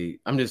really.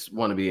 I'm just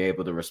want to be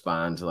able to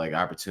respond to like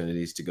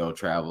opportunities to go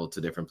travel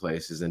to different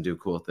places and do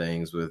cool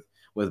things with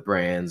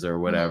brands or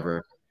Mhm.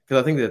 whatever.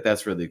 Because I think that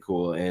that's really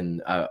cool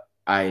and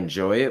I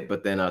enjoy it,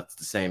 but then at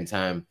the same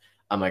time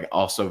I'm like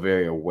also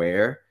very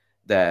aware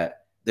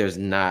that there's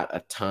not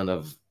a ton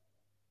of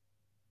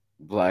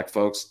black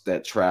folks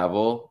that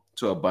travel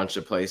to a bunch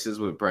of places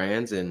with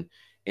brands and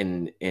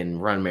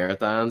run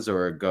marathons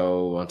or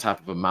go on top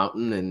of a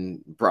mountain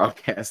and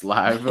broadcast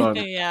live on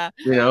Yeah.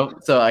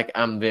 so like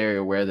I'm very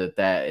aware that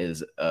that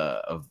is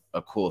a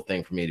cool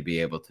thing for me to be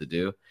able to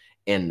do,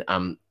 and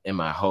I'm in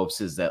my hopes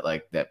is that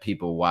like that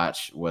people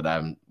watch what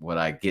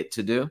I get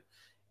to do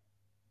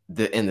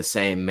in the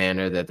same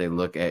manner that they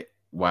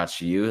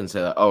watch you and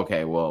say like,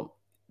 okay, well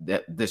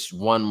that this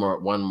one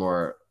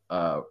more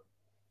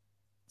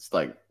it's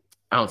like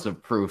ounce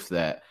of proof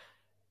that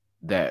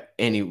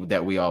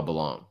we all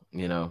belong,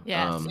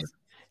 Yes.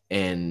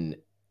 and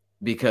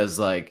because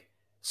like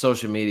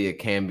social media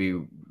can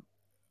be,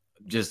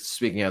 just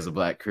speaking as a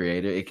black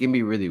creator, it can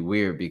be really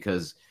weird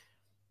because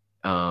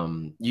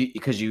I'm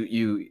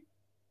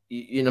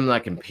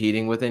not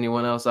competing with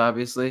anyone else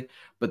obviously,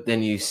 but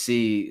then you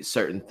see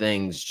certain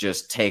things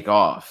just take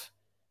off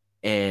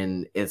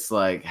and it's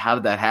like how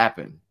did that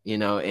happen,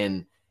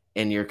 and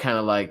you're kind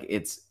of like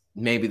it's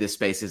maybe this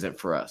space isn't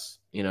for us,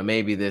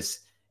 maybe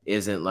this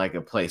isn't like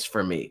a place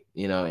for me,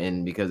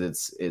 and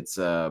because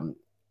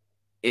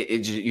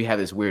you have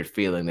this weird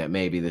feeling that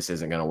maybe this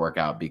isn't going to work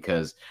out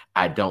because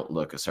I don't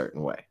look a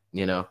certain way,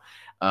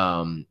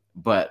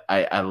 but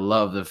I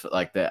love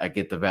like that I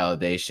get the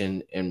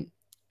validation, and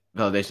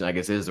validation I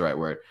guess is the right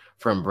word,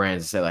 from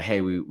brands to say like,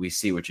 hey, we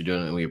see what you're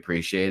doing and we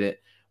appreciate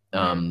it,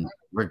 Mhm.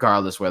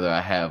 regardless whether I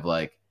have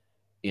like,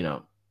 you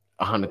know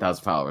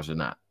 100,000 followers or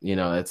not.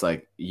 It's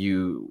like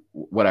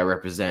what I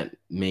represent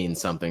means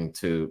something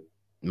to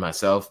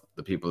myself,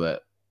 the people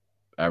that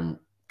I'm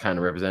kind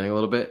of representing a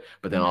little bit,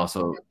 but then Mhm.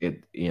 also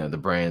the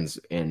brands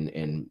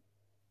and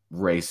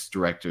race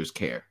directors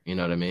care. You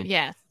know what I mean?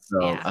 Yes. So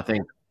Yeah. I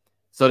think,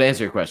 so to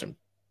answer your question,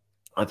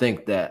 I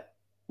think that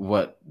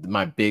what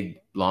my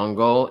big long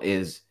goal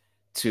is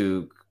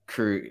to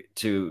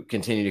to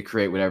continue to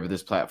create whatever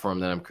this platform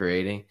that I'm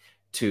creating,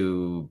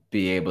 to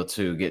be able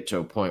to get to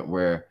a point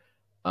where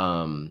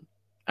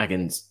I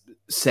can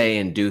say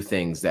and do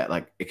things that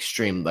like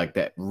extreme, like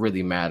that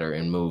really matter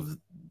and move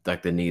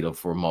like the needle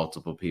for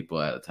multiple people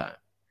at a time.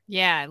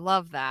 Yeah, I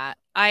love that.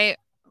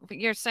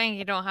 You're saying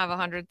you don't have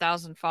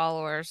 100,000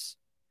 followers.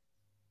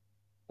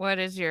 What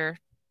is your?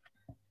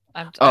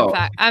 Oh,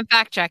 I'm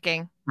fact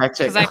checking fact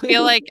check. because I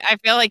feel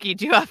like you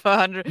do have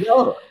 100.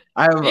 No,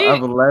 I have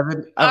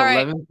 11. I have All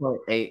right,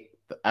 11.8.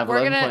 I have we're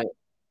 11 gonna point.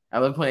 I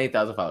have 11.8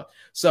 thousand followers.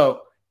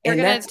 So, we're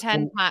and gonna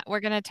that's we're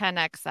gonna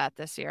 10x that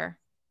this year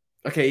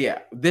okay. Yeah,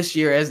 this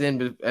year, as in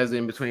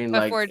between,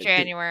 like before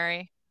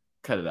January.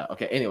 cut it out.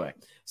 Okay. Anyway,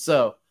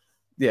 so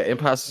yeah,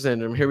 imposter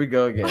syndrome. Here we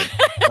go again.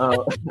 Uh,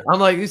 I'm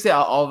like you said.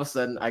 All of a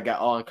sudden, I got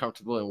all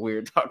uncomfortable and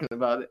weird talking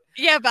about it.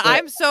 Yeah, but But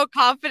I'm so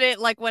confident.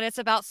 Like when it's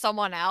about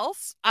someone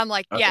else, I'm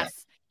like, okay,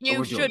 yes, oh, you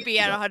we're doing should it. be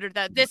We're at doing 100.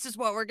 That it. this is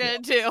what we're gonna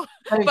do.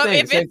 Same But thing.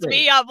 if Same it's thing.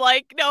 me, I'm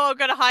like, no, I'm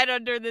gonna hide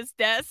under this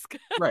desk.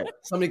 Right.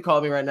 Somebody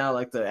called me right now,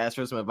 like to ask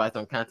for some advice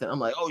on content. I'm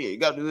like, oh yeah, you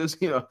gotta do this.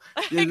 You know,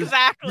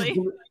 Exactly.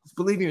 just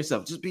believe in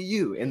yourself. Just be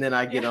you. And then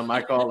I get Yeah. on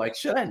my call, like,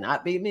 should I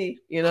not be me?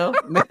 You know,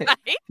 Right.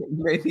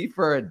 maybe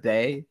for a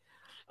day.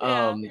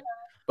 Yeah.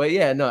 But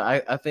yeah, no,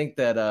 I think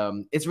that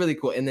it's really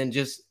cool. And then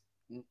just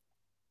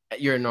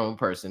you're a normal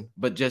person,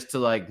 but just to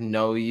like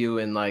know you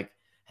and like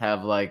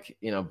have like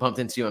bumped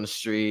into you on the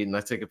street and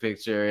like take a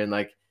picture and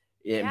like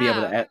be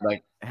able to Yeah.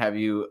 like have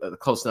you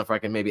close enough where I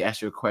can maybe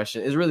ask you a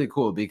question is really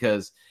cool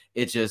because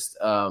it just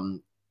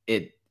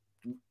it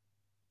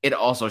it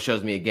also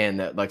shows me again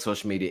that like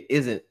social media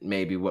isn't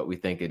maybe what we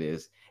think it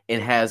is.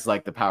 It has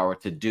like the power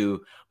to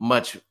do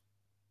much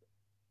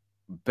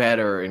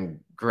better and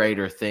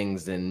greater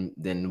things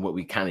than what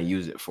we kind of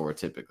use it for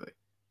typically.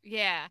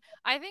 Yeah.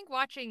 I think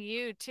watching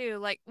you too,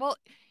 like, well,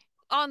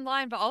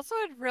 online, but also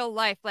in real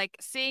life, like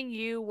seeing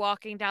you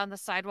walking down the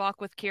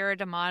sidewalk with Kira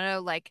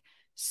D'Amato, like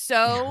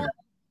so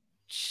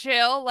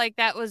chill. Like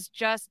that was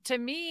just to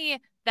me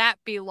that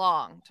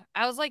belonged.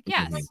 I was like, Mhm,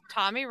 yes,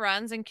 Tommy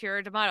runs and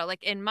Kira D'Amato.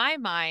 Like in my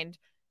mind,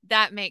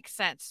 that makes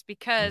sense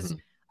because mhm,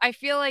 I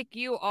feel like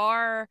you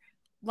are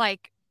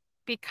like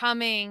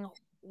becoming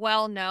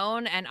well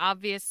known and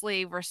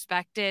obviously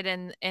respected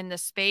in the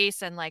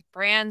space, and like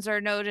brands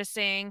are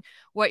noticing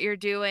what you're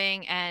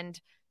doing, and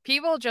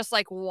people just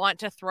like want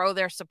to throw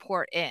their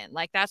support in.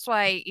 Like that's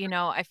why,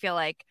 I feel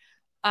like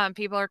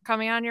people are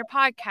coming on your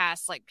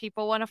podcast, like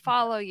people want to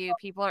follow you,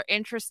 people are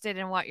interested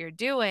in what you're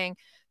doing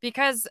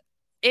because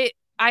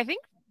I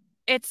think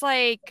it's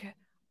like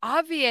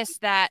obvious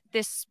that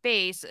this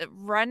space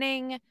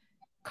running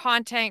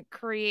content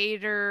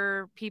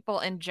creator people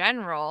in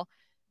general,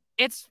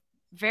 it's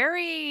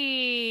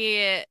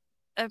very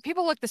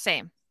people look the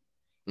same.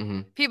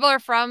 mhm, People are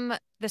from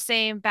the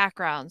same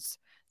backgrounds.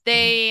 mhm.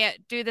 They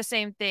do the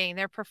same thing.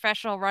 They're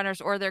professional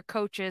runners or they're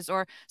coaches,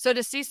 or so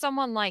to see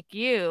someone like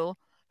you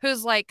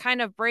who's like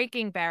kind of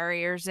breaking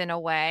barriers in a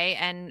way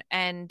and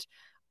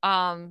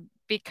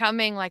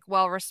becoming like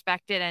well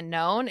respected and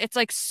known, it's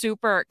like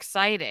super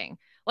exciting.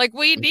 Like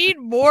we need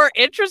more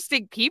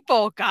interesting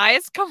people,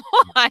 guys. Come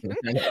on.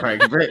 Right,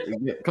 great.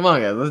 Come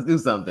on, guys, let's do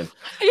something.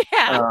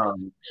 Yeah.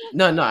 Um,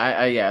 no, no,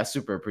 I yeah, I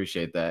super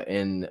appreciate that,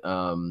 and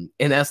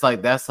that's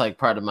like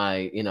part of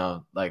my,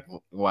 like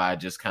why I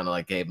just kind of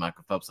like gave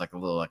Michael Phelps like a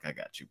little like I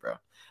got you, bro.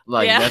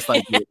 Like Yeah.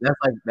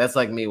 that's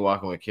like me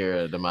walking with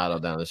Kira D'Amato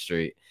down the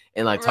street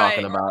and like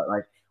talking Right. about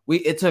like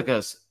it took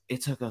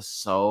us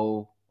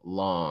so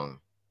long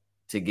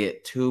to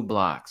get 2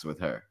 blocks with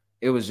her.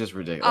 It was just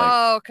ridiculous. Like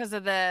Oh, because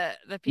of the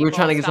we were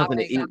trying people to get something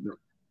to stopping.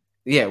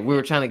 eat. Yeah, we Yeah.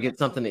 were trying to get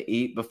something to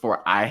eat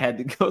before I had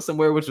to go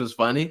somewhere, which was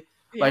funny.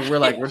 Yeah.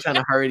 Like we're trying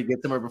to hurry to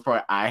get somewhere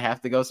before I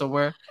have to go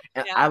somewhere.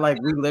 And Yeah. I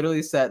like we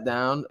literally sat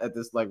down at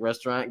this like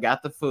restaurant,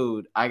 got the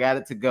food, I got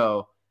it to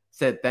go,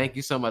 said thank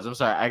you so much. I'm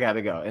sorry, I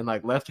gotta go. And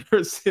like left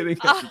her sitting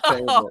at the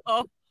table.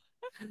 Oh,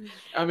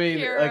 I mean,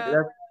 like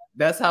Kira.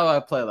 that's how I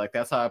play. Like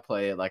that's how I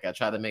play it. Like I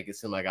try to make it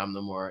seem like I'm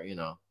the more,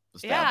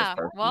 established Yeah.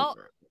 person. Well,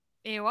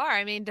 you are.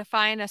 I mean,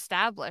 define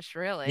established,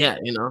 really. Yeah,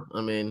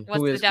 I mean,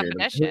 What's the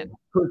definition?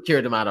 Who's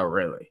Kira D'Amato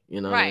really?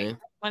 You know what I Right. mean?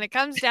 When it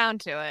comes down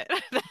to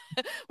it.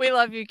 We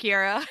love you,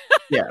 Kira.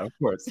 Yeah, of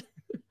course.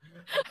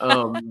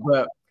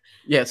 But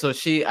yeah, so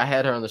I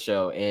had her on the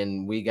show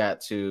and we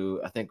got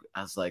to, I think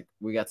I was like,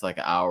 we got to like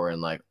an hour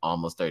and like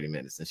almost 30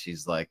 minutes. And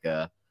she's like,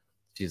 I'm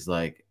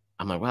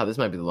like, wow, this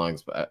might be the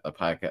longest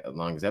podcast,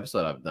 longest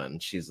episode I've done.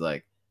 She's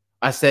like,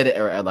 I said it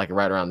at like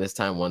right around this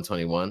time,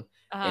 121. And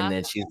Uh-huh.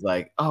 then she's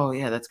like, oh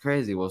yeah, that's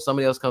crazy. Well, if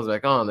somebody else comes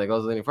back on that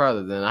goes any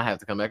farther, then I have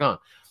to come back on.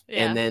 And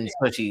Yeah. then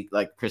so she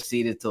like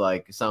proceeded to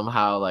like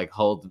somehow like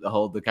hold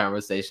the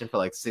conversation for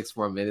like 6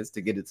 more minutes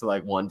to get it to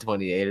like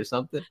 128 or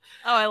something.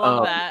 Oh, I love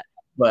Um, that.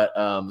 but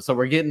so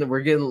we're getting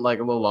like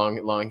a little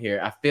long here.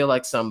 I feel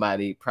like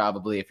somebody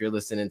probably, if you're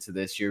listening to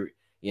this, you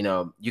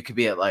could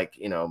be at like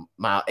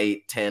mile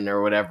 8, 10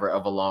 or whatever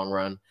of a long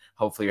run.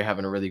 hopefully you're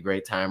having a really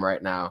great time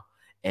right now,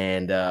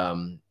 and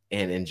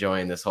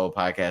enjoying this whole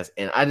podcast.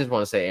 And I just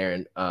want to say,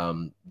 Erin,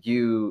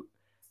 you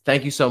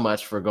thank you so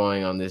much for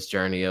going on this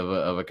journey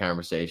of a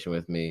conversation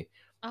with me.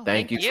 Oh,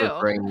 Thank thank you for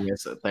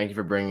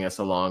you. bringing us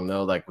along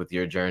though, like with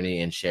your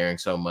journey and sharing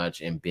so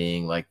much and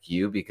being like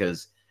you,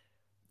 because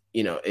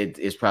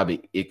it's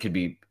probably, it could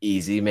be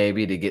easy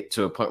maybe to get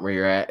to a point where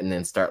you're at and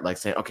then start like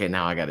saying, okay,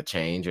 now I got to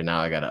change, or now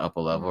I got to up a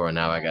level, Mhm. or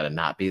now I got to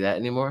not be that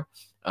anymore.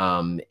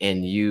 And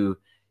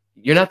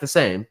you're not the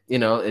same.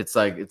 It's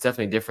like, it's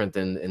definitely different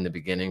than in the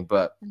beginning,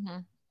 but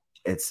Mhm.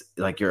 it's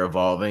like you're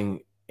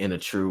evolving in a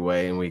true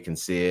way, and we can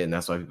see it, and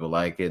that's why people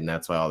like it, and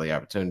that's why all the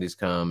opportunities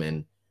come.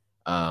 And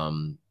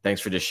thanks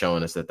for just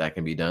showing us that that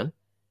can be done,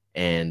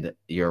 and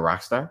you're a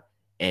rock star.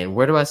 And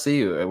where do I see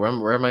you?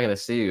 Where am I going to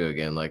see you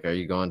again? Like, are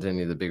you going to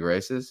any of the big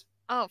races?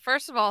 Oh,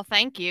 first of all,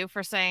 thank you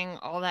for saying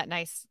all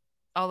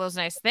those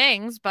nice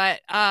things.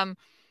 But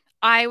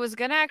I was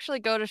gonna actually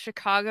go to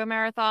Chicago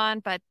Marathon,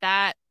 but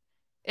that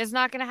is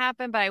not gonna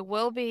happen. But I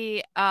will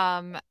be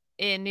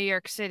in New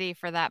York City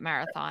for that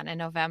marathon in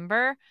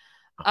November.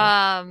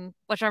 Uh-huh.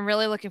 Which I'm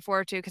really looking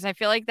forward to because I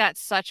feel like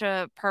that's such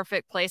a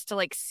perfect place to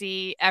like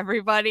see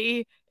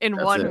everybody in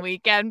That's one it.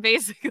 weekend,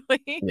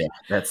 basically. Yeah,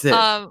 that's it.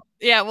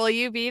 Yeah, will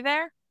you be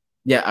there?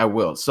 Yeah, I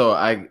will. So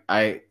I'm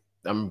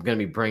gonna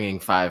be bringing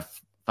five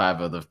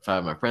of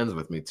my friends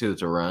with me too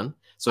to run.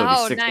 So it'll be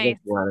Oh, six of us nice.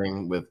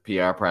 running with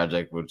PR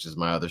Project, which is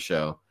my other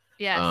show.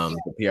 Yes.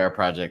 The PR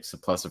Project, so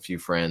plus a few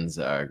friends,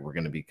 we're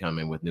gonna be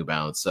coming with New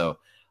Balance. So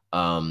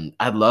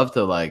I'd love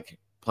to like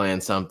plan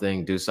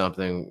something, do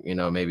something,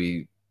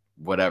 maybe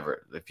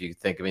whatever. If you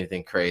think of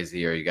anything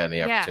crazy or you got any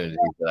Yeah. opportunities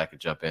that I could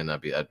jump in,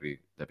 that'd be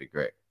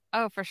great.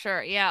 Oh, for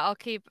sure. Yeah,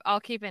 I'll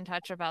keep in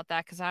touch about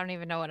that because I don't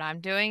even know what I'm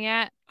doing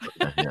yet.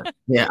 Yeah.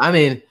 Yeah. I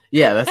mean,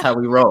 yeah, that's how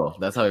we roll.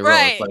 That's how we roll.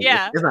 It's Right. like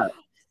Yeah.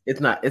 it's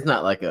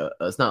not like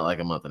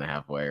a month and a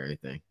half away or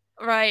anything.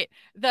 Right.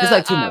 It's The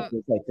like 2 months.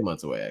 It's like 2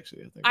 months away,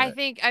 actually, I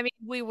think, right? I mean,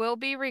 we will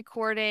be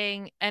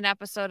recording an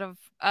episode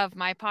of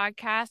my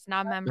podcast,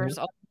 non-members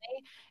Mhm.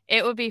 only.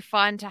 It would be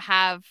fun to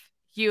have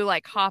you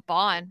like hop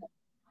on,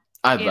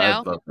 I'd you I'd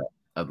know? love that.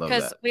 I'd love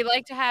Because that. we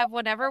like to have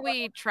whenever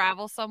we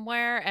travel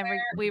somewhere and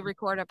we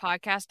record a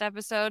podcast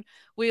episode,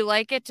 we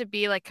like it to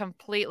be like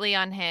completely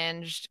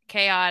unhinged,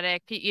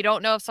 chaotic. You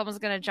don't know if someone's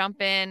going to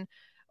jump in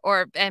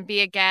or and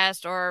be a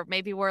guest, or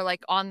maybe we're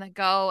like on the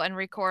go and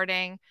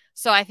recording.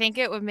 So I think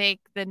it would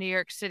make the New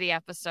York City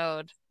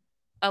episode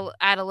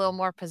add a little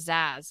more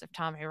pizzazz if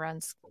Tommy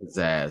runs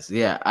Zazz.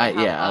 Yeah, and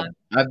hop on.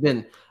 I've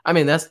been. I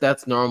mean,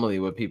 that's normally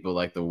what people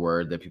like, the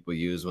word that people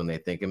use when they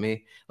think of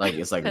me. Like,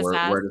 it's like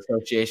Pizzazz. word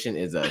association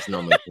is it's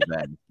normally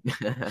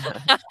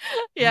that.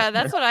 Yeah,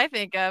 that's what I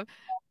think of.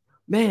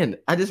 Man,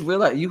 I just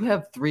realized you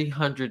have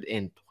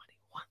 321,000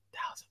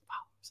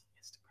 followers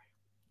on Instagram.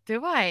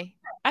 Do I?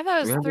 I thought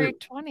it was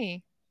 300.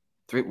 320.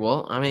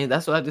 Well, I mean,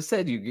 that's what I just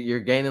said.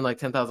 You're gaining like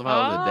 10,000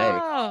 followers a day.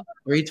 Oh,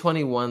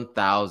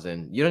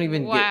 321,000. You don't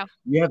even get. wow.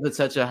 You have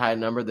such a high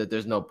number that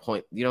there's no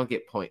point. You don't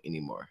get point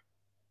anymore.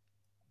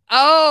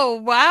 Oh,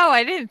 wow.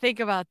 I didn't think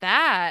about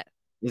that.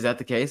 Is that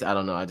the case? I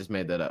don't know. I just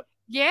made that up.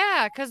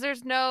 Yeah, because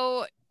there's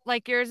no,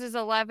 like yours is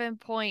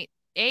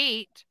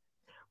 11.8.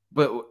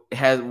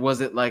 But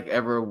was it like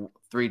ever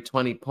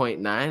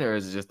 320.9, or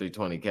is it just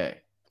 320K?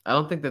 I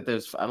don't think that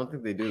there's. I don't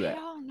think they do I that.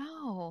 don't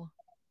know.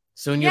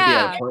 Soon you'll be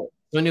at a Yeah. point.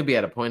 Soon you'll be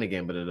at a point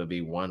again, but it'll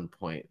be 1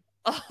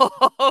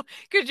 Oh,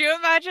 could you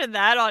imagine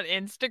that on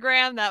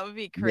Instagram? That would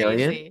be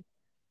million. crazy.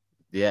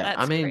 Yeah, I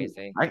That's mean,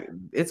 crazy.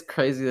 it's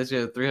crazy that you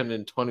have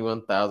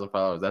 321,000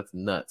 followers. That's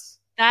nuts.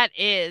 That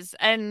is.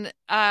 And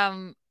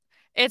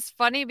it's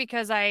funny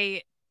because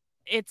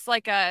it's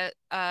like a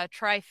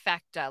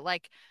trifecta.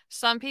 Like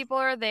some people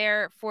are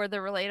there for the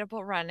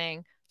relatable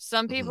running.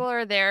 Some Mhm. people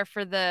are there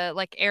for the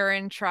like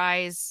Erin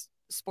tries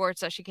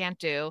sports that she can't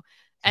do.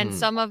 And Hmm.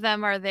 some of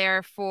them are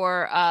there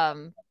for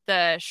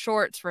the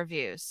shorts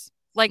reviews.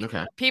 Like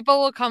Okay. people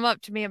will come up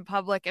to me in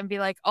public and be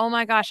like, "Oh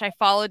my gosh, I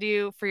followed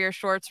you for your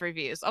shorts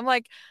reviews." I'm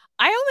like,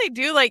 "I only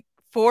do like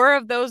 4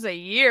 of those a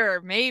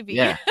year, maybe."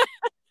 Yeah.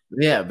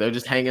 Yeah, they're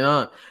just hanging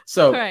on.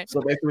 So, Right.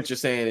 so basically, what you're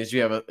saying is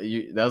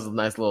that was a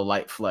nice little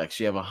light flex.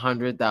 You have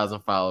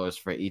 100,000 followers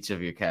for each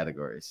of your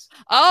categories.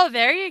 Oh,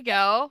 there you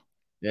go.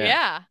 Yeah.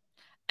 Yeah.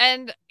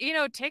 And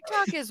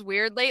TikTok is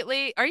weird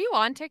lately. Are you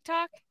on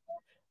TikTok?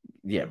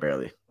 Yeah,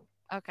 barely.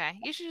 Okay.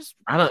 You should just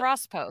I don't.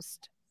 cross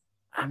post.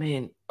 I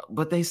mean,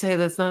 but they say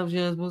that's not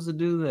you're not supposed to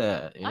do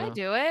that. I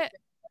do it.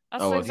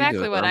 That's Oh, well, if you do exactly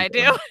it, then what I'm I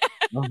do. doing.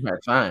 All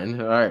right,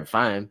 fine. All right,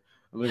 fine.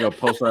 I'm gonna go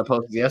post what I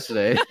posted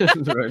yesterday.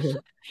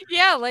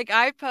 Yeah, like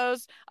I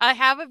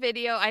have a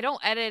video. I don't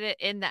edit it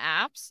in the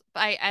apps, but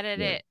I edit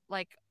Yeah. it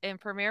like in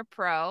Premiere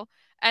Pro,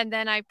 and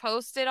then I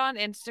post it on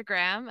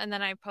Instagram, and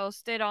then I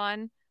post it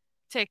on Yeah.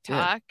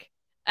 TikTok.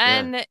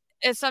 Yeah.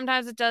 And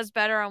sometimes it does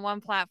better on one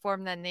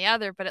platform than the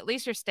other, but at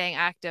least you're staying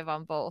active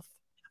on both.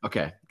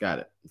 Okay, got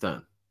it.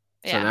 Done.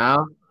 So Yeah.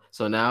 now,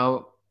 so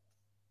now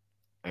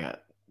I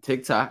got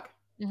TikTok.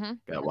 Mm-hmm.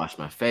 Got to wash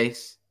my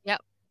face.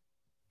 Yep.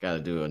 Got to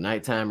do a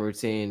nighttime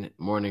routine,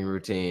 morning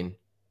routine.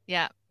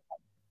 Yeah.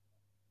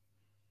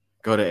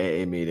 Go to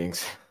AA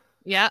meetings.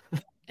 Yep.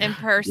 In Be,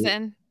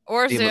 person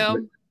or be, my-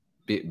 Zoom.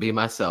 be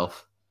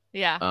myself.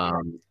 Yeah.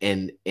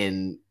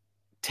 In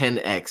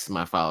 10x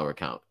my follower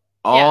count,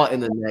 Yeah. all in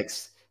the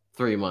next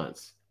 3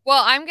 months.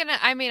 Well, I'm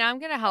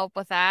gonna help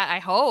with that. I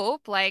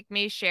hope, like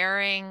me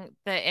sharing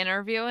the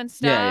interview and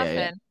Yeah, yeah, stuff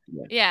yeah, and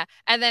yeah, yeah,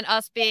 and then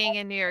us being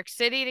in New York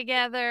City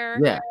together,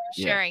 yeah,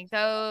 yeah, sharing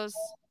those.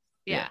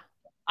 yeah. Yeah.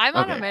 I'm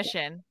on a Okay,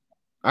 mission.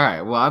 all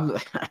right. Well, I'm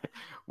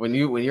when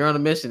you're on a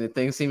mission, and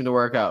things seem to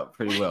work out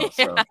pretty well.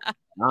 So Yeah.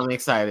 I'm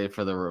excited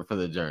for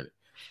the journey.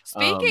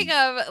 Speaking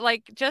Um, of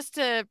like just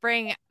to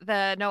bring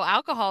the no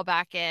alcohol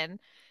back in,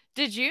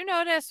 did you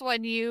notice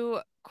when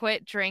you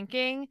quit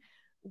drinking,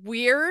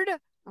 weird,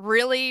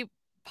 really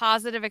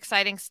positive,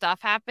 exciting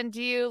stuff happened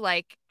to you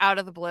like out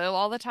of the blue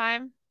all the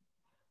time?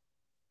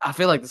 I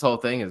feel like this whole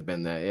thing has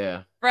been that.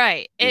 Yeah,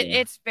 Right. yeah,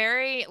 It's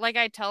very like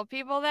I tell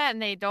people that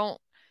and they don't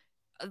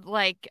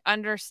like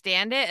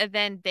understand it and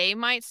then they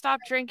might stop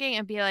drinking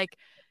and be like,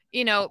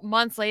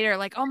 months later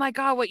like, "Oh my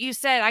God, what you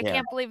said. I yeah.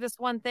 can't believe this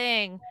one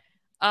thing."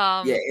 Yeah,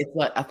 Um, it's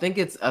like I think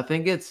it's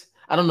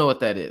I don't know what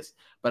that is,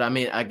 but I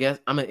mean, I guess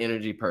I'm an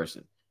energy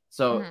person.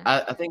 So mhm.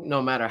 I think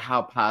no matter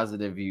how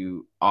positive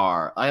you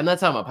are, I'm not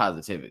talking about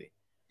positivity.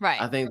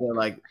 Right. I think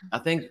that I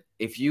think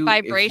if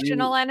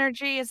Vibrational you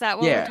energy, is that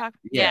what we're yeah, talking?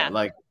 yeah, Yeah.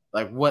 like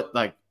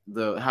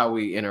the how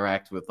we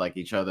interact with like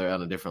each other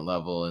on a different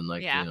level and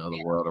like Yeah.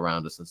 the world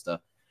around us and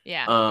stuff.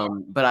 Yeah.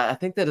 But I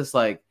think that it's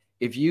like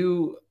if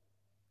you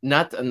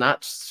not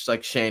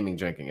like shaming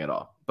drinking at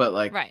all, but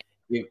like Right.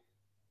 if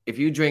if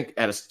you drink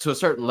to a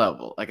certain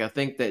level, like I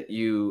think that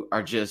you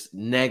are just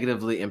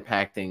negatively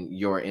impacting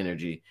your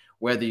energy,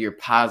 whether you're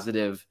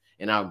positive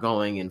and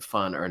outgoing and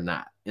fun or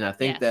not. And I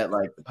think Yes. that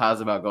like the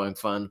positive outgoing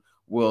fun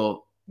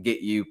will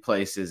get you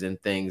places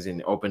and things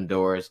and open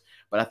doors.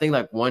 But I think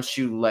like once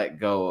you let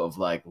go of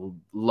like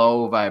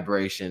low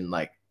vibration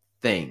like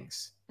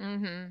things,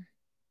 Mhm.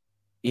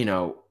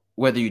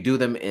 whether you do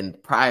them in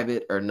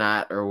private or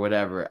not or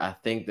whatever, I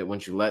think that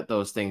once you let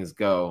those things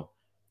go,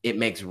 it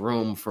makes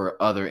room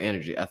for other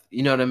energy.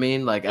 You know what I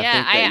mean? Like I Yeah,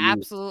 think I that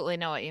absolutely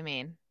know what you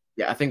mean.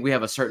 yeah, I think we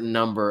have a certain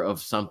number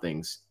of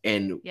somethings,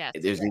 and Yes.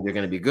 there's either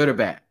going to be good or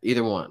bad,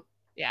 either one.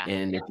 Yeah.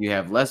 And if you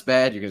have less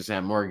bad, you're going to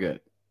have more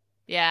good.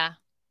 Yeah.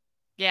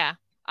 Yeah.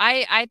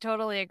 I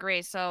totally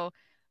agree. So,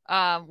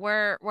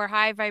 we're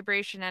high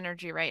vibration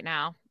energy right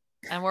now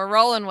and we're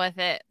rolling with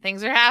it.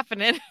 Things are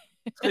happening.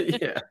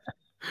 Yeah.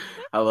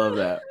 I love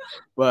that.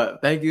 But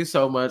thank you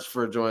so much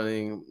for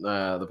joining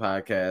the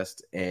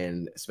podcast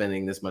and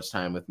spending this much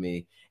time with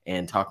me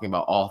and talking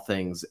about all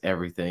things,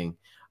 everything.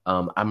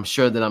 I'm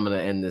sure that I'm going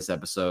to end this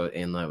episode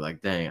and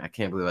like, dang, I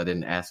can't believe I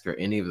didn't ask her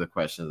any of the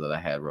questions that I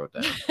had wrote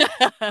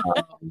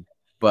down.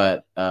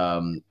 But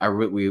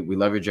we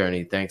love your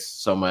journey. Thanks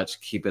so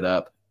much. Keep it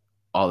up.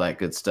 All that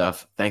good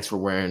stuff. Thanks for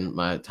wearing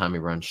my Tommy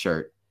Run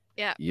shirt.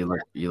 Yeah. You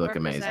look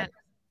amazing.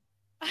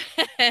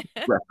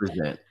 Represent.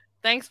 Represent.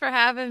 Thanks for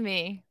having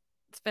me.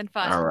 It's been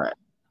All fun. right.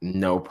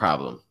 No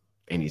problem.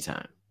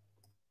 Anytime.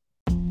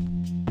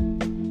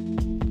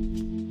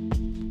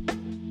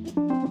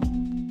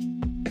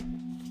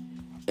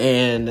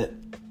 And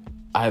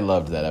I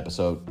loved that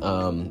episode.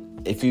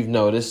 If you've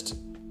noticed,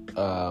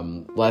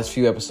 last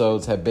few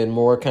episodes have been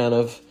more kind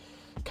of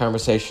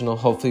conversational.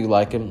 Hopefully you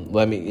like them.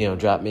 Let me,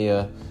 drop me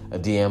a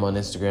DM on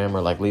Instagram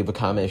or like leave a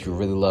comment if you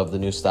really love the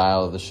new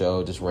style of the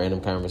show. Just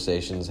random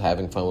conversations,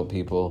 having fun with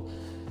people.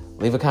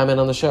 Leave a comment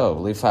on the show.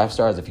 Leave 5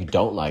 stars. If you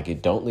don't like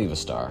it, don't leave a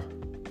star.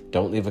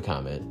 Don't leave a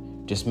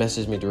comment. Just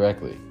message me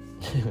directly.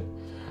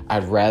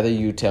 I'd rather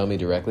you tell me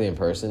directly in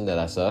person that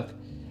I suck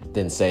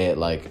than say it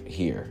like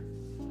here.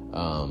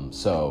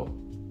 So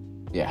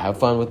yeah, have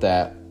fun with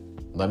that.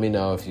 Let me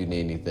know if you need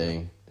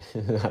anything. I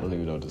don't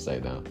even know what to say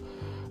now.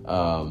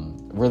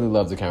 Really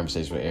love the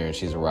conversation with Erin.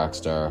 She's a rock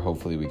star.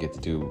 Hopefully we get to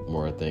do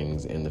more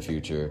things in the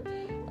future.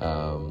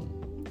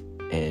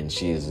 And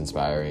she is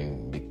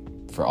inspiring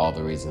for all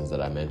the reasons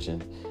that I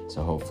mentioned.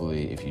 So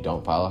hopefully if you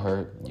don't follow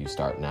her, you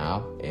start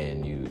now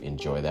and you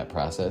enjoy that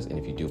process. And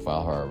if you do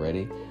follow her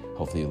already,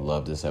 hopefully you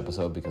love this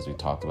episode because we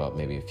talked about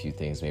maybe a few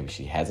things maybe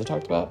she hasn't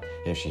talked about.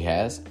 And if she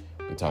has,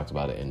 we talked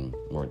about it in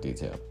more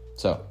detail.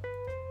 So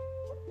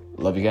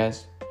love you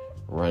guys.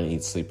 Run,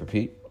 eat, sleep,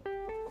 repeat.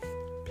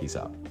 Peace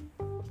out.